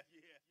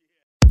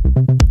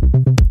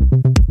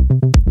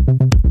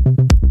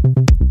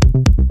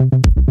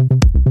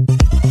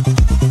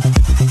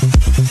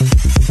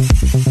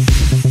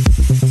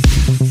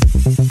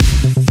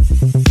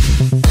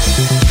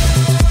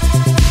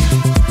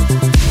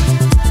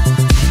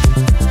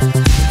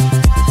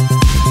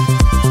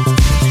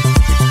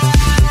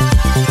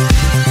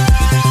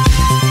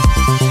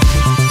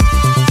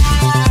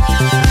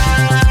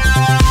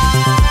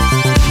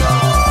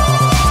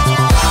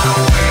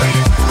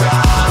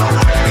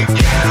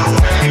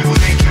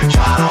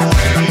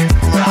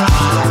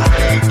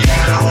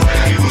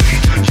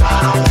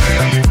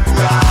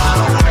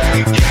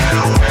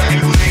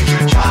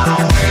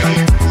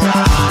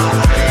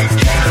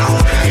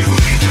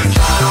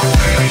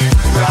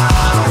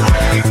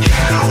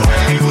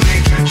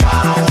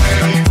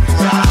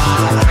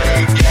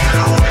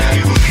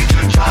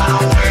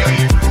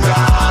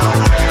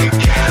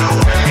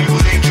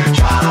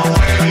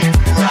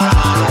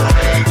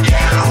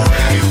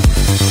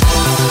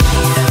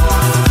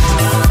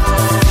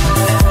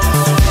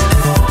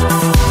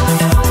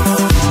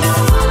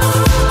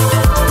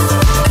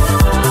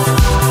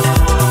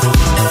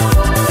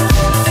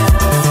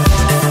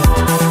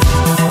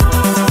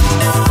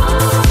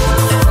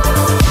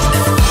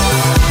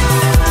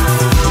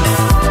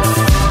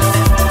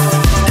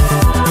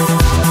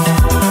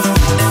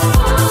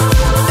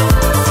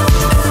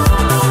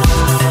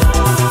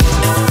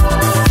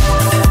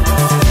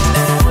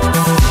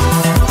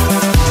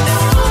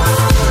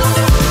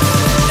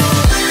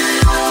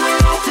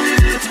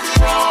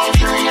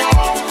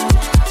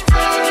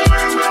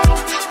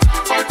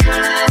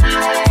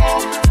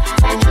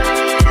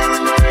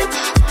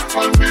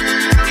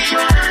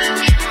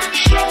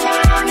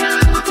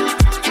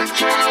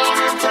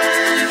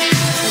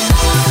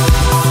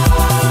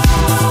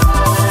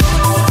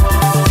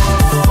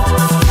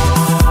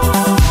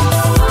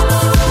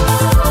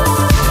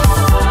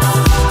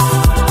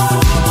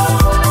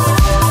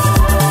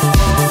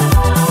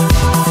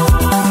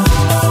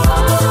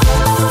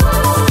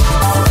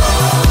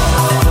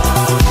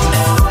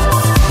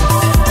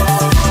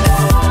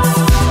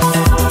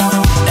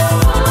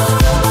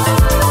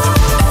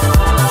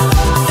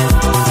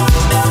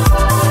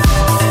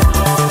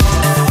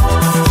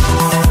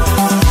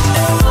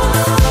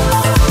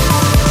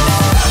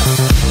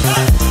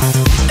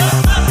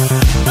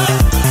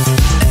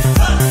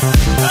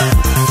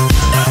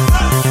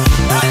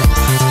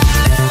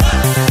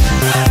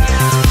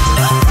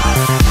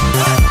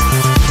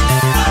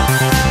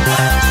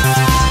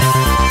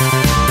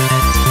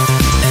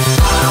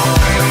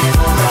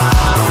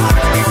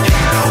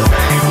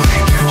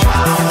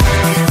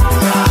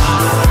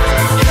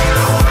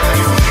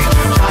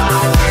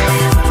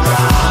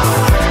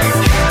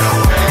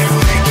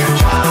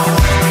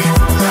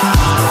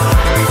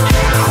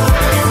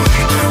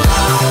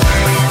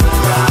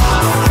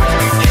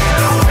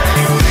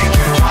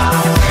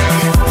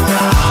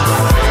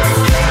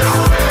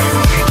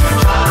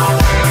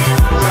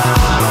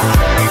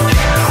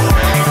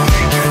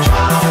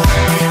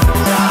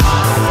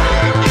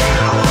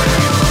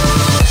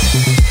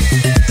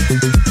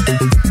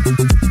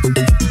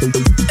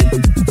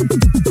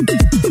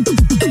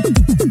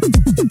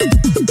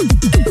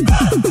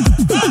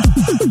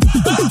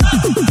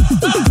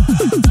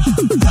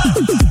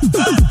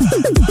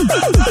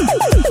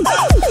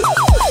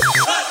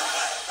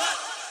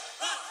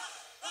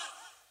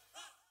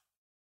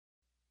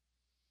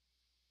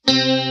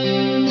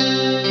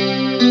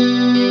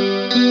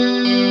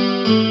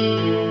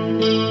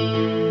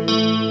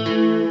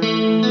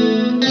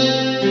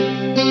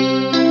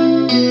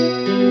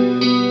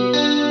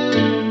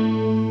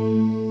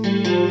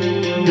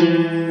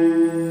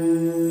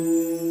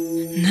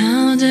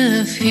 Now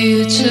the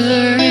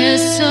future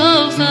is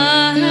so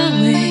far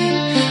away.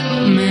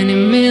 How many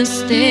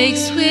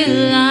mistakes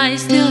will I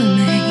still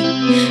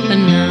make? But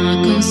now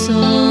I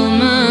console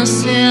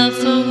myself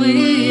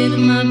with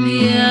my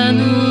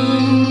piano.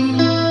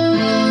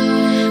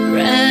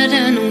 Red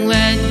and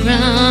wet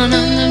ground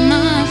under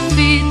my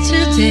feet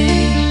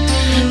today,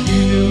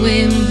 and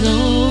wind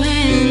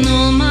blowing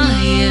on my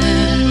hair.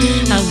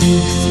 I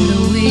will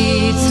slow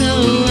it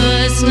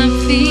towards my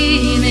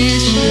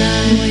finish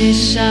line.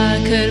 Wish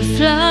I could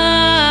fly.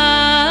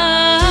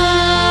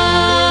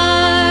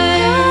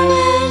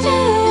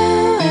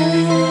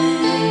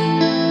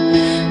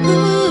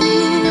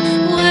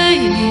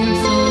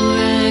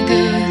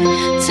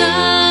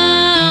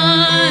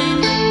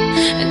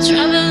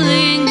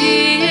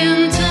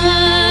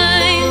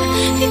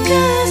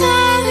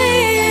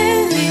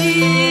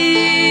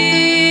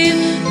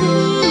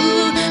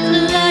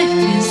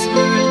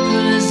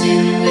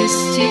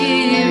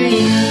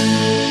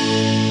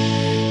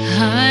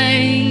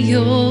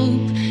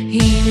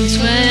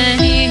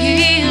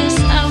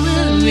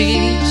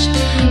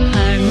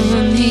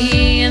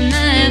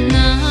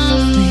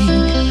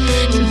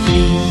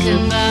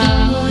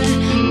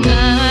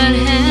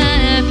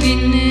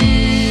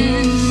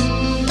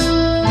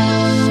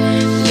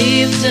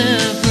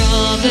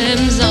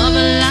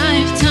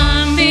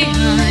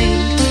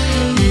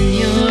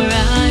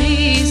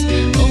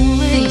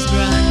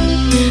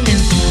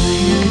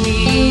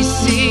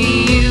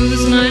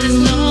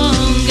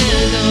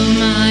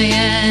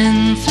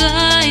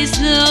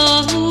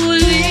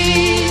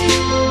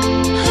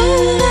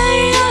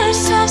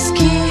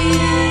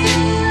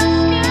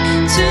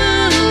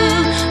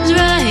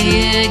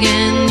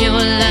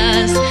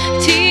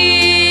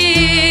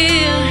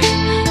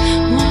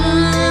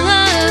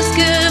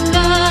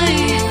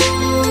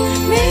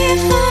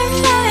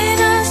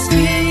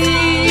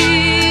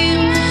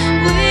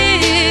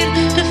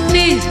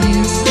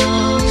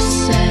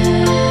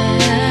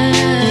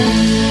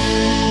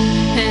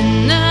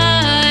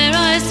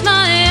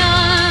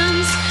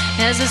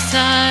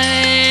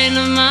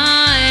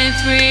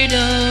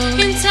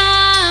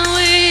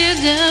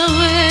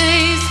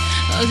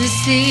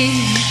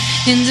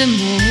 In the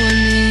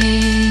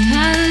morning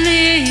I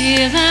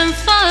live and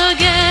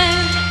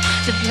forget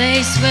the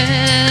place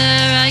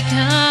where I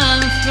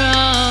come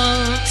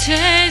from.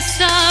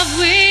 Taste of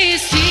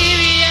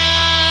wisteria.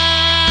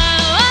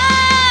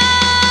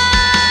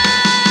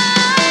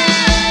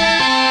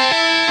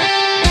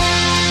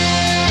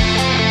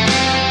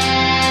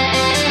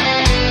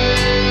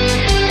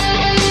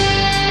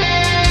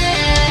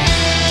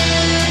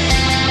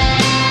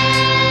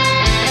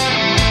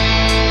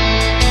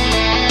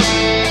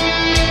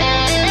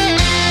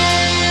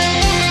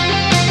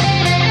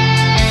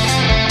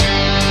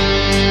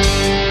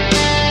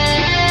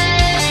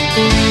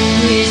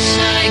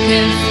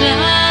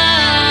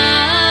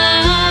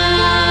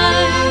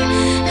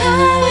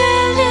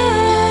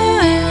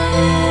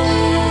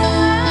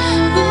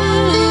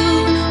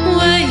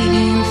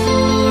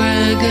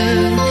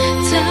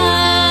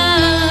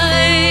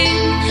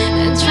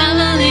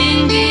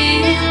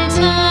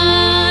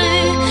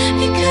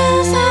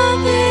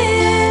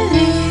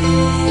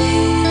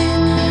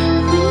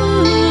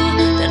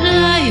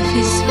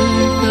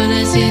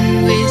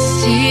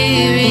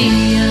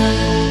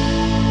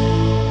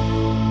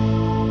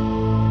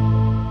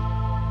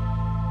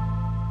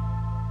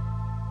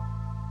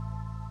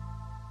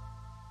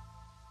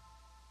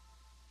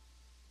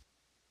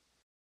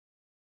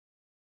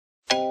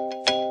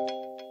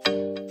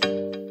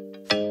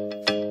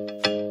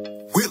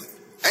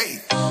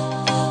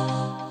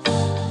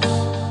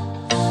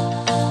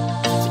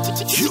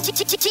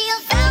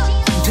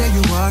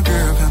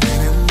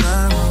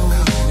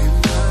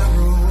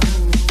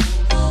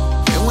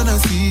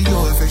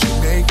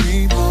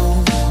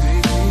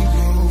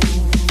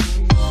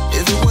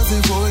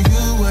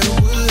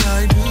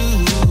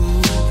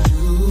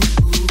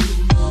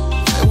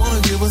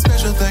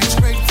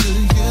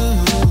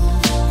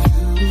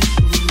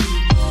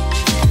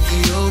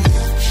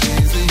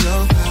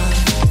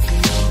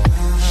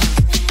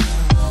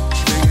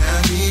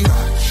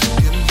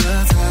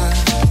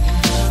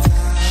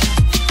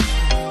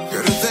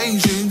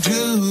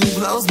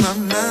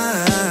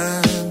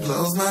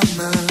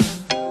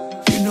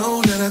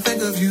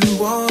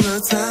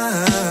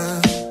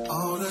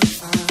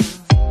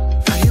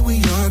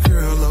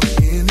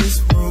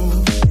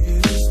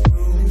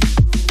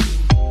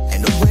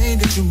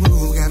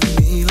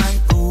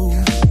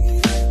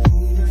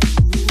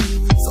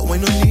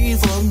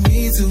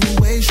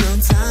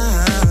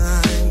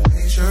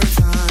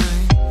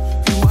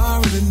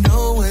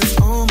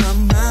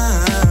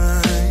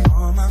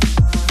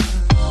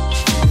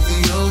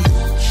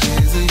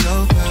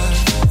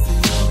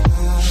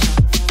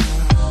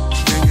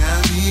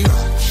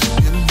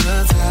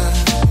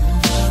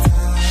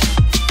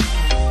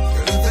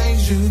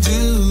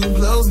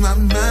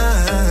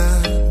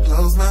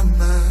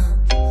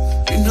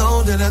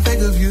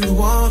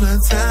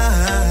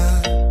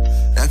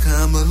 Now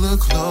come a little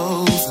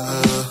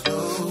closer,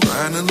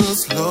 grind a little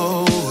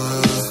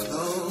slower.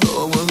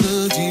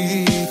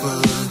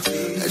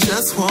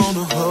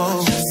 wanna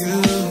hold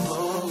you.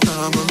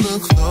 Come a little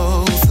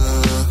closer,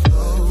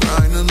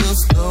 right a little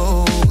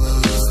slower,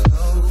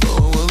 go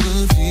a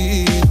little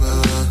deeper.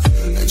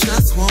 I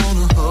just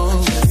wanna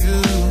hold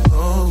you,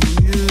 hold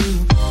you.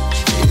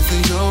 Easy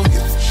your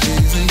hips,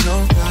 easy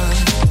your thighs.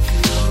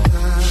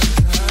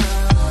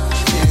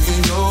 Easy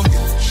your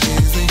hips,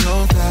 easy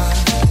your thighs.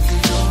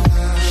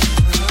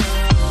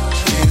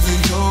 Easy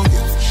your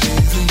hips,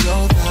 easy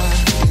your thighs.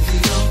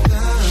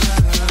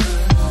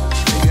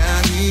 They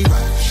got me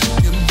right,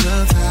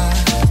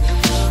 hypnotized.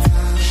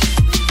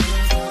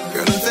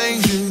 Girl, the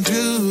things you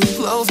do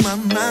blows my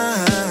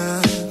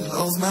mind,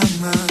 blows my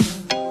mind.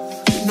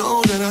 You know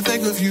that I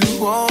think of you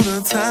all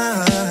the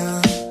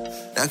time.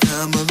 Now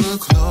come a little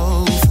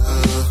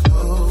closer,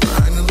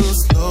 right a little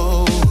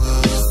slower,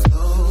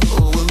 go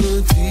a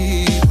little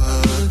deeper.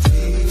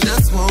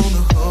 Just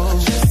wanna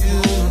hold you.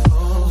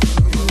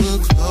 A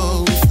little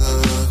closer,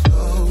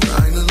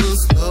 right a little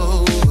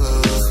slower,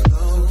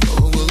 go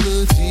a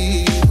little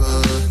deeper.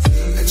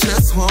 I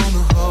just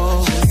wanna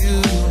hold you.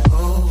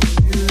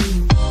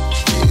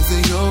 Easy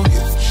your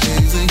hips,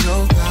 easy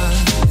your thighs.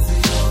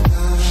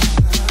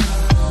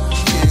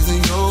 Easy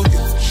your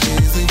hips,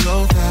 easy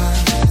your thighs.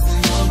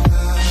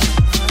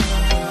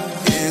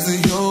 Easy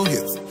your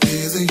hips,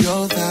 easy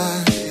your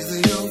thighs. Easy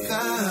your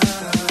thighs.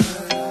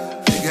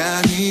 They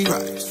got me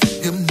right,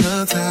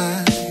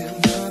 hypnotized.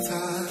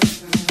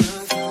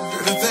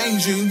 Girl, the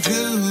things you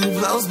do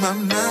blows my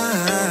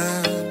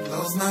mind,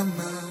 blows my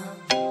mind.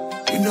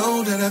 You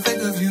know that I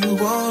think of you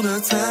all the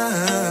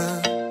time.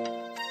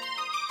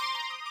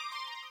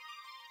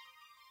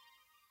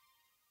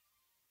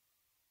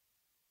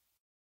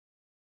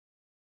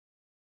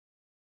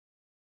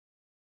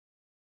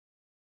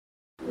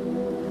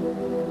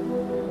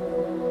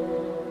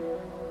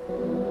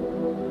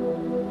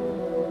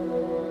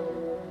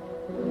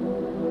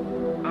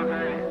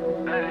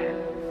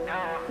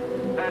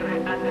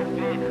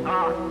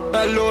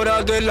 È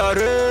l'ora della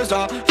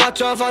resa,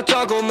 faccia a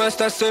faccia con me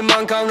stesso e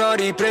manca una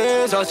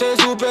ripresa. Se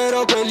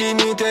supero quel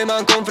limite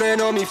manca un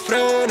freno, mi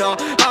frena.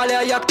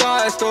 Alea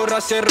Iacta est,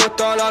 ora si è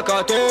rotta la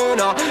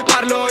catena.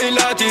 Parlo in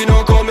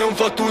latino come un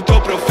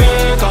fottuto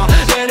profeta.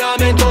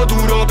 Allenamento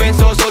duro,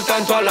 penso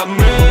soltanto alla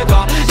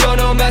meta. Io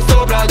non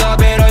vesto Prada,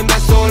 però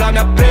investo la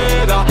mia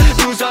preda.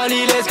 Più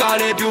sali le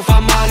scale, più fa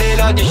male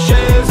la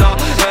discesa.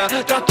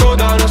 Tratto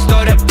da una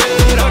storia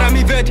vera. Ora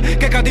mi vedi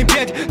che cado in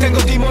piedi,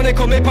 tengo timone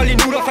come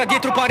pallinuro fra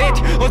dietro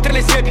pareti. Oltre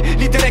le siepi,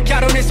 l'iter è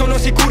chiaro, ne sono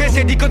sicure.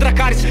 Se dico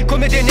Dracarys,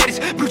 come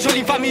Daenerys, brucio gli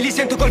infami, li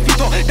sento col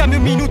fiuto. Dammi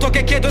un minuto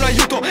che chiedono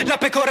aiuto, la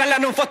pecorella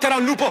non fotterà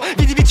un lupo.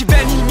 Vidi vici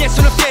beni, i miei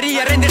sono fieri,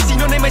 arrendersi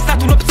non è mai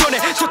stata un'opzione.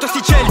 Sotto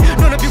sti cieli,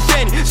 non ho più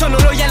freni, sono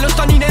lo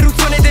Yellowstone in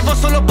eruzione. Devo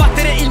solo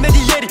battere il me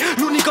di ieri,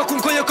 l'unico con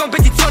cui ho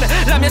competizione.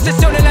 La mia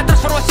ossessione è la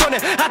trasformazione,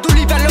 ad un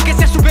livello che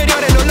sia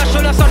superiore. Non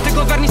lascio la sorte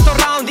governi sto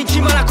round, in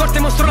cima alla corte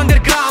mostro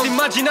underground.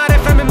 Immaginare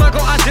frame e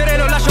mago agere,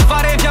 lo lascio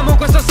fare, enviamo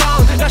questo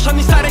sound.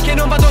 Lasciami stare che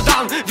non vado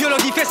down, violo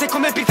difese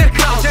come Peter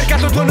Crown. Ho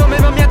cercato il tuo nome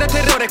ma mi ha dato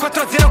errore,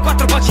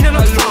 404 pagine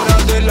non so.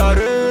 All'ora della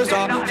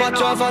resa,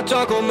 faccia a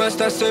faccia con me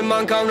stesso e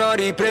manca una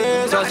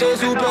ripresa. Se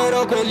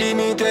supero quel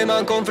limite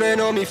manca un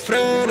freno, mi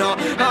frena.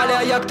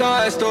 Alea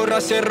Iacta est, ora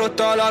si è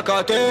rotta la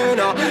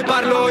catena.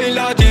 Parlo in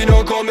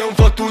latino come un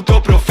fottuto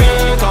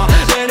profeta.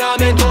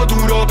 Allenamento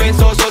duro,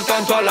 penso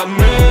soltanto alla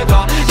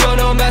meta. Io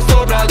non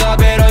vesto Prada,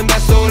 però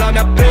investo la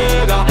mia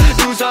preda.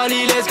 Più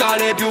sali le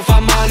scale, più fa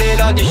male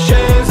la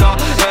discesa.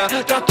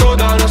 Tratto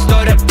da una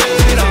storia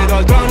vera. Se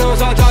dal trono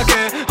so già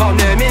che ho un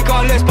nemico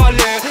alle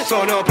spalle.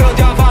 Sono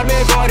pronti a farmi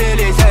fuori,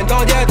 li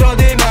sento dietro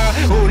di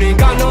me. Un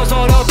inganno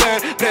solo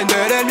per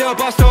prendere il mio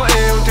posto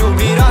e un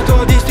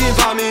triunvirato di sti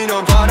infami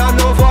non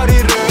faranno fuori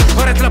il re.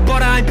 Ora è troppo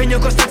ora, impegno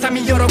costanza,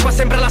 miglioro. Qua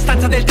sembra la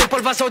stanza del tempo,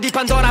 il vaso di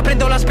Pandora.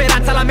 Prendo la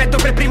speranza, la metto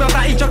per prima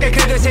fra in ciò che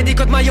credo. E se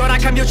dico Maiora,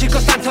 cambio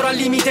circostanza. Ora al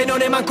limite non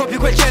ne manco più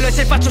quel cielo. E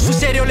se faccio sul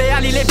serio le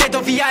ali le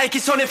vedo via. E chi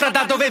sono e fra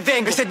da dove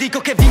vengo. E se dico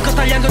che vinco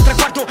tagliando il tre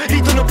quarto,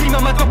 ritorno prima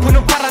ma dopo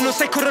non parlano.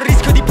 Se corro il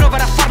rischio di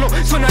provare a farlo,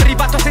 sono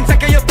arrivato senza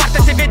che io parta.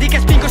 E se vedi che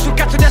spingo sul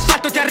cazzo di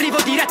asfalto, ti arrivo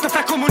diretto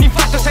fra come un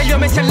infarto. Se li ho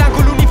messi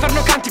all'angolo un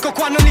inferno cantico,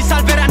 qua non li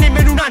salverà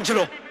nemmeno un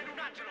angelo.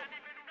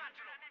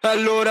 È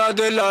l'ora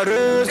della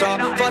resa,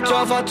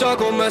 faccia a faccia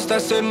con me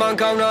stesso e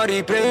manca una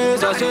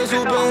ripresa. Se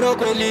supero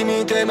quel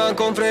limite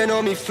manca un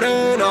freno, mi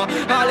frena.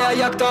 Alea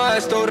Iacta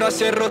est, ora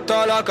si è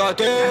rotta la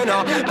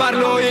catena.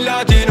 Parlo in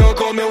latino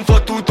come un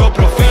fottuto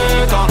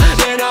profeta.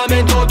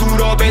 Allenamento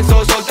duro,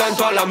 penso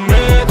soltanto alla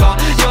meta.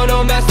 Io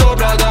non vesto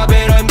Prada,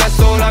 però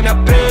investo la mia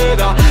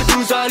preda.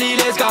 Più sali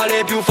le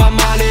scale, più fa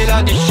male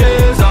la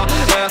discesa.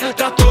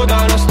 Tratto da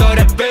una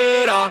storia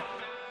vera.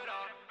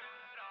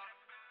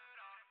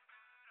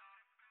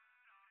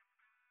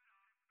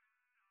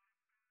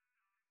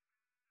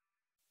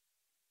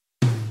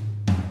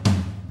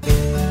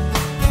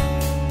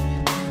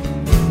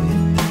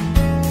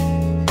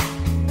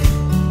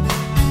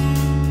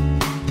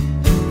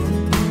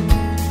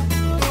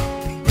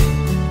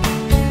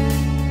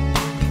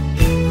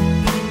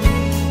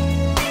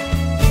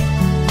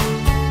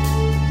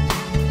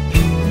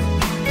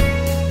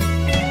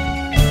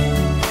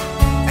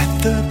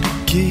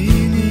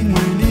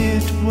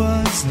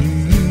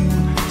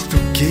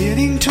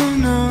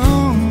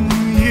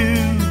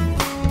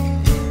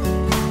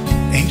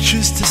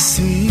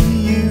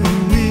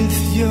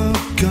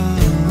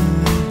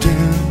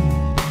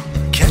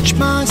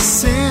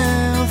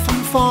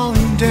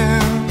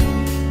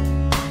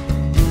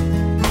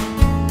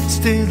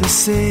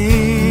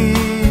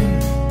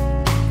 same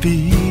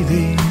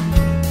feeling,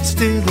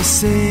 still the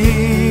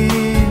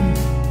same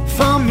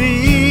for me.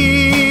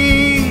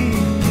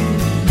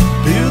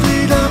 Build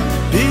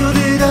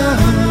it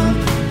up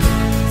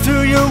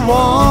through your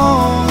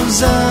walls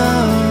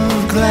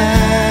of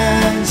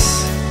glass.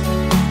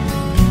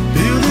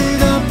 Build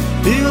it up,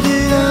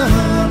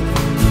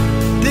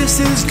 this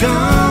is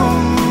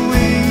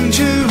going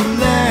to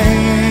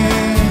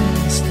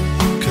last.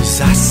 'Cause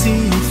I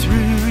see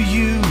through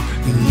you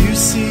and you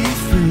see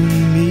through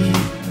me.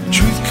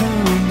 Truth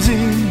comes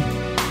in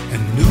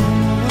and no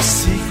more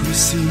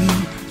secrecy.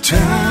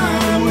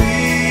 Time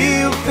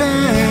will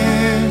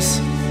pass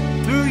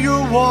through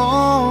your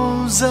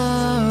walls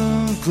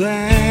of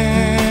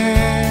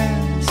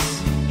glass.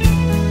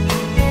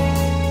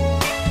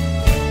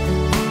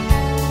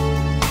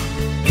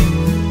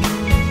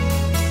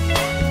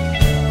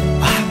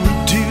 I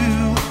would do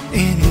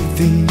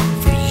anything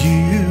for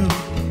you.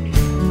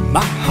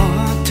 My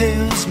heart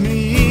tells me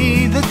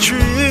the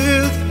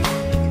truth.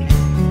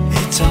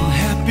 It's all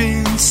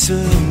happened so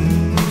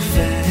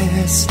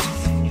fast.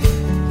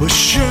 We're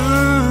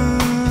sure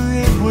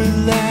it will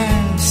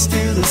last.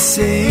 Still the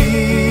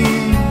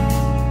same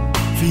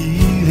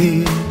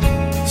feeling,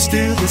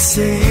 still the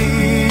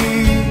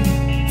same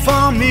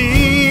for me.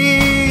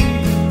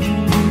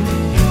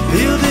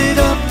 Build it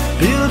up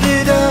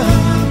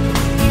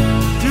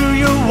through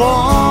your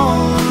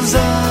walls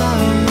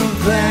of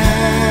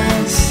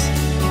glass.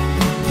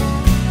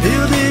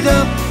 Build it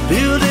up,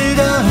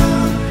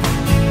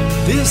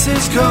 this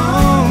is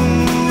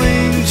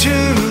going to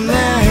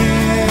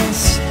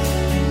last.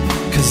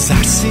 'Cause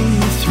I see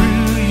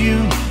through you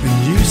and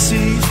you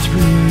see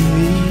through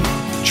me.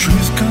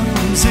 Truth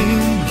comes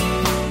in,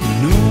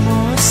 no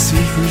more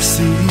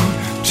secrecy.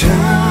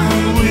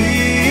 Time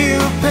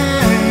will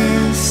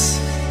pass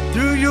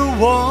through your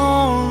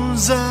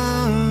walls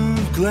of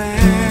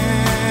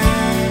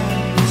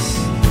glass.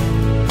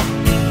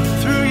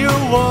 Through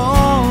your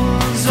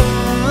walls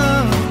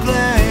of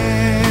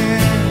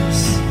glass.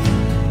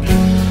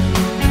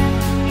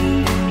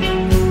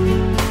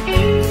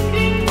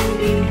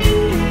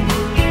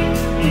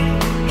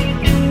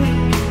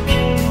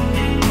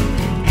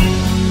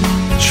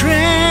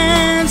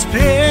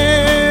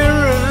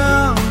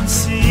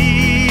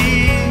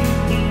 Transparency.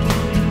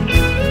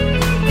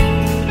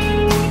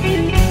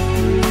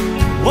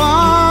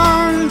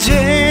 One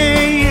day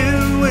you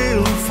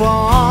will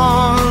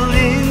fall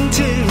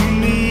into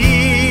me.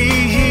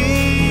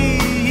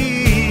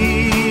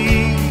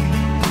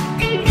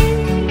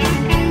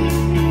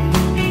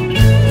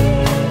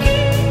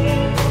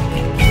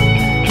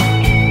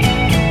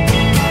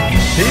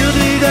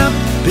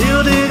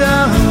 Build it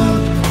up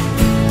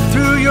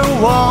through your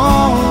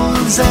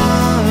walls of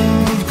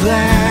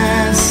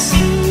glass.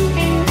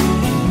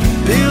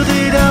 Build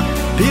it up,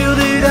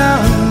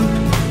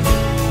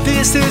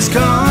 this is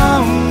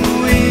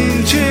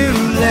going to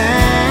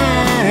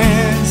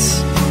last.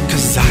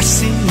 'Cause I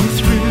see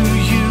through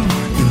you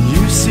and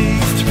you see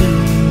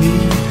through me.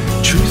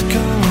 Truth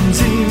comes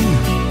in,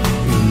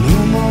 no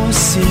more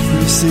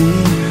secrecy.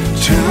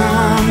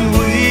 Time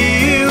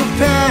will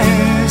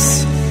pass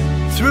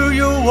through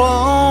your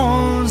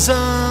walls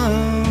of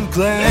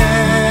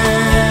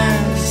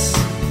glass.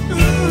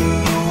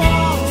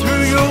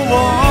 Through your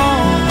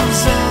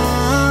walls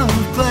of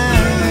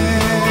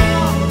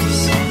glass.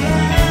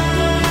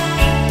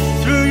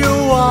 Through your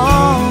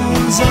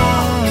walls of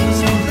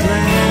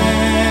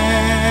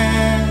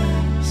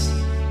glass.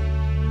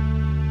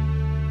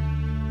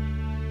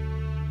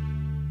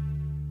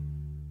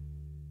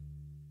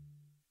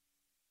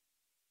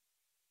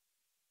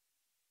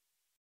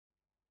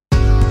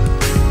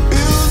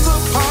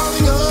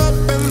 Piling up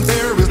and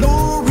there is no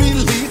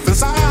relief.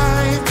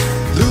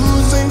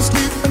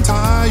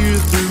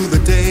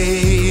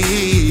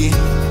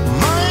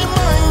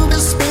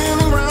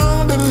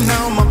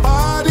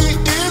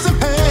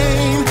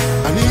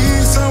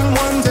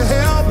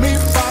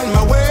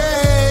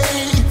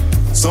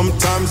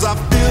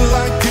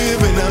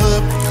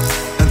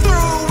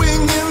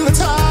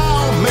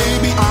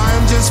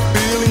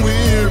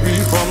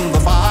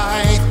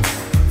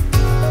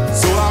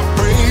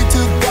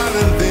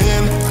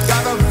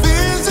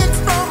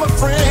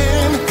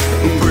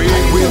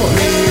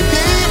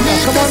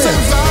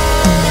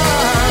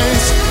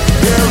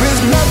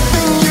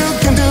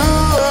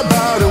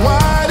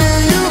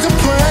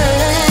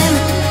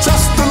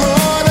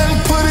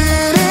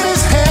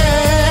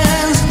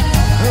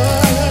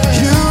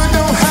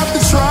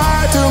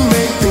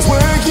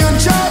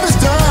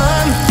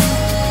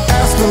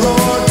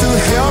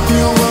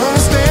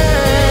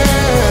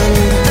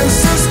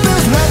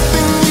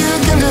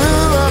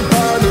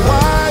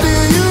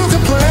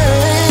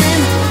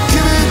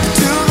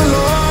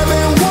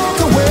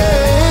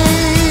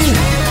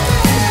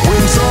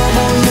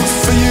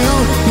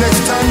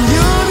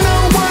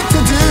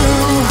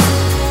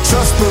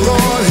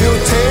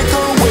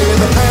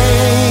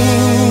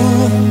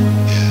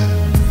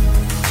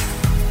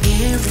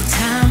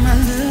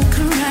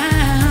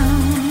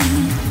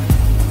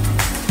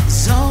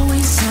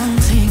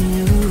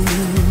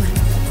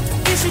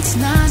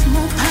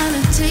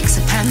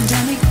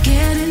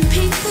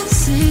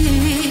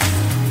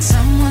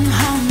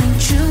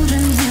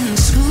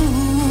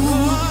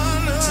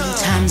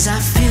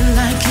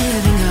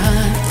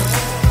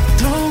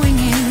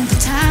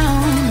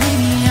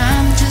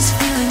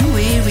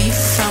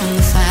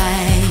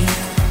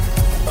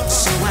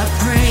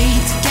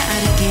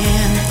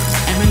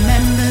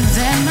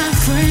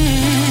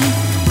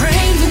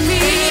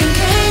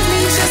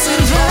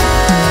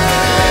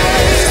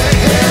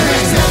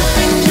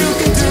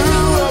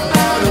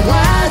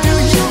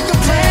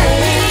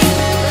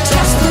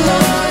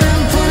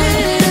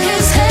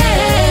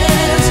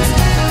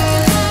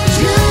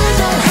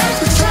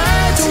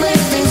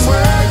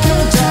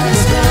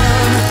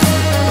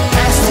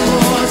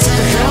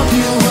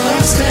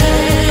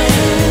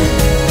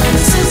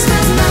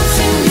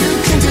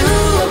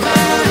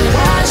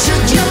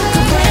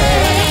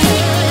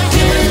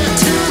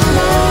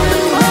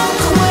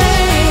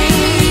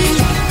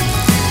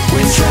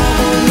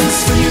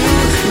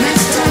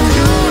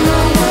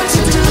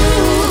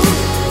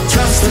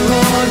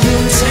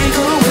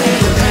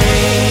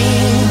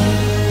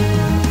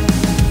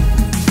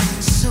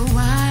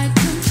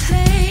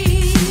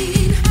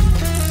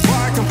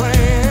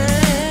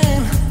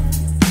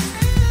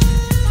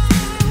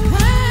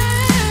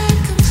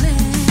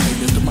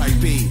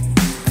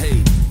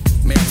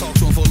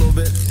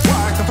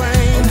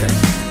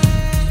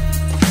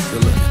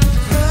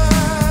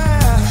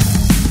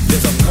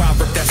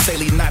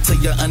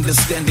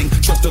 understanding.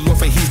 Trust the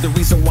Lord, for He's the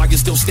reason why you're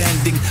still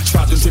standing.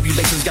 Trials and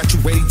tribulations got you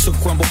ready to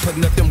crumble, but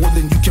nothing more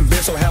than you can bear.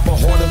 So have a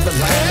heart of a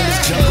lion in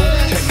this jungle.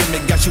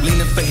 Pandemic got you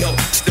leaning for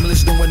help.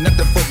 Stimulus doing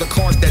nothing for the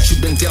cards that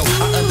you've been dealt.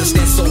 I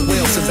understand so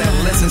well since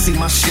adolescence, see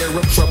my share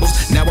of troubles.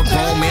 Now a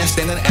grown man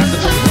standing after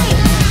the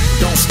rubble.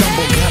 Don't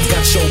stumble, God's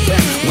got your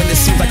back. When it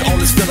seems like all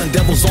is feeling,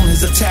 devil's on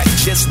his attack.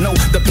 Just know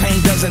the pain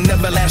doesn't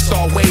never last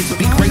always. But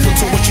be grateful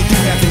to what you do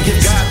have and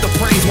give God the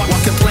praise. Why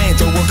complain?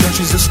 Third world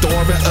countries are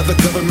starving, other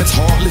governments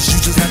heartless.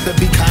 You just have to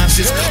be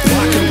conscious.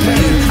 Why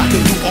complain? I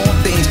can do all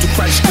things through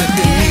Christ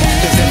strengthen me.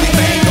 Cause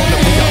everything gonna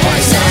be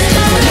alright. So I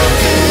can put up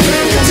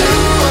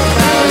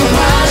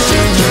why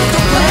should you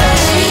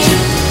complain?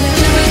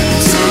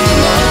 So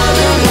long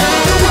and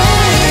walk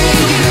away.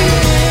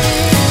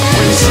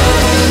 When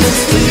trouble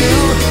looks for you,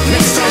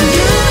 next time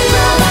you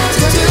know what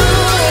to do.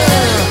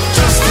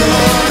 Trust the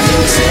Lord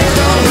and take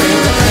away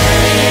the pain.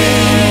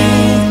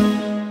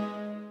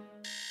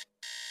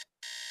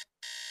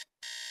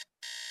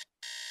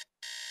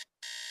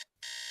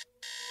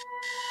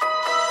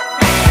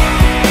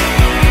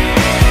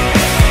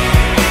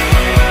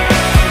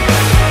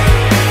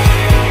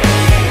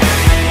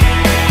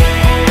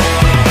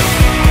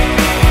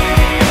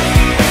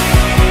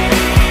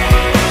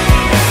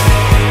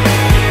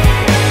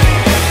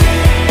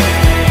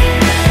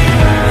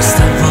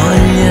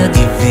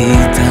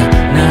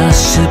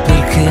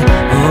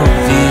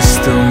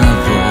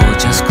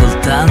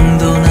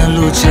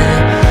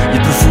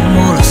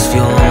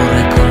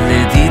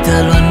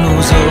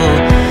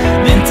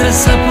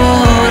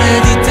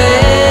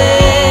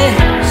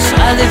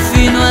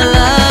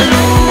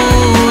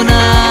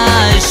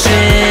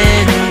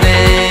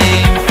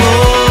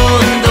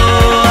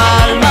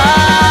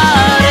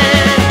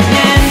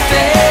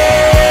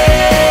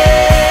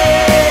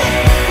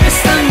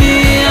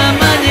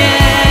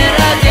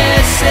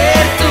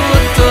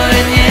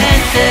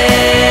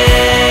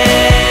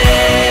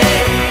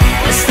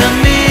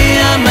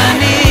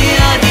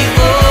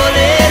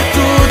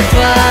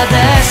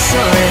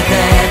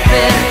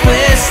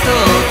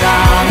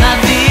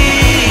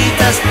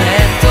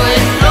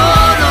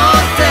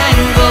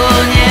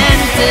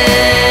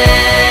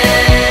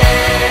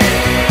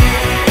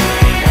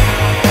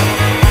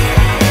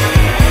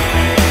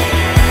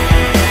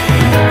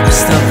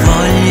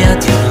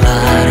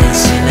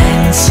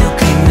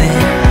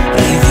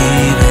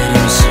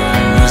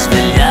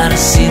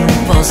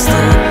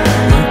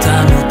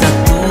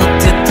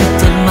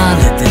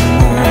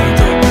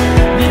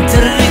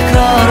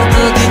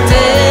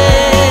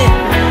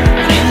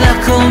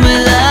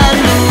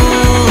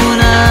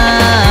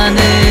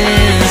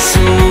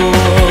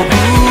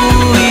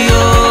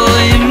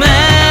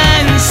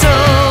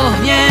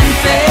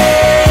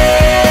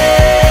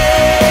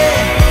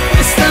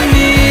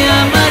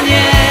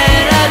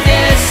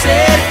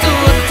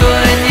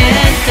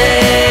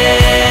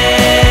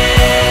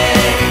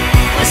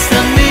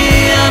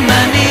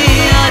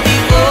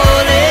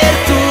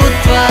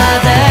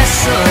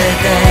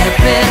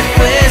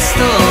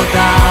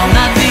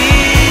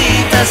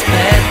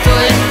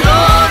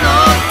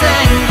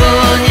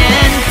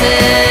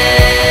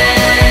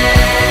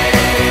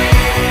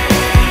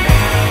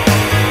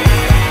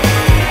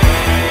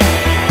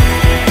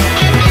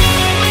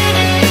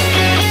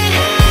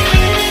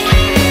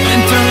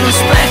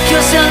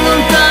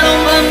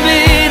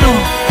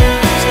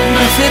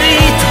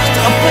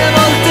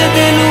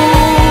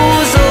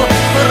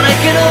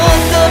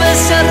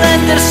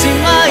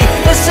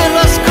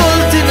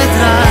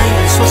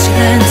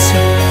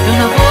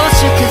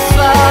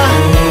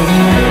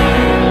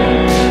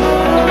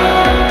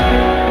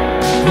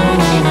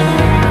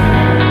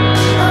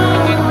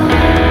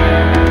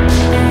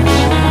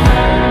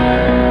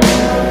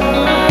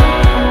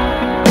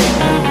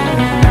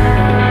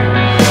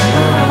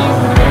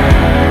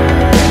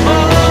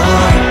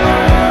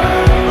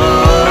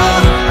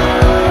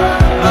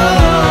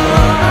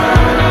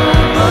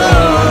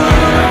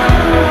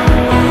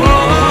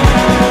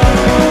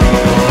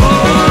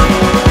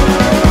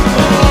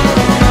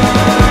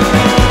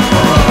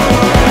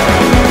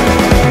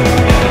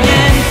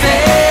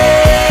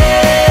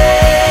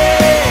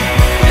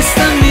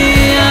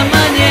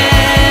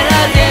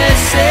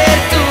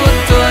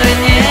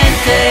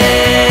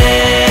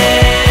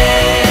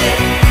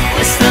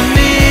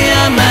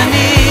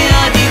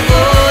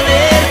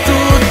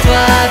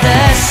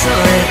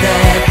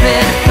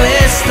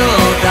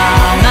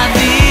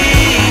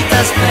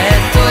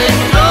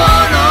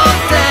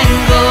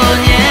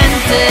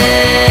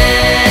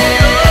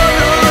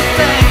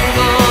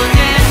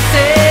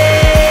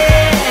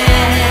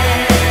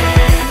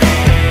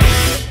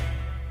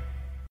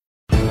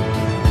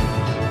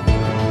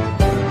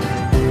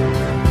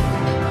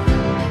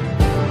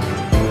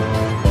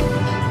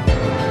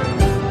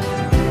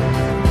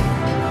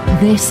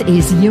 This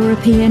is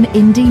European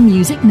Indie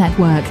Music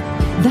Network,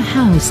 the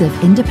house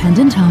of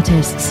independent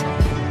artists.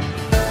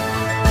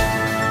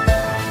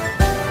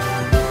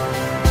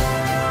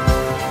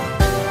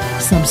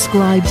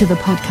 Subscribe to the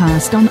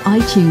podcast on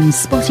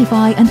iTunes,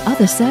 Spotify, and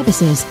other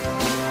services.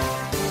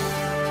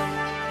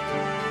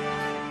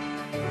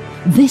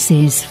 This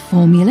is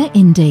Formula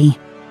Indie.